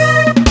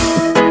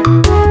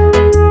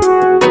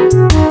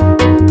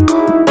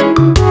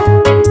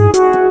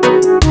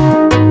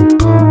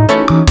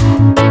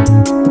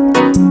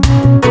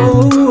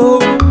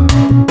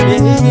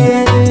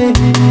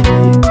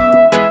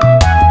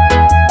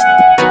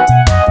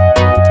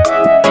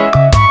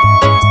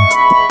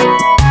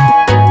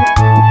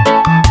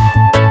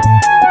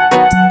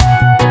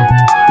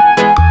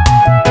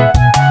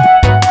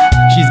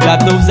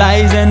 Those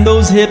eyes and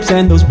those hips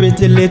and those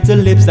pretty little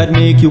lips that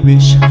make you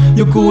wish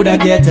you coulda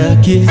get a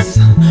kiss.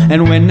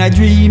 And when I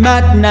dream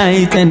at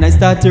night and I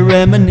start to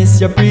reminisce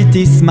your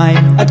pretty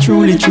smile, I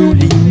truly,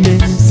 truly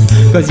miss.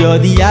 Cause you're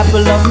the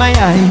apple of my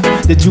eye,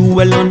 the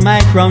jewel on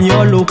my crown.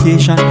 Your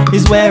location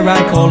is where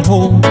I call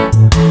home.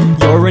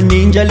 You're an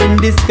angel in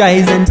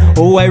disguise, and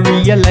oh, I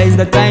realize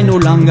that I no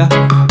longer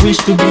wish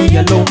to be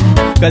alone.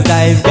 Cause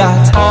I've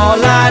got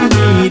all I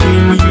need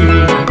in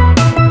you.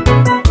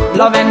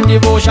 Love and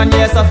devotion,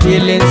 yes, a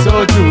feeling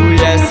so true,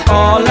 yes,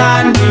 all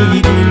I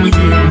need in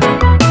you.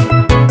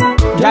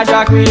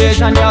 Jah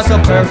creation, you're so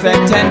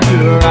perfect and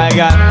pure. I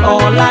got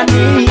all I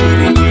need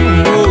in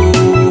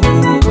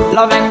you.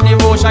 Love and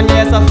devotion,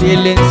 yes, a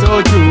feeling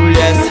so true,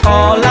 yes,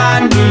 all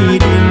I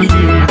need in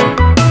you.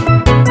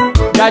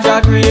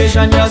 Jah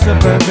creation, you're so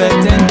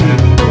perfect and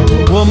pure.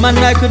 Woman,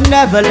 I could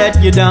never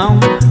let you down.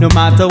 No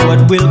matter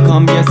what will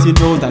come, yes, you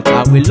know that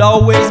I will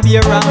always be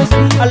around.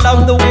 I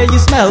love the way you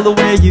smell, the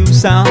way you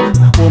sound.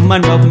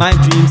 Woman of my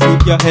dreams,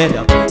 keep your head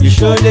up, you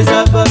sure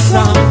deserve a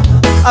crown.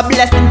 A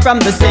blessing from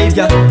the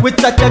Savior, with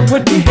such a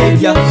good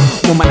behavior.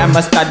 Woman, I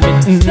must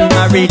admit,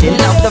 I really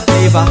love the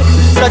flavor.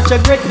 Such a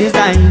great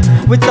design,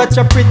 with such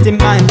a pretty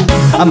mind.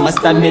 I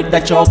must admit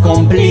that you're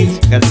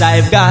complete, cause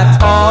I've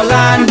got all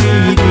I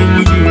need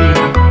in you.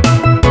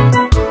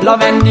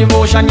 Love and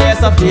devotion,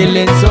 yes, a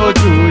feeling so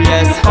true,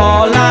 yes,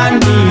 all I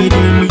need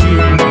in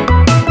you.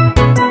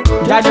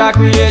 Jah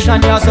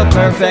creation, you're so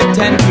perfect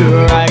and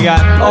pure. I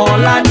got all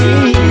I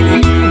need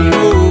in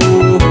you.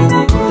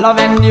 Love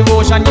and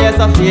devotion, yes,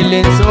 a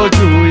feeling so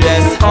true,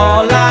 yes,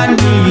 all I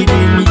need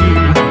in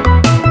you.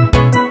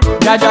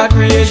 Jah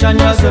creation,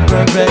 you're so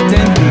perfect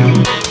and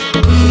pure.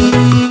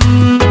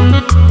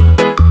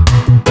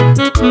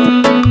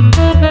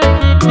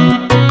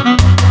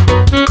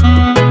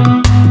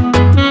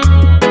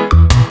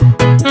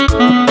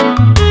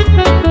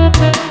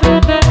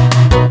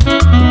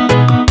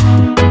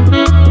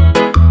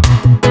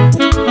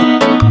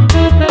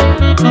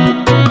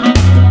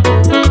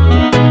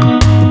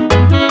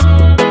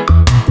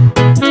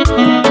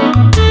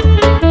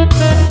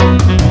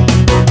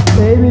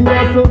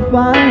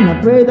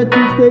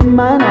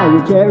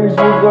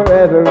 cherish you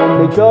forever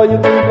and make sure you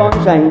keep on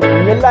shining.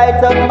 You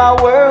light up my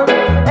world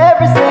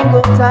every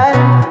single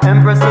time.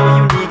 Empress so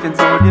unique and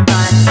so divine.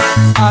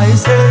 I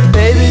say,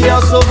 baby,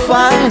 you're so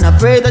fine. I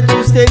pray that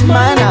you stay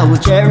mine. I will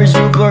cherish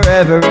you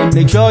forever and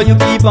make sure you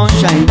keep on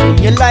shining.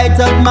 You light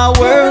up my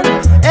world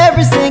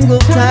every single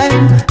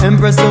time.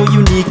 Empress so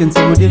unique and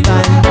so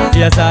divine.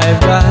 Yes,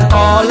 I've got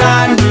all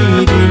I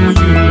need in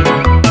you.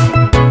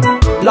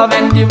 Love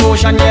and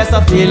devotion, yes,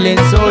 a feeling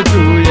so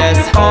true.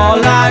 Yes, all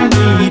I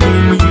need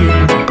in you.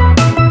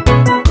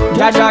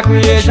 Jah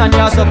creation,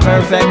 you're so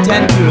perfect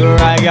and pure.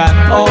 I got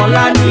all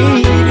I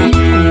need in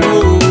you.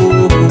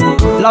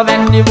 Love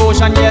and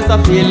devotion, yes, a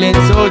feeling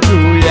so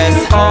true.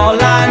 Yes, all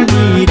I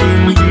need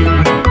in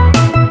you.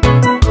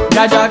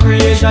 Jah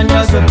creation,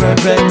 you're so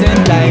perfect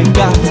and I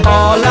got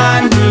all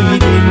I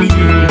need in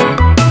you.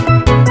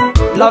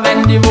 Love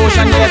and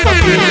devotion, yes, a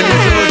feeling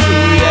so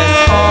true.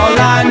 Yes, all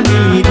I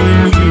need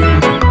in you.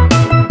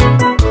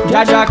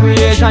 Jah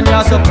creation,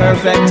 you're so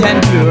perfect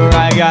and pure.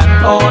 I got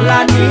all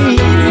I need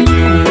in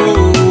you.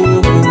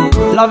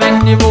 Love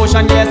and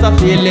devotion, yes, a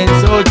feeling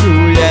so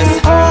true. Yes,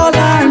 all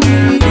I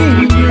need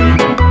in you.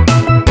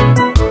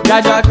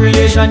 Jah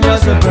creation, you're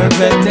so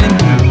perfect and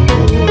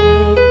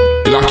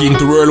pure. Lock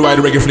into worldwide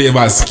reggae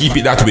flavors. Keep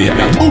it that way.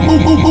 Boom,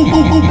 boom, boom, boom,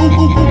 boom, boom, boom,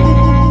 boom, boom.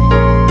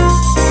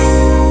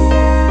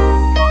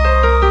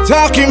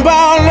 Talking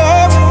about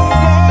love.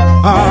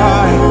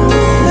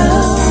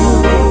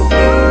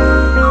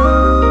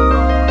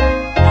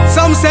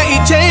 Some say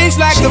it changed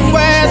like the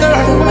weather.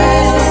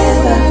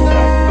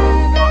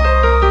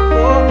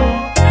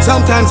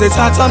 Sometimes it's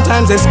hot,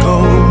 sometimes it's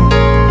cold.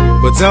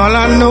 But all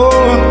I know,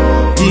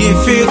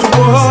 if it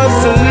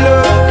was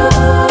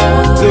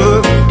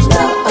love,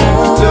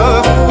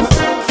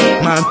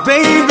 my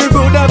baby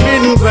would have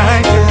been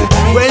right there,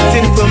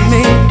 waiting for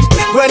me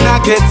when I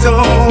get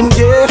home,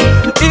 yeah.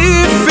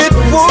 If it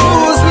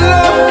was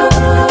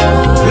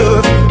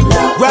love,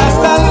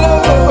 Rasta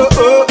love,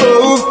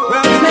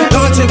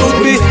 don't you would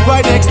be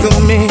right next to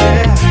me,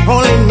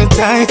 holding me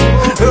tight,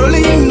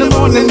 early in the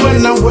morning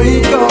when I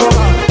wake up.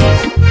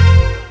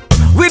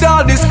 With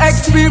all this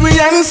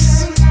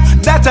experience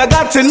that I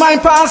got in my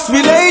past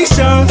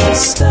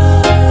relations,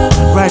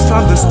 right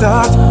from the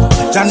start,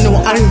 I knew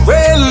I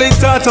really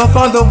thought of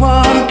the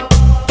one.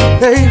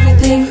 Hey,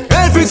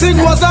 everything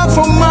was up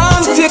for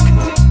romantic.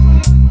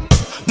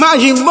 My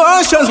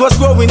emotions was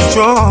growing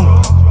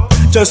strong.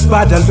 Just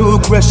by the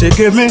look where she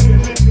gave me,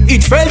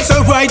 it felt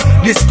so right,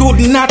 this could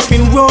not be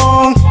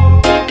wrong.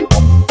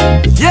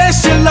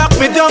 Yes, she locked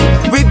me down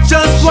with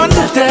just one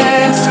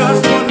dance.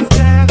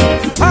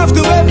 Have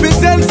to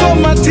represent for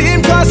my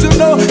team, cause you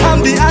know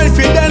I'm the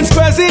Ifrica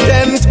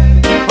president.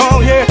 Oh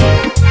yeah.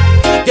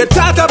 Get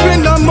caught up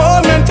in the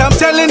moment, I'm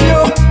telling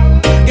you.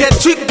 Get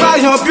tricked by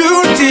your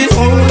beauty,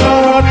 oh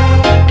Lord.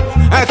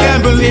 I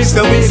can't believe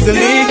so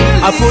easily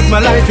I put my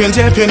life in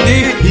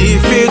jeopardy.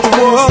 If it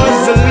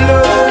was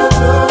love,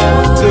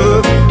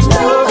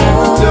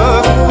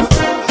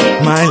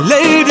 my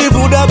lady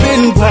would have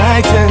been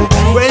brighter,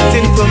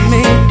 waiting for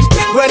me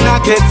when I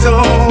get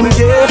home,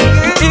 yeah.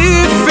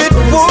 If it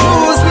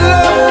was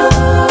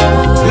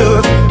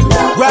love,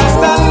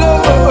 Rasta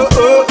love,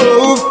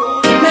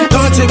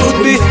 don't you would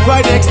be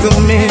right next to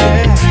me,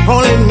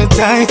 holding me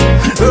tight,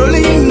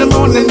 early in the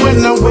morning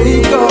when I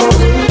wake up,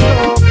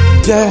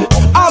 yeah.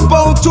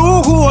 About 2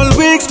 whole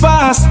weeks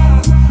past,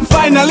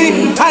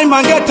 finally I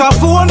man get a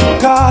phone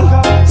call.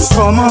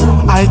 Summer,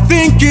 I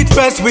think it's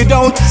best we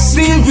don't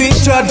see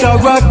each other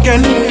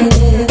again.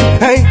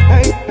 Hey,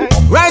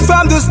 right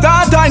from the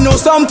start I know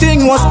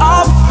something was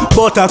off,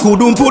 but I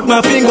couldn't put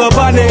my finger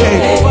on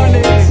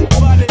it.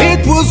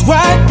 It was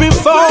right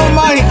before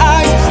my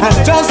eyes, I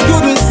just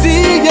couldn't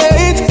see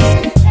it.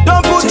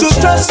 Don't put your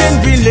trust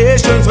in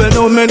relations, well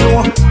no me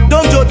know.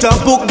 Don't judge a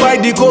book by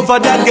the cover,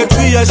 that get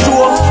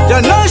reassured.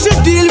 You know she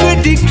deal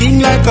with the king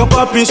like a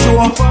puppy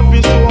show.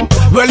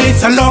 Well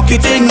it's a lucky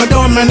thing, I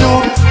don't me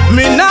know.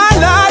 Me nah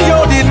lie, you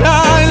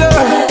deny her.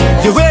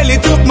 You really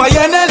took my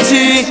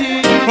energy,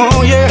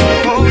 oh yeah,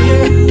 oh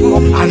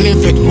yeah. And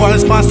if it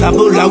was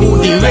possible, I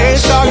would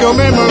erase all your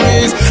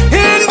memories.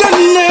 In the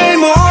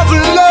name of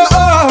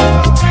love,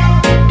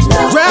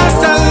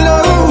 rest and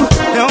love,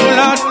 oh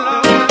Lord.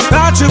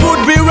 Thought you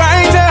would be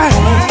right there,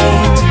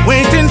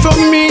 waiting for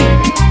me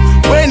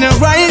when I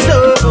rise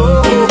up.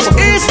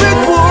 If it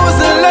was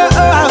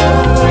love,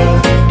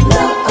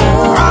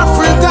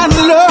 African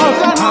love,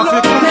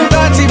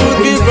 thought you would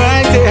be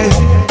right there,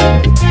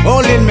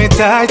 holding me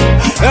tight,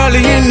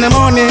 early in the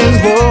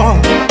morning,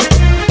 boy.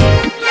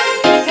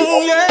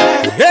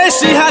 Yeah,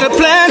 she had a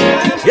plan,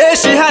 yeah,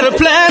 she had a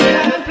plan.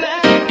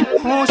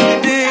 Oh,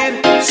 she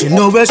did. She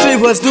knew what she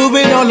was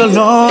doing all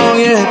along,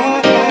 yeah.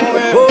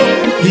 Oh,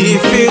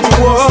 if it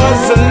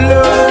was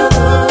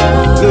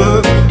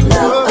love,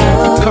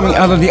 coming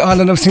out of the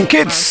island of St.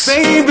 Kitts,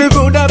 baby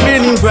would have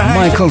been right.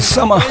 Michael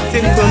Summer.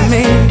 If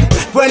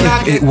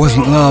it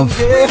wasn't love.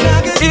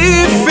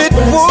 If it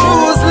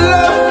was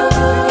love,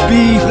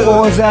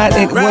 before was that?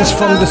 It was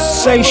from the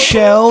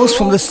Seychelles.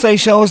 From the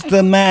Seychelles,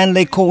 the man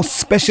they call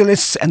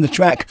Spesyalis, and the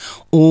track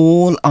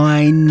All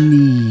I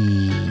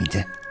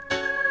Need.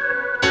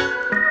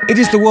 It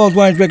is the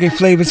Worldwide Reggae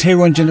Flavas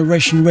here on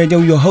Generation Radio.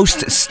 Your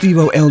host,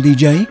 Stevo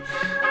LDJ.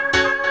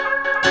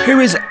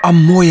 Here is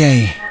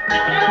Ammoye.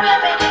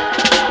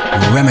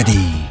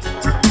 Remedy.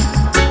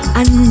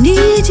 I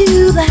need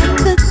you like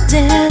the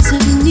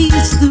desert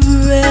needs the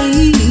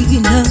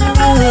rain.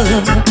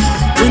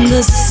 When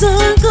the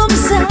sun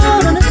comes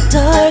out on a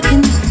dark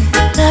and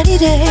cloudy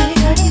day,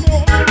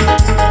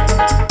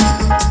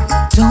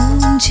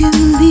 don't you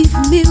leave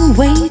me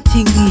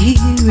waiting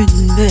here in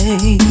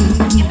vain.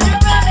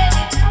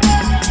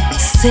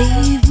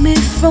 Save me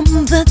from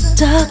the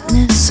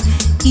darkness,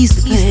 ease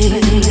the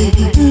pain.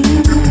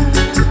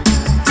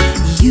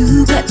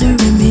 You got the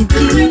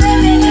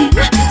remedy,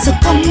 so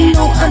come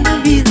on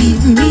and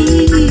believe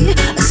me.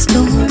 A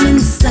storm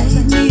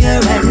inside me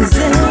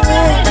arising.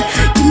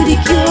 Give me the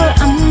cure,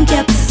 I'm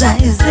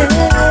capsizing.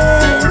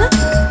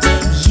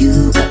 You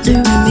got the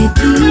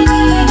remedy,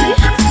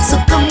 so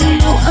come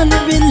on and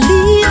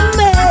relieve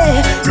me.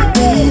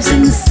 Waves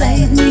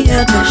inside me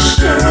are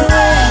crushing.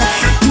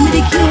 Give me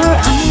the cure,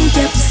 I'm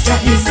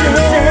capsizing.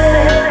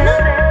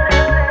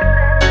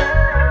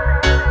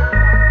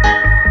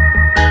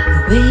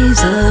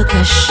 Waves are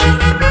crashing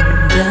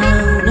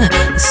down,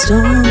 the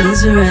storm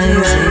is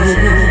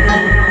rising.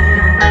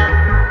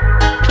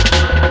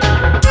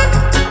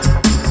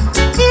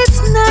 It's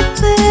not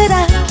that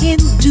I can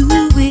do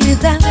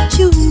without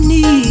you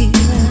near,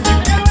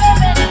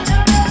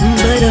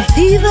 but a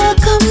fever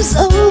comes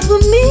over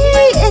me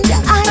and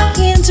I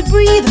can't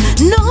breathe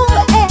no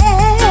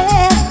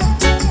air.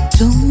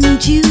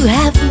 Don't you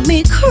have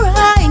me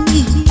crying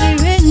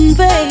here in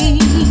vain.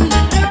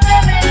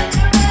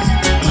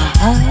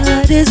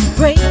 Heart is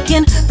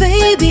breaking,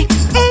 baby,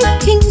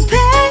 aching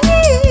pain.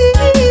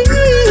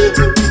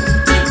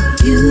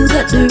 You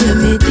got the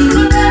remedy,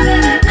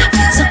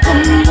 so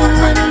come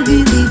on and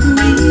believe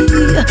me.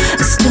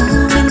 A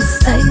storm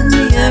inside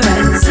me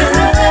arising.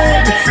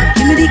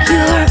 Give me the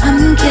cure,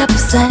 I'm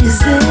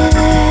capsizing.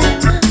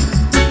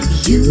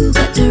 You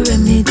got the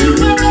remedy,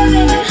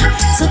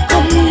 so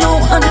come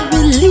on and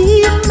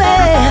believe me.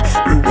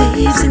 The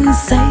waves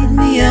inside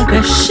me are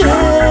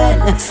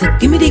crashing, so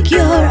give me the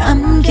cure,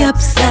 I'm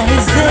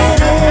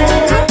capsizing.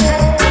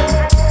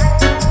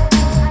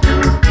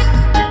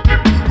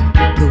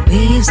 The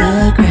waves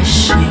are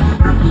crashing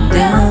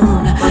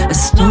down, a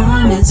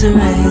storm is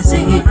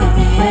rising.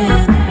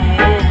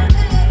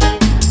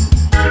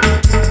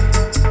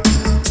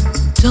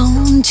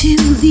 Don't you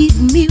leave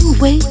me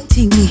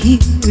waiting here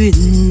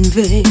in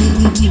vain.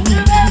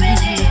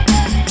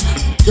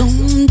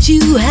 Don't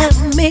you have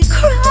me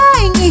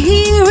crying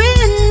here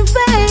in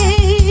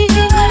vain.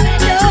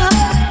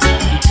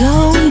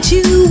 Don't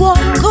you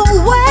walk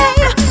away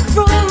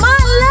from my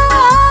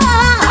love.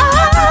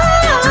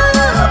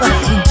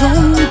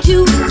 Don't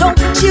you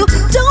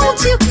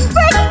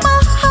break my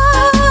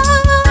heart.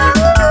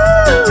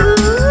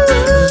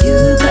 You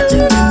got the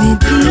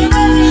remedy,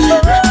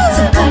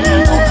 so come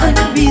on and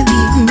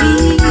believe me.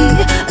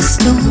 A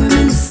storm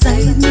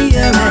inside me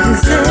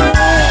arising.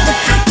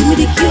 Give me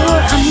the cure,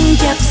 I'm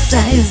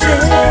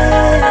capsizing.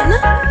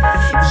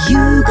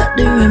 You got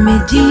the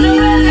remedy,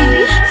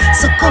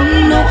 so come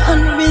now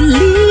and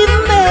relieve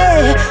me.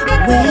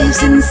 Waves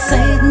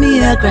inside me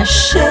are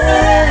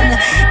crashing.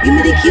 Give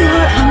me the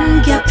cure,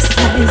 I'm capsizing.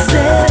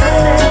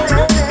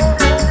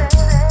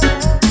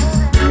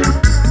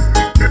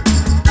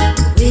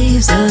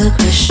 Waves are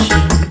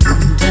crashing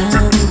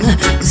down,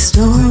 the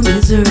storm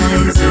is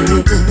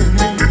rising.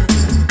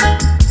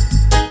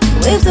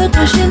 Waves are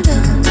crashing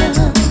down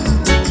now.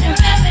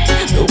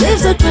 The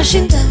waves are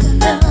crashing down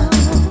now.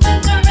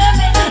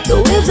 The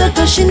waves are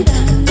crashing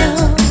down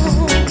now.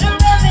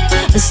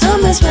 The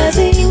storm is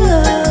rising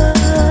up.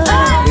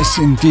 Yes,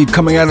 indeed,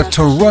 coming out of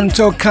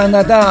Toronto,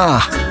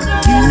 Canada.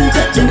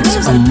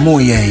 It's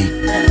Ammoye.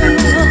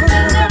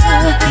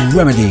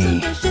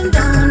 Remedy.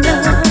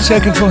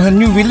 Taken from her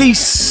new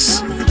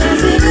release,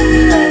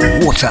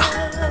 Water.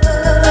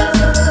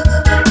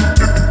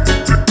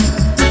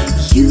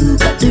 You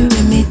got the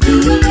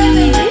remedy,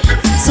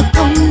 so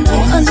come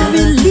on and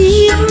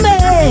relieve me.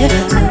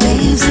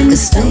 Waves in the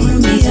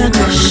storm, we are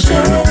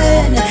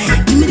crashing.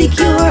 Give me the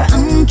cure,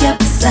 I'm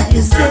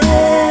capsizing.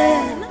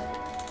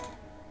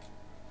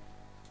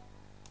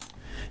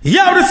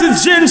 Yo, this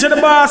is Ginger the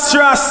Boss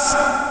Ross.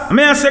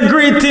 May I say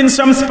greetings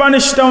from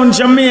Spanish Town,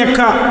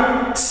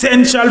 Jamaica,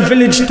 Central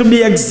Village to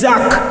be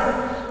exact.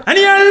 And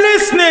you're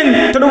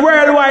listening to the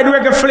Worldwide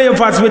Reggae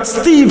Flavas with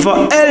Steve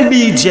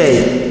LDJ.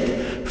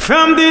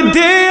 From the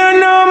day I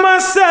know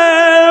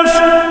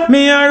myself,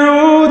 me a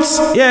roots,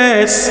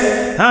 yes.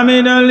 I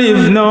mean I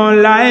live no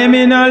lie,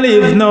 me no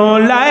live no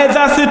lie,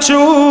 that's the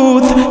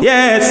truth,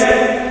 yes.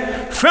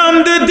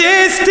 From the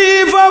day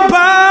Steve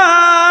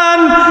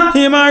born,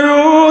 him a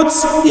roots,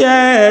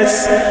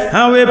 yes.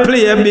 And we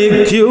play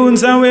big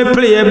tunes, and we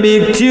play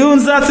big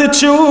tunes, that's the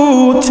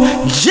truth.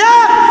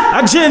 Yeah,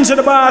 a Ginger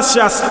the Boss,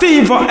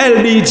 Steve or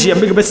LBG,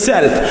 big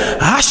myself.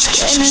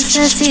 ¿Qué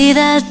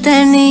necesidad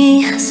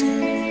tenías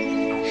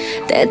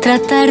de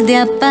tratar de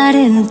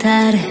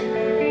aparentar?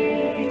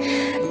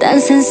 Tan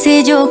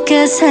sencillo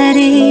que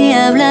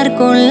sería hablar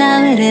con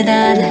la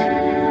verdad.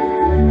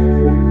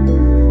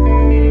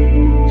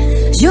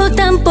 Yo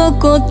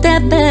tampoco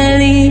te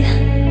pedí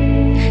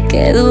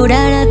que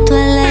durara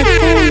toda la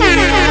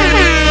eternidad.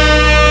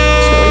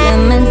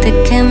 Solamente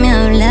que me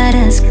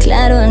hablaras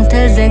claro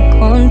antes de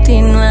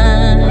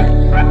continuar.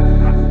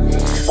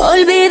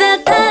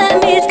 Olvídate de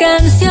mis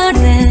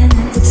canciones,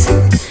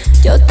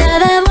 yo te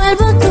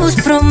devuelvo tus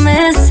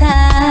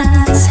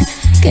promesas,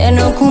 que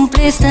no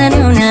cumpliste ni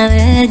una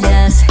de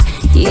ellas,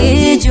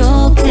 y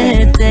yo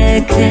que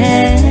te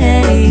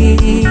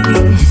creí.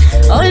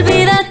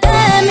 Olvídate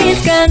de mis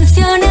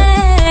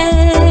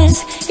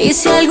canciones, y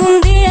si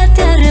algún día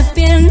te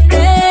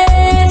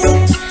arrepientes,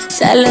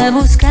 sal a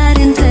buscar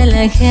entre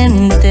la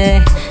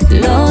gente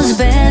los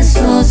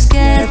besos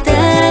que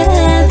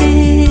te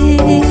di.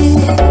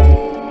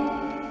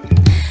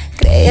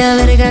 Creí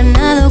haber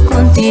ganado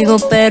contigo,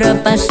 pero ha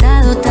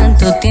pasado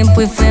tanto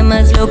tiempo y fue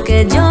más lo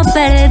que yo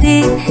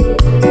perdí.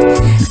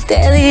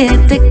 Te dije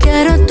te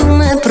quiero, tú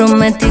me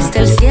prometiste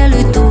el cielo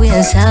y tú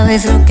bien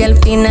sabes lo que al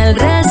final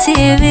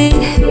recibí.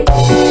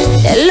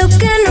 De lo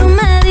que no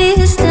me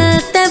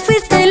diste, te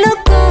fuiste y lo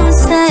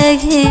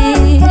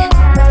conseguí.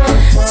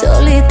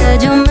 Solita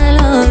yo me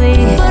lo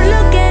di. Por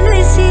lo que no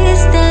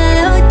hiciste,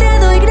 hoy te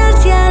doy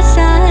gracias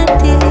a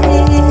ti.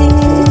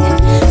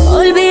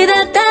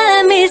 Olvídate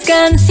de mis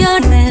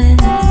canciones,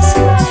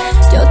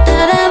 yo te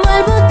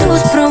devuelvo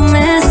tus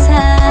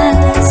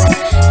promesas,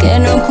 que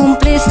no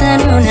cumpliste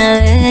ni una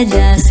de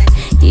ellas,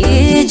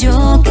 y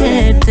yo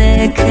que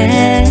te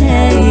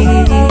creí.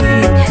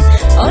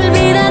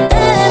 Olvídate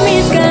de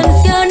mis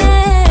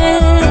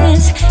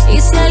canciones, y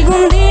si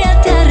algún día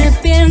te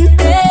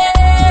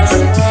arrepientes,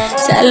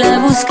 sal a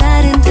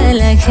buscar entre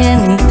la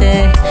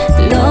gente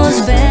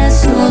los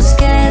besos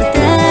que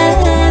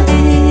te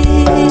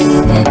di.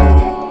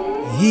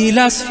 Y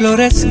las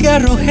flores que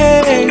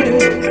arrojé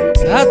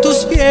a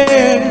tus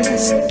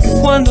pies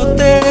cuando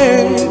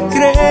te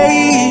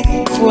creí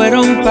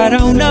fueron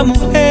para una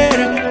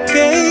mujer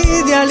que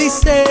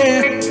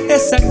idealicé,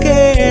 esa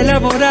que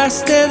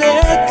elaboraste de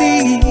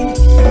ti.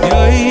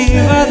 Yo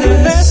iba de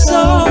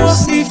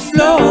besos y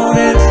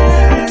flores,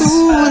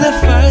 tú de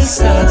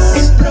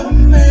falsas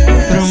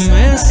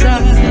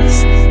promesas.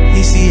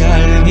 Y si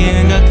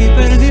alguien aquí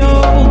perdió,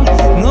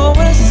 no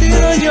he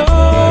sido yo.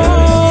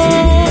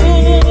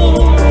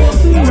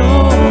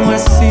 No he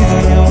sido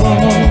yo.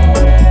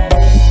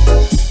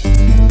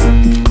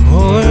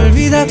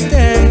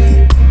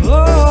 Olvídate,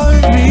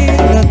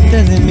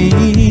 olvídate de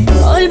mí.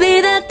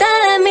 Olvídate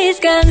de mis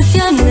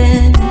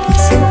canciones,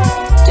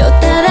 yo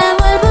te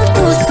devuelvo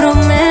tus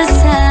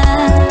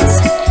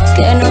promesas,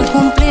 que no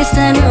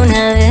cumpliste ni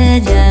una de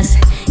ellas,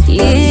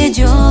 y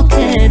yo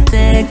que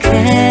te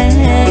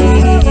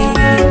creí.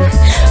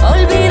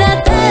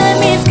 Olvídate de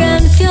mis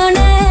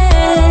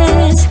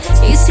canciones,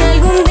 y si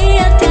algún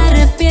día te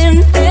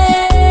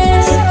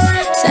arrepientes,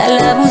 sal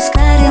a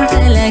buscar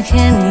entre la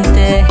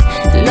gente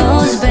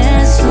los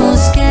besos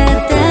que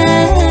te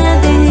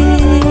di.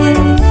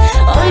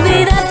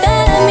 Olvídate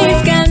de mis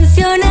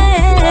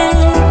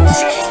canciones,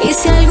 y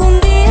si algún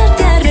día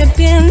te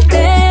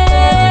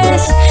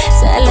arrepientes,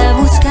 sal a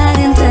buscar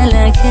entre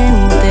la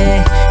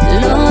gente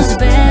los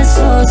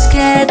besos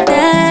que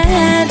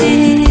te di.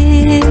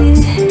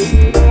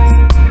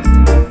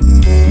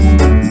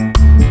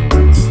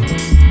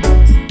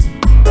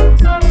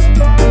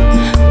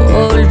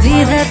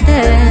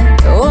 Olvídate,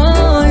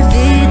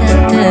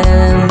 olvídate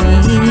de mí.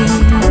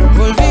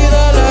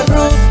 Olvida la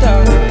ruta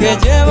que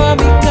lleva a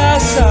mi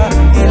casa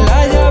y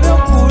la llave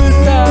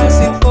oculta.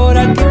 Si por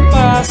aquí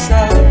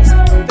pasas,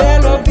 te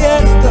lo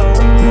advierto.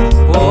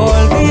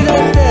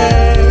 Olvídate,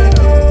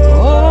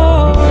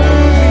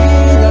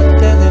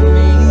 olvídate de mí.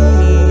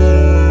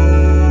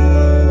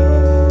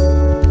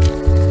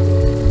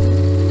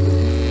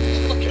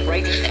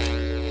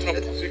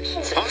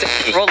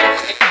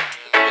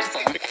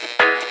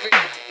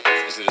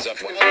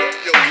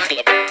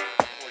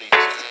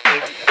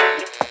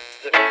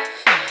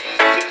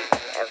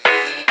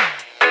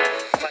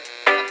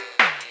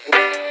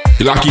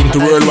 Lock into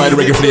Worldwide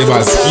Reggae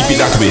Flavas. Keep it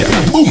that way.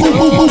 Boom, boom,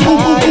 boom, boom, boom,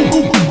 boom,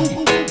 boom.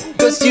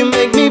 Cause you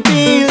make me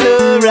feel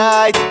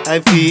alright.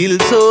 I feel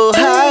so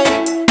high,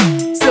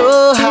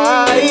 so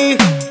high.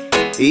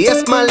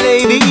 Yes, my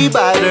lady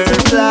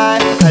butterfly.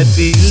 I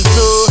feel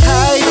so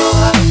high,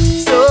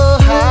 so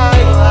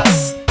high.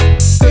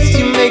 Cause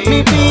you make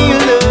me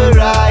feel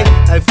alright.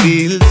 I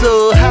feel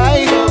so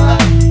high,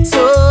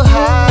 so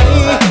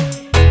high.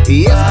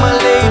 Yes, my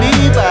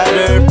lady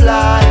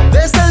butterfly.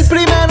 Desde el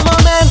primer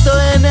momento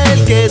en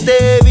el que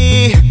te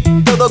vi,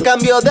 todo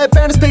cambió de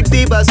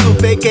perspectiva.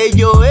 Supe que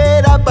yo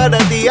era para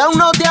ti. Aún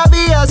no te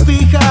habías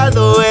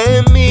fijado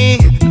en mí,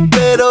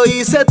 pero yo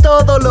hice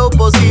todo lo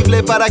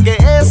posible para que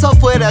eso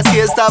fuera así.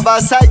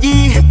 Estabas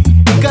allí,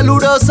 un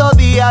caluroso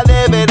día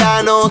de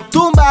verano,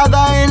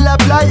 tumbada en la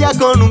playa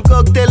con un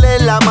cóctel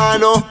en la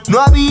mano.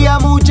 No había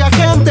mucha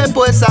gente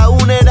pues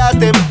aún era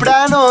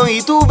temprano,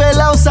 y tuve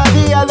la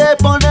osadía de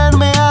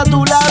ponerme a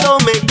tu lado.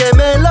 Me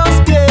quemé los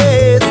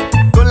pies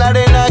con la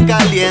arena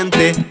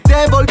caliente,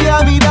 te volví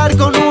a mirar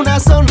con una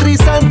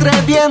sonrisa entre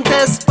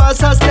dientes.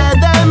 Pasaste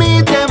de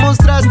mí, te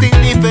mostraste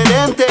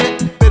indiferente,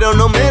 pero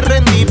no me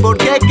rendí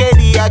porque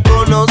quería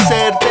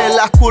conocerte.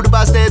 Las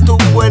curvas de tu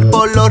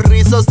cuerpo, los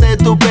rizos de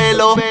tu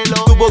pelo,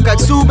 tu boca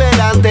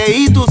exuberante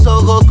y tus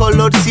ojos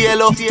color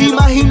cielo.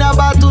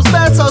 Imaginaba tus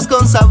besos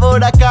con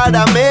sabor a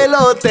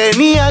caramelo,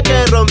 tenía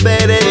que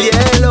romper el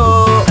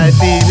hielo. I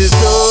feel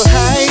so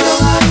high,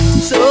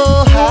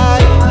 so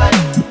high,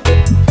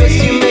 'cause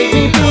you make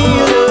me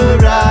feel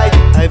alright.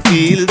 I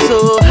feel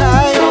so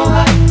high,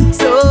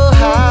 so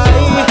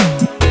high,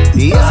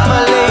 yes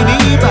my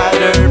lady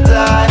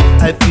butterfly.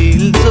 I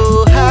feel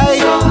so high,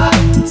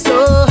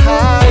 so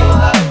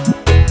high,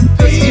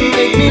 'cause you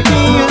make me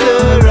feel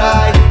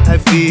alright. I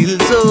feel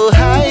so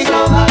high,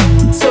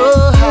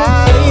 so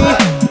high,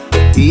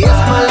 yes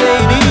my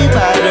lady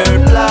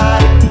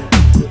butterfly.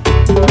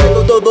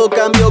 Luego todo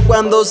cambió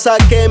cuando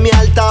saqué mi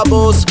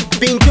altavoz,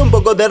 pinché un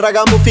poco de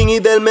ragamuffin y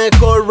del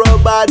mejor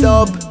Robot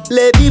Up.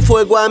 Le di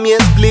fuego a mi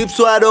split,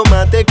 su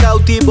aroma te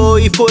cautivó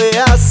y fue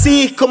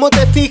así como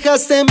te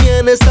fijaste en mí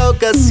en esta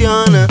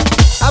ocasión.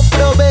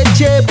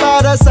 Aproveché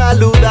para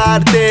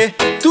saludarte,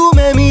 tú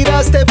me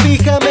miraste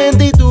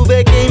fijamente y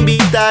tuve que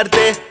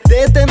invitarte.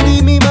 Te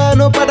tendí mi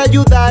mano para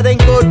ayudar a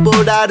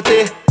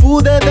incorporarte,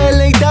 pude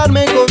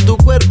deleitarme con tu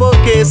cuerpo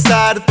que es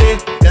arte.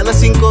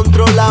 Ganas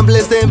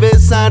incontrolables de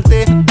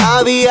besarte,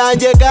 había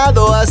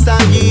llegado hasta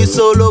allí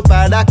solo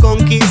para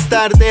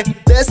conquistarte.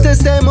 Desde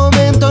ese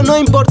momento no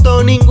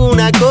importó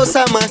ninguna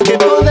cosa más que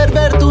poder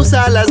ver tus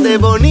alas de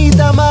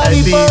bonita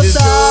mariposa.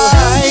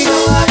 I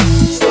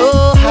feel so high,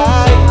 so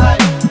high,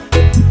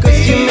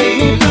 'cause you make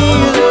me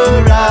feel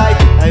alright.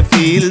 I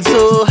feel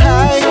so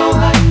high,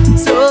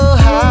 so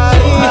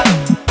high,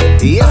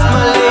 yes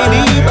my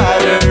lady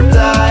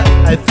butterfly.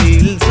 I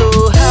feel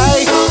so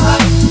high,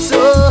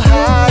 so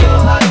high,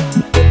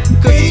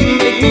 'cause you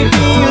make me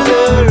feel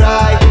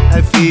alright.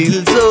 I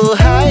feel so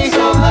high,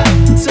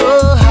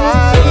 so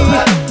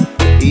high,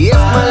 yes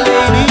my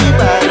lady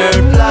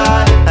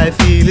butterfly. I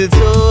feel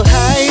so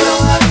high,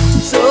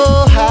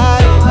 so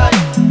high,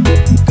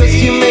 'cause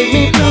you make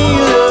me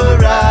feel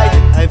alright.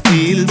 I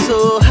feel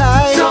so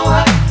high,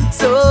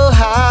 so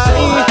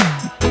high,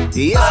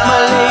 yes my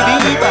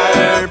lady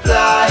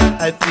butterfly.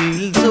 I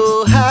feel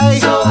so high,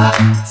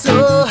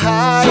 so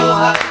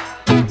high,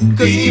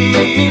 'cause you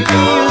make me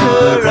feel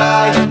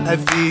alright. I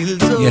feel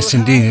so Yes,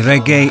 indeed,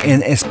 reggae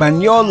in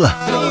español.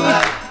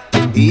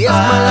 yes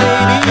my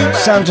lady.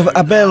 Sounds of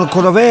Abel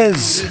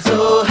Cordovez.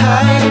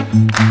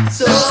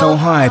 So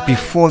high.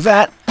 Before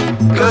that,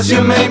 'cause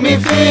you make me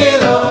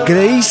feel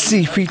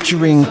Gracie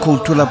featuring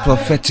Cultura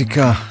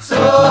Profética so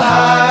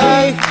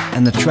high.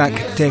 and the track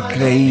Te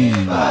Creí.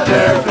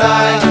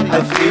 Butterfly,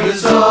 I feel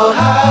so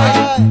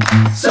high,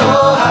 so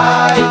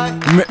high.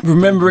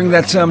 Remembering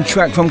that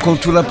track from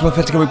Cultura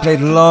Profética we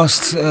played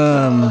last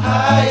on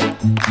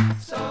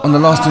the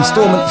last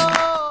installment,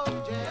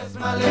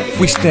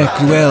 Fuiste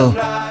Cruel.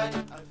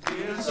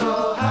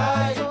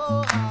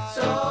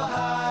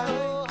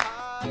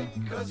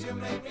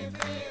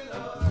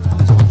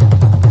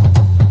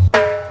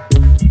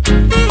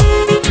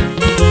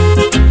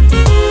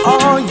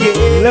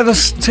 Let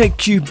us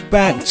take you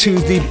back to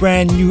the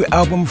brand new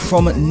album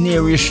from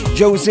Nearish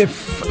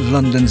Joseph,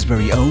 London's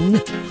very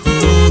own.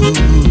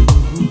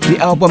 The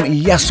album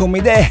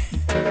Yasomide.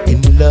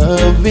 In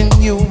loving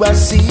you, I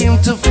seem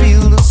to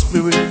feel the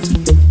spirit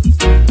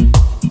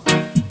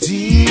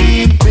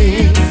deep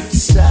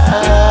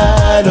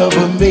inside of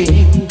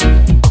me,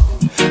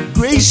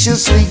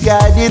 graciously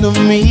guiding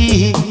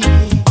me.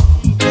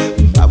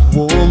 My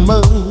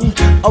woman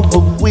of the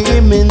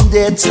women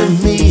dead to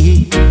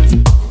me.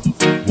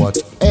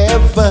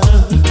 Whatever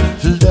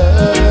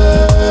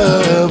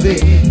love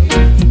is,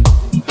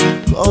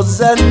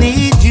 'cause I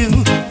need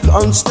you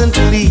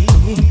constantly,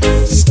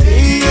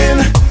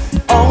 staying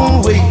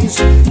always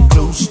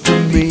close to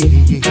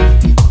me.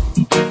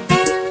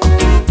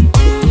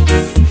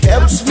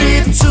 Helps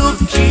me to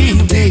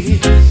keep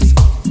this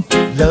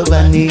love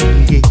I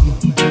need.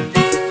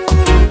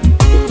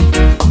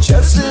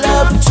 Just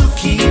love to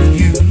keep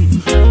you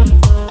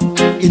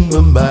in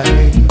my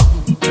mind.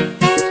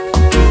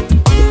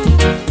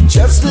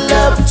 Just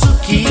love to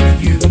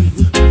keep you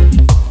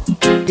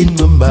in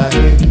my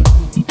mind.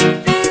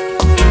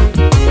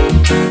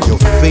 Your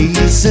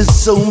face is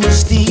so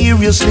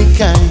mysteriously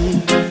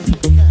kind.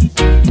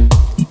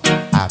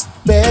 I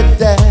bet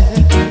that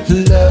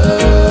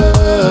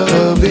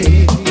love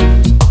is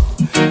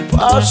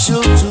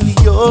partial to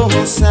your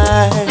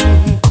side.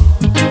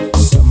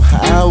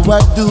 Somehow I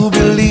do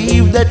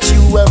believe that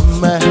you are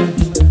mine.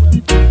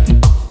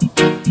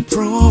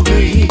 Prove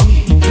me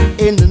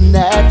in a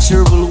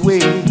natural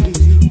way.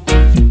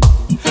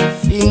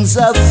 Things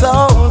I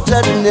thought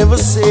I'd never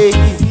say.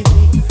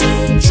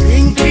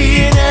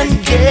 Drinking and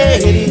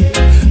getting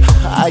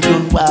high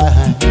on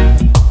wine,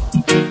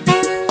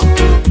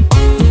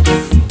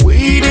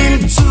 waiting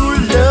to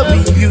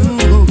love you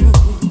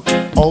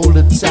all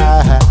the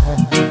time.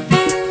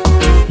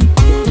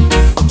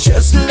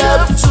 Just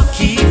love to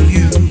keep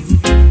you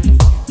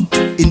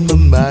in my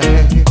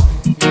mind.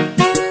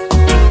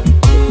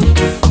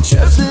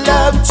 Just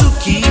love to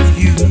keep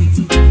you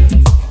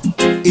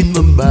in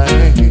my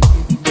mind.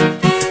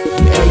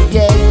 Yeah,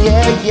 yeah,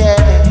 yeah, yeah.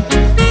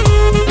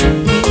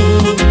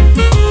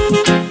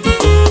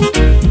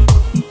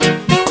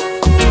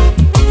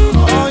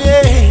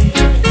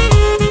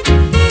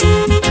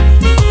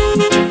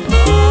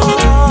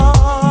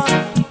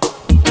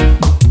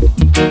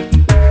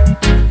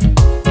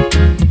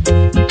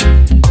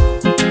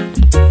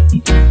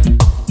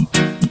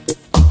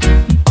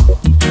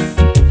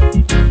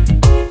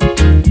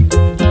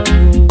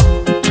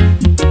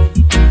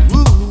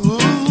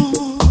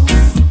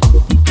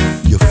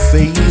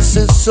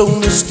 So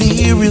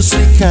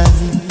mysteriously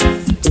kind,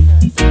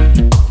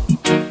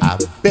 I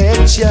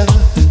bet you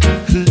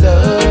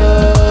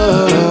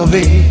love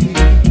it.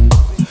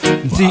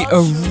 The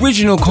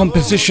original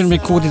composition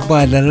recorded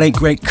by the late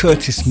great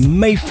Curtis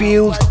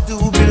Mayfield. I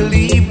do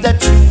believe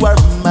that you are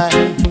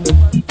mine.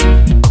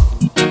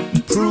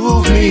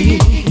 Prove me.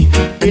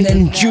 And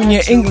then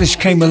Junior English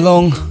came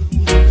along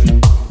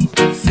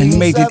and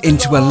made it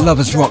into a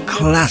lovers rock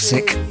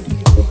classic.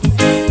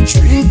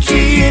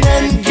 Drinking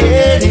and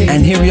getting.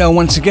 And here we are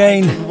once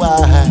again.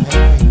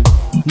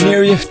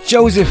 Nerif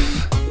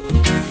Joseph.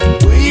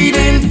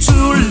 Waiting to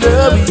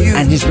love you.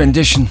 And his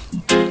rendition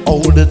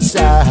all the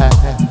time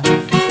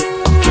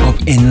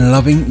of In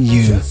Loving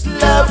You. Just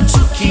love to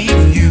keep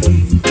you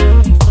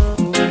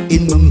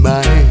in my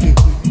mind.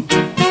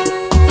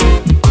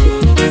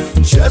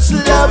 Just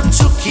love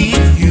to keep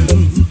you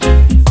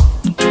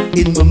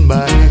in my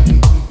mind.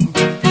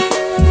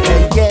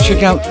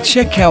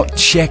 Check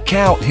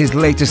out his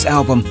latest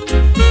album,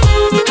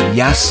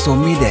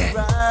 Yasomide.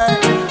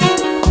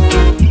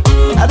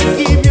 I'll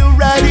keep you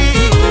ready.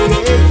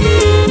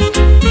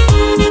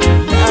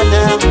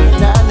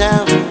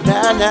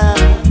 Now.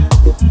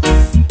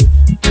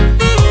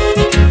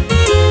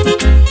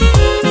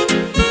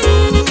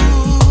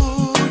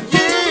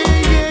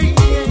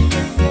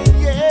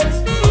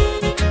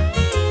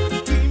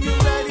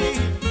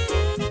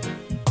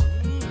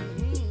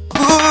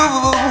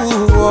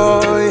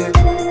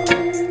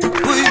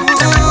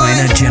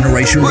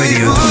 Generation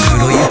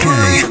Radio.co.uk.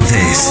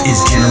 This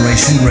is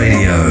Generation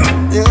Radio.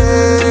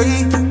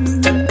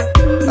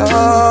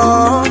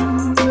 I've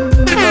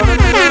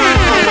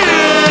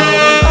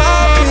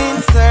been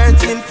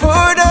searching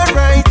for the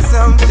right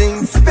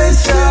something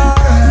special.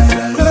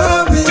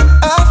 Loving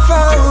I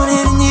found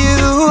in you.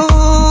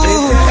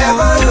 If you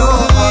ever know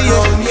how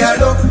long you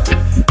look,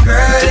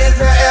 girl, if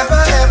you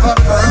ever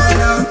find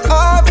out,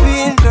 I've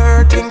been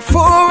lurking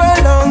for a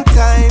long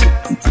time.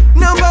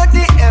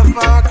 Nobody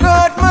ever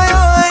got my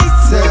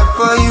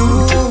for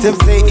you. Them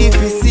say if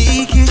you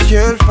seek you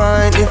shall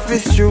find. If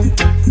it's true,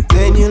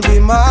 then you'll be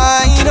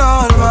mine,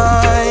 all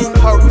mine.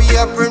 Hurry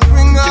up and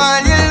bring all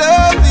your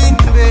loving,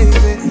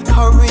 baby.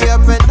 Hurry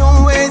up and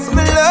don't waste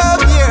my love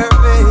here,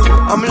 baby.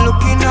 I'm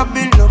looking, I've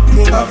been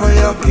looking for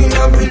you. I've been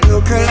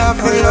looking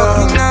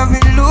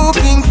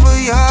for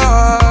you.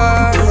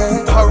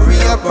 Hurry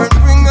up and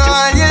bring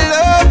all your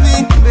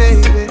loving,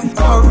 baby.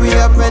 Hurry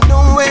up and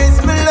don't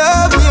waste my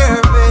love here,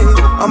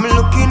 baby. I'm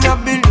looking,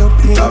 I've been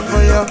looking for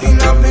you. I've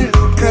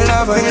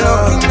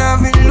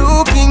been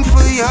looking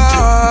for you.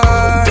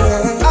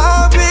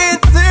 I've been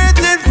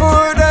searching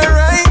for the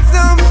right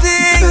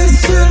something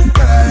special.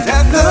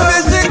 That's the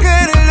special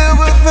kind of love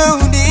I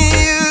found in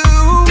you.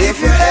 If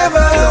you ever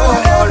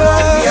know how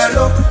long you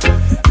look,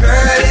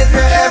 girl, if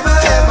you ever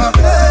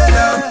find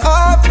out,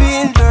 I've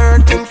been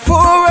lurking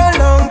for a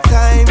long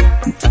time.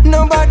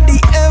 Nobody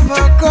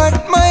ever got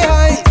my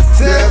eyes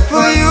except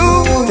for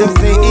you. Them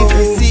say if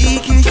you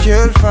seek you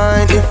shall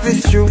find. If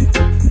it's true,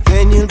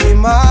 then you'll be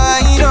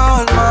mine,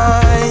 all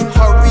mine.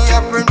 Hurry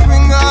up and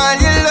bring all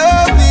your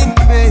loving,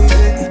 baby.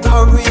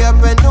 Hurry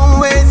up and don't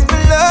waste my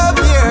love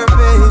here,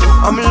 baby.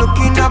 I'm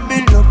looking, I've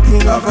been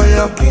looking for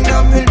you. I've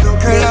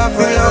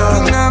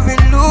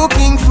been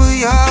looking for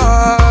you.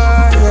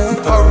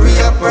 Hurry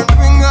up and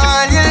bring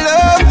all your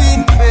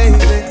loving,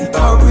 baby.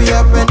 Hurry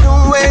up and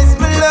don't waste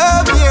my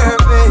love here,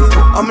 baby.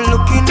 I'm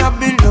looking, I've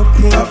been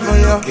looking for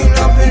you.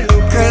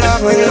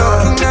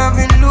 I've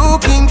been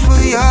looking for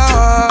you.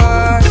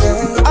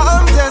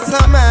 I'm just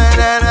a man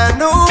and I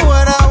know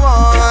what I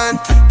want.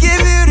 Give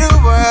you the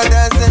world,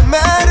 doesn't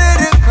matter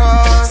the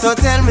cost. So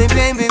tell me,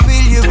 baby,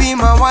 will you be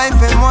my wife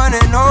and one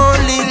and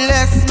only?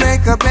 Let's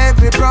make a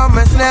baby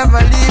promise,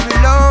 never leave you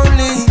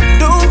lonely.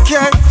 Don't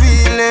care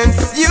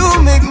feelings, you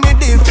make me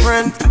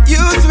different. You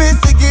switch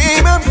the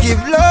game up,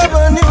 give love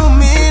a new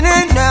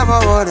meaning. Never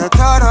would've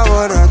thought I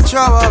would've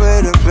trouble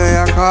with a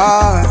player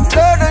card.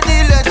 Lord, the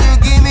deal that you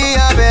give me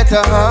a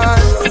better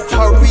hand.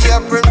 Hurry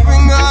up and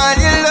bring all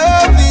your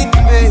loving,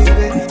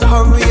 baby.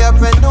 Hurry up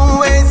and don't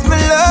waste my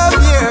love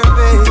here,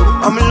 baby.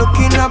 I'm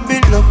looking, I've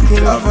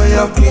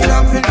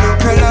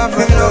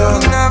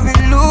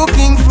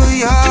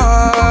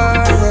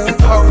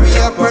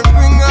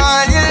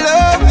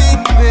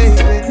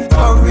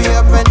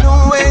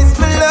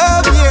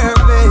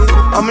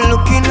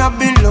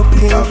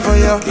looking for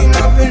you.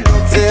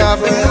 Say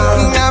I've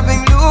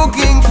been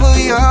looking for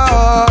you.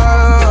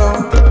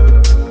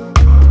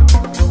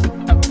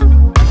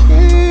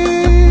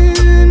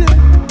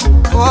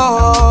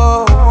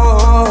 Oh,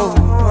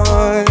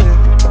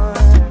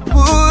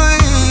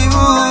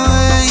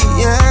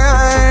 yeah.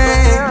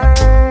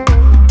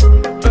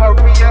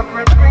 Hurry up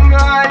and bring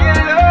all your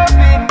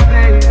loving,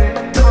 baby.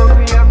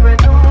 Hurry up and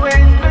do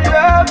it to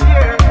love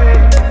you,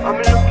 baby. I'm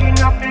looking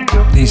up and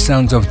looking. These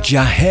sounds of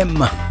Jah Hem.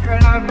 Girl,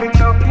 I've been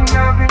looking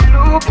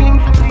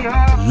for you.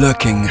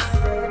 Lurking.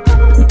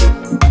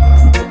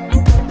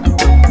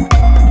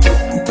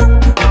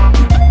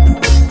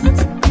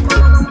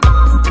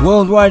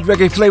 Worldwide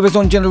Reggae Flavas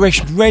on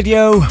Generation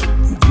Radio.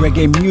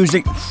 Reggae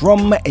music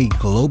from a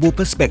global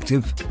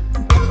perspective.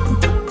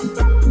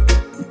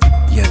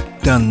 You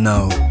don't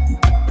know.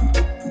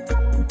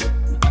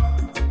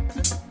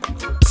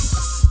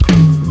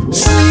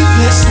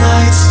 Sleepless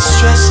nights,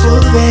 stressful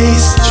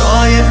days,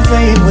 joy and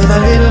pain with a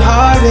little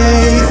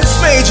heartache. It's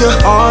major,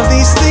 all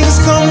these things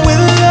come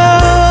with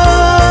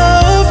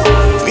love.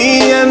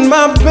 Me and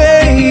my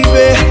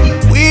baby,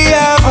 we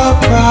have our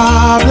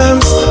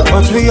problems,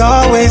 but we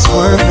always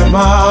work them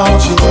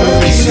out. You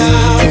work it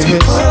out,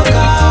 work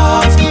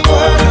out.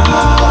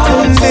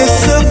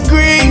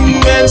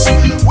 Disagreements,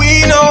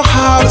 we know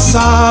how to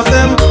solve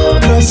them,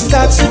 'cause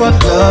that's what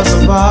love's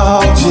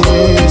about.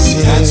 Yes,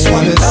 yes. That's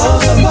what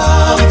love's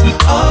about.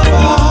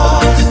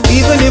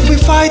 Even if we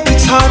fight,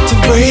 it's hard to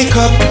break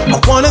up. I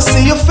wanna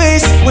see your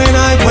face when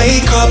I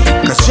wake up,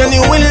 'cause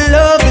genuine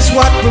love is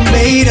what we're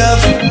made of.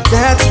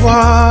 That's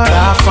what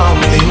I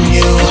found in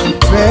you,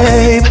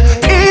 babe.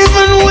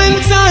 Even when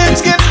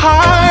times get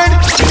hard,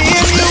 me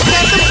and you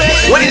got the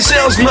best. When it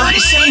sounds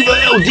nice, Eva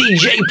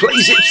LDJ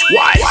plays it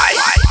twice.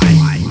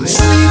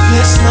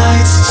 Sleepless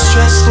nights,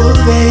 stressful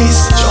days,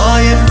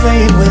 joy and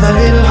pain with a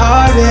little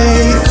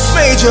heartache. It's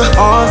major,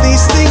 all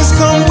these things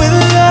come with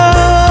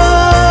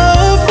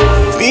love.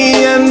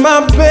 Me and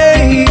my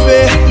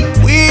baby,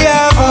 we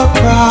have our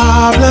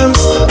problems,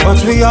 but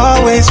we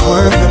always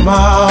work them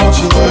out.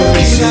 You work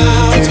it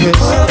out,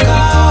 work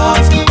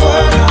out,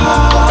 work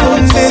out.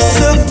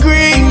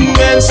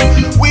 Disagreements,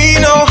 we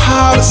know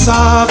how to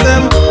solve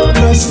them,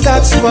 'cause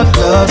that's what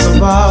love's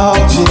about.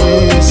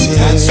 Yes, yes.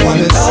 That's what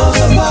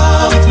love's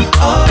about.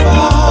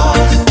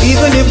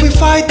 Even if we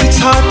fight, it's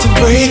hard to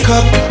break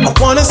up. I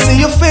wanna see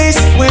your face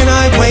when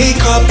I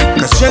wake up,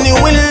 'cause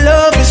genuine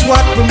love is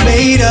what we're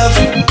made of.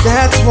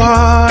 That's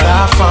what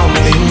I found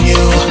in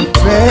you,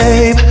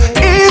 babe.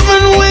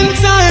 Even when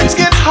times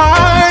get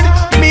hard,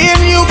 me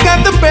and you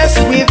got the best.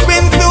 We've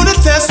been through the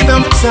test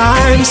of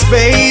times,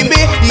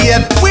 baby,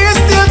 yet we're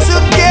still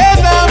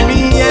together.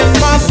 Me and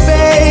my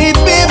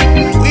baby,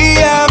 we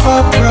have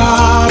our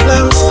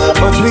problems,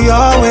 but we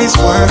always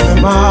work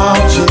them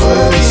out. You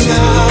work it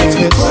out,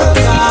 work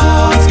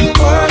out,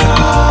 work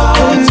out.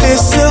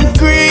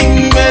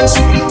 Disagreements,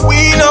 we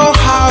know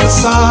how to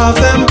solve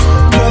them,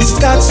 'cause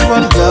that's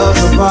what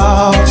love's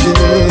about.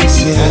 Yes,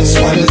 yes. That's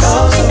what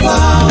love's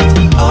about.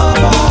 Oh.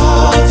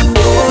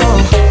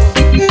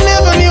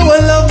 Never knew a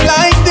love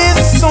like this,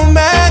 so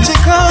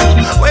magical.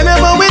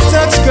 Whenever we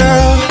touch,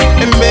 girl,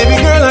 and baby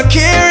girl, I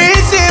can't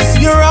resist.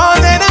 You're all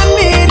that I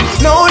need.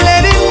 No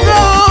letting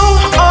go.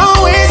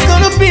 Always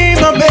gonna be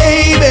my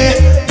baby.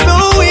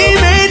 Though we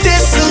may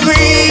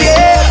disagree,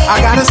 yeah. I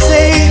gotta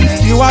say,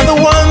 you are the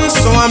one,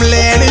 so I'm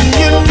letting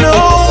you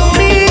know.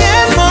 Me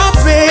and my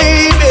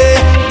baby,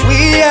 we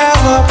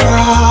have our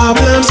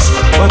problems,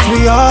 but we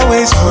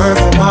always work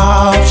them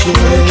out.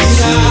 Yes,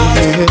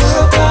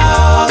 work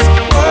out,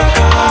 work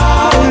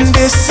out.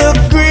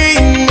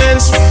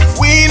 Disagreements,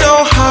 we know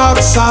how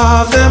to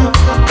solve them,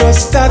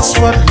 'cause that's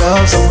what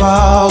love's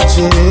about.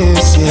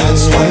 Yes, yes.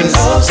 That's what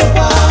love's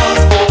about.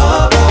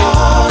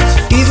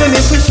 Even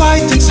if we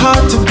fight, it's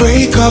hard to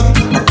break up.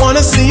 I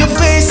wanna see your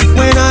face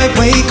when I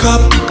wake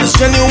up, 'cause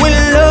genuine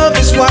love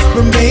is what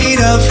we're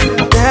made of.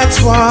 That's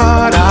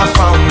what I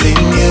found in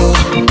you,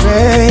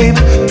 babe.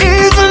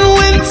 Even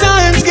when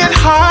times get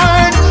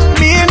hard,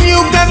 me and you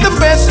got the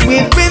best.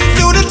 We've been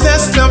through the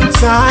test of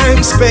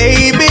times,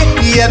 baby,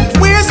 yet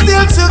we're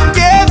still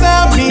together.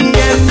 Me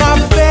and my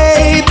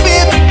baby,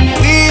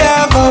 we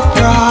have our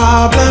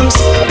problems,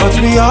 but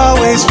we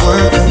always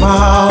work them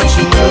out.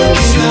 You work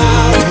it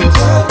out,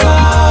 work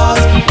out,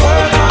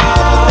 work out.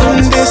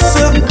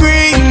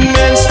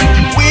 Disagreements,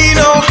 we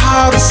know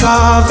how to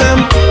solve them,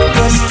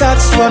 'cause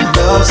that's what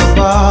love's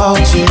about.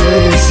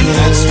 Yes, yes.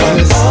 That's what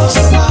love's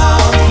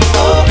about.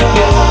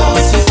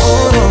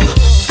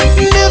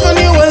 Never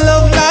knew a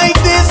love like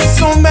this,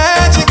 so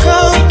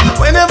magical.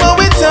 Whenever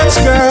we touch,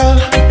 girl,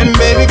 and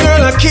baby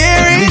girl, I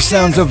carry. These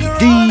sounds of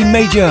D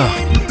major.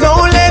 No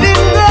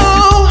letting go.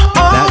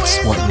 That's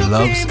what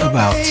love's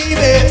about.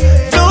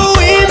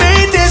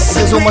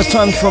 It's almost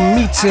time for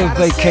me to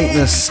vacate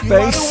the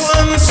space.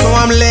 So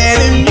I'm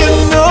letting you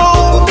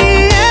know,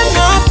 me and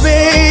my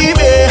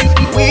baby,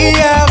 we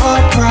have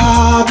our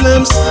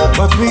problems,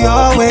 but we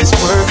always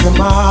work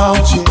them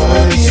out. Yes,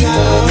 work it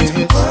out,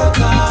 work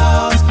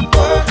out,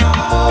 work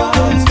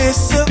out.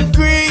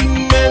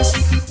 Disagreements,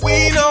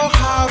 we know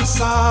how to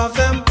solve them.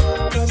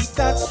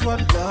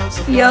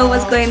 Yo,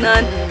 what's going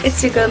on?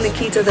 It's your girl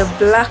Nikita, the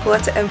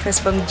Blackwater Empress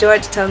from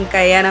Georgetown,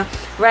 Guyana.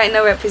 Right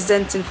now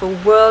representing for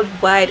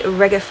Worldwide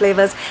Reggae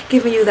Flavas,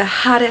 giving you the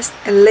hottest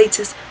and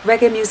latest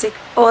reggae music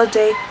all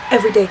day,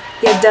 every day.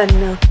 You're done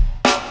now.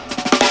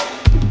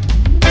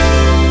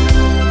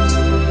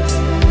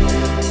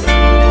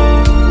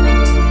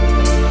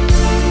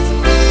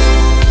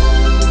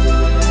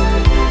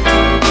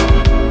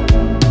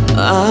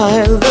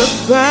 I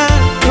look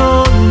back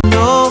on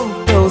all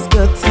those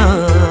good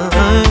times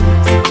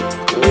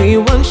we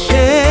once shared,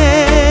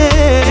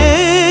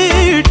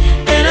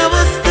 and I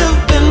must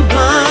have been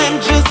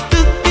blind just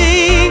to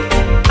think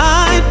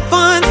I'd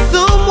find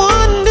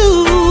someone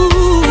new,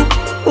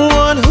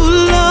 one who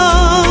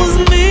loves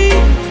me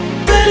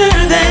better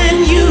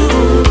than you.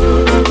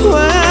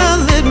 Well,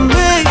 it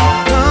may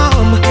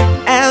come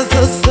as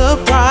a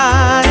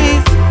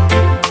surprise.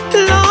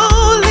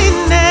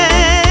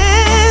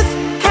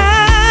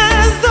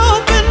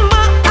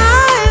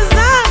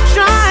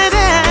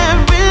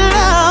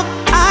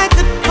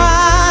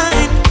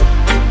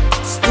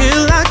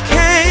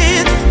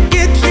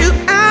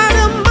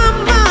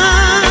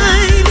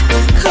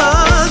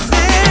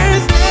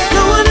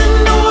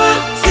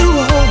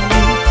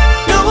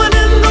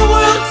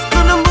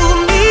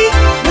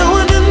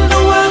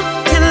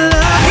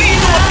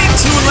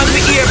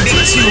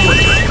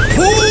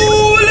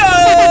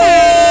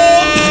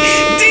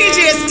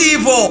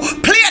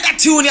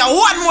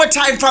 One more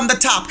time from the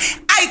top.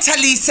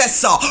 Italy says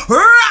so.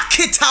 Rock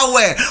it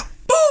away.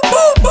 Boom,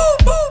 boom, boom,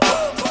 boom,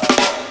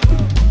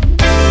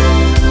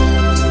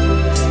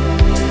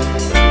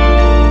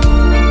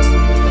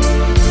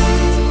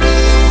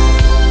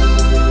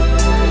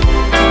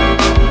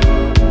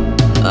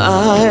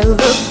 I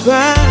look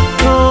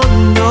back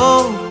on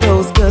all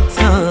those good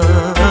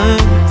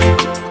times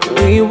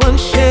we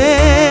once shared,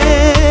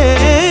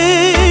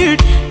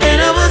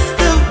 and I must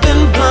have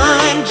been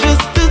blind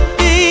just to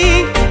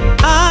think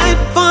I'd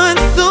find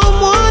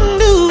someone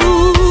new,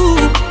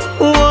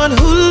 one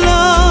who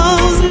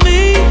loves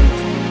me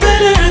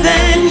better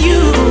than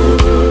you.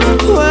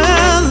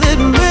 Well, it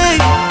may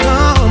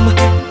come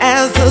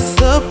as a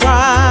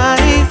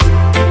surprise.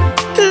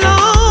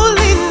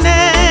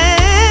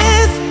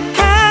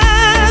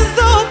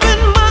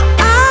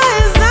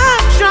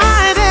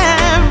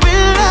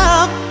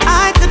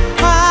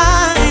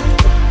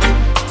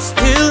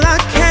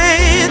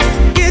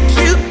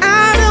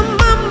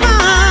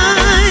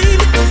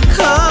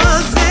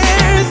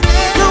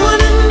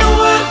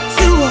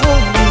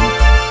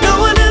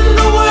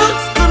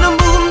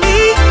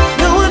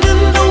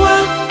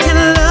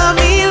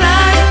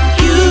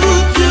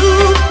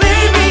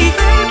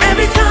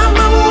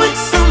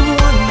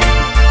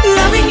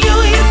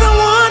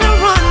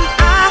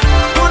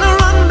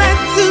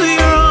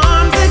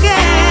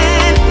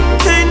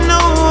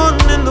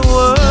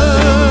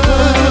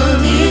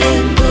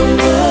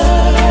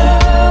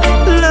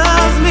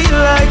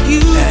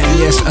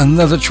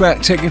 Another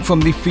track taken from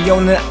the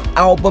Fiona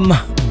album,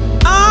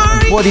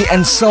 Body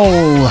and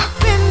Soul,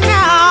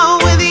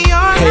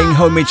 paying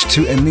homage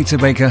to Anita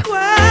Baker.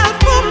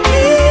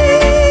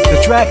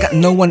 The track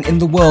No One in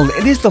the World.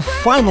 It is the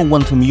final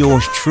one from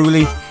yours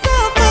truly.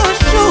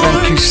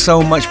 Thank you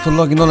so much for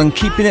logging on and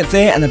keeping it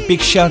there, and a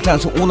big shout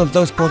out to all of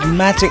those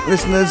Podomatic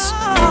listeners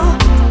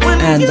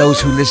and those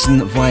who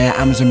listen via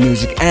Amazon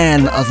Music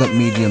and other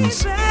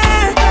mediums.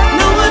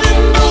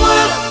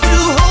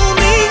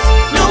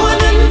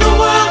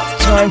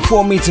 Time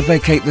for me to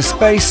vacate the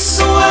space.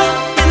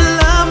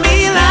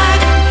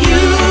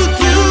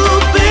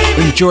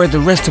 Enjoy the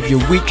rest of your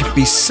week.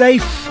 Be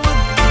safe.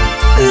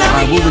 And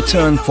I will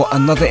return for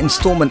another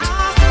installment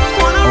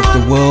of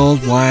the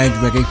Worldwide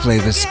Reggae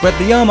Flavas. Spread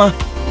the armor.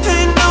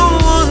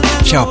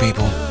 Ciao,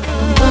 people.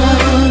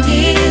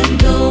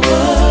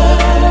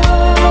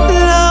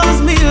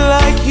 Loves me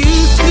like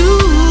you do.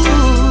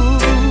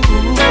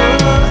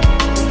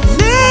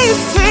 Please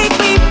take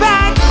me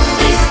back.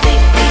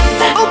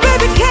 Oh,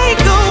 baby, can't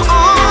go on.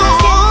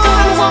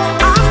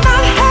 I'm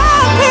not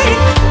happy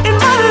in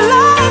my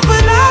life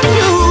without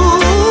you.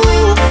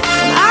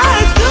 I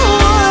do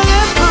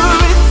whatever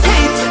it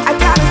takes. I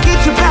gotta get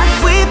you back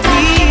with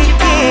me.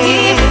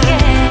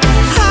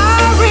 I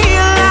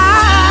realize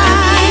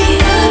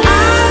I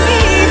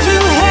need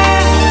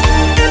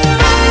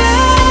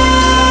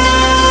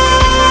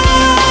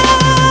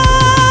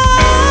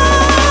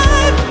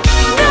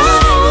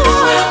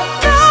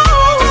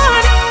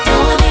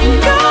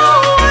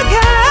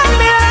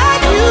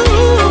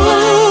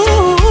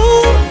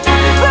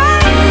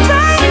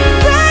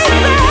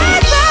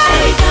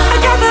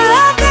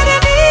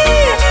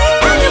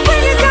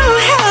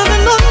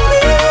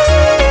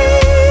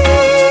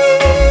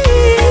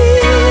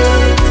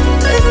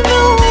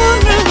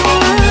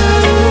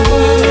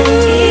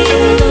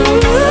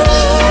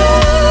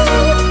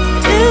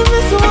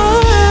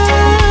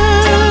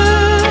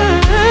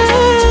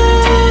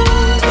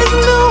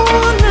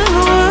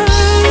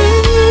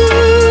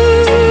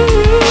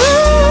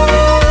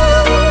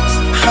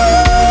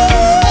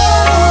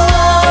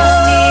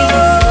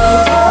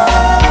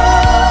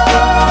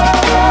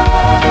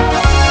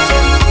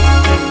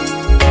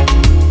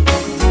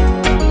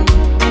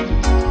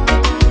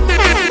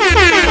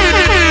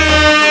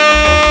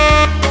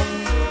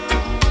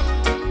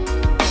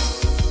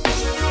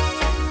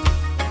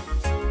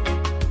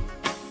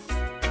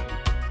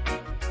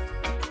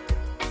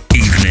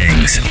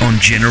evenings on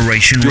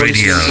Generation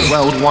Radio.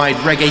 Worldwide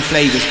Reggae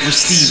Flavas with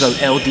Stevo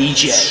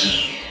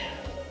LDJ.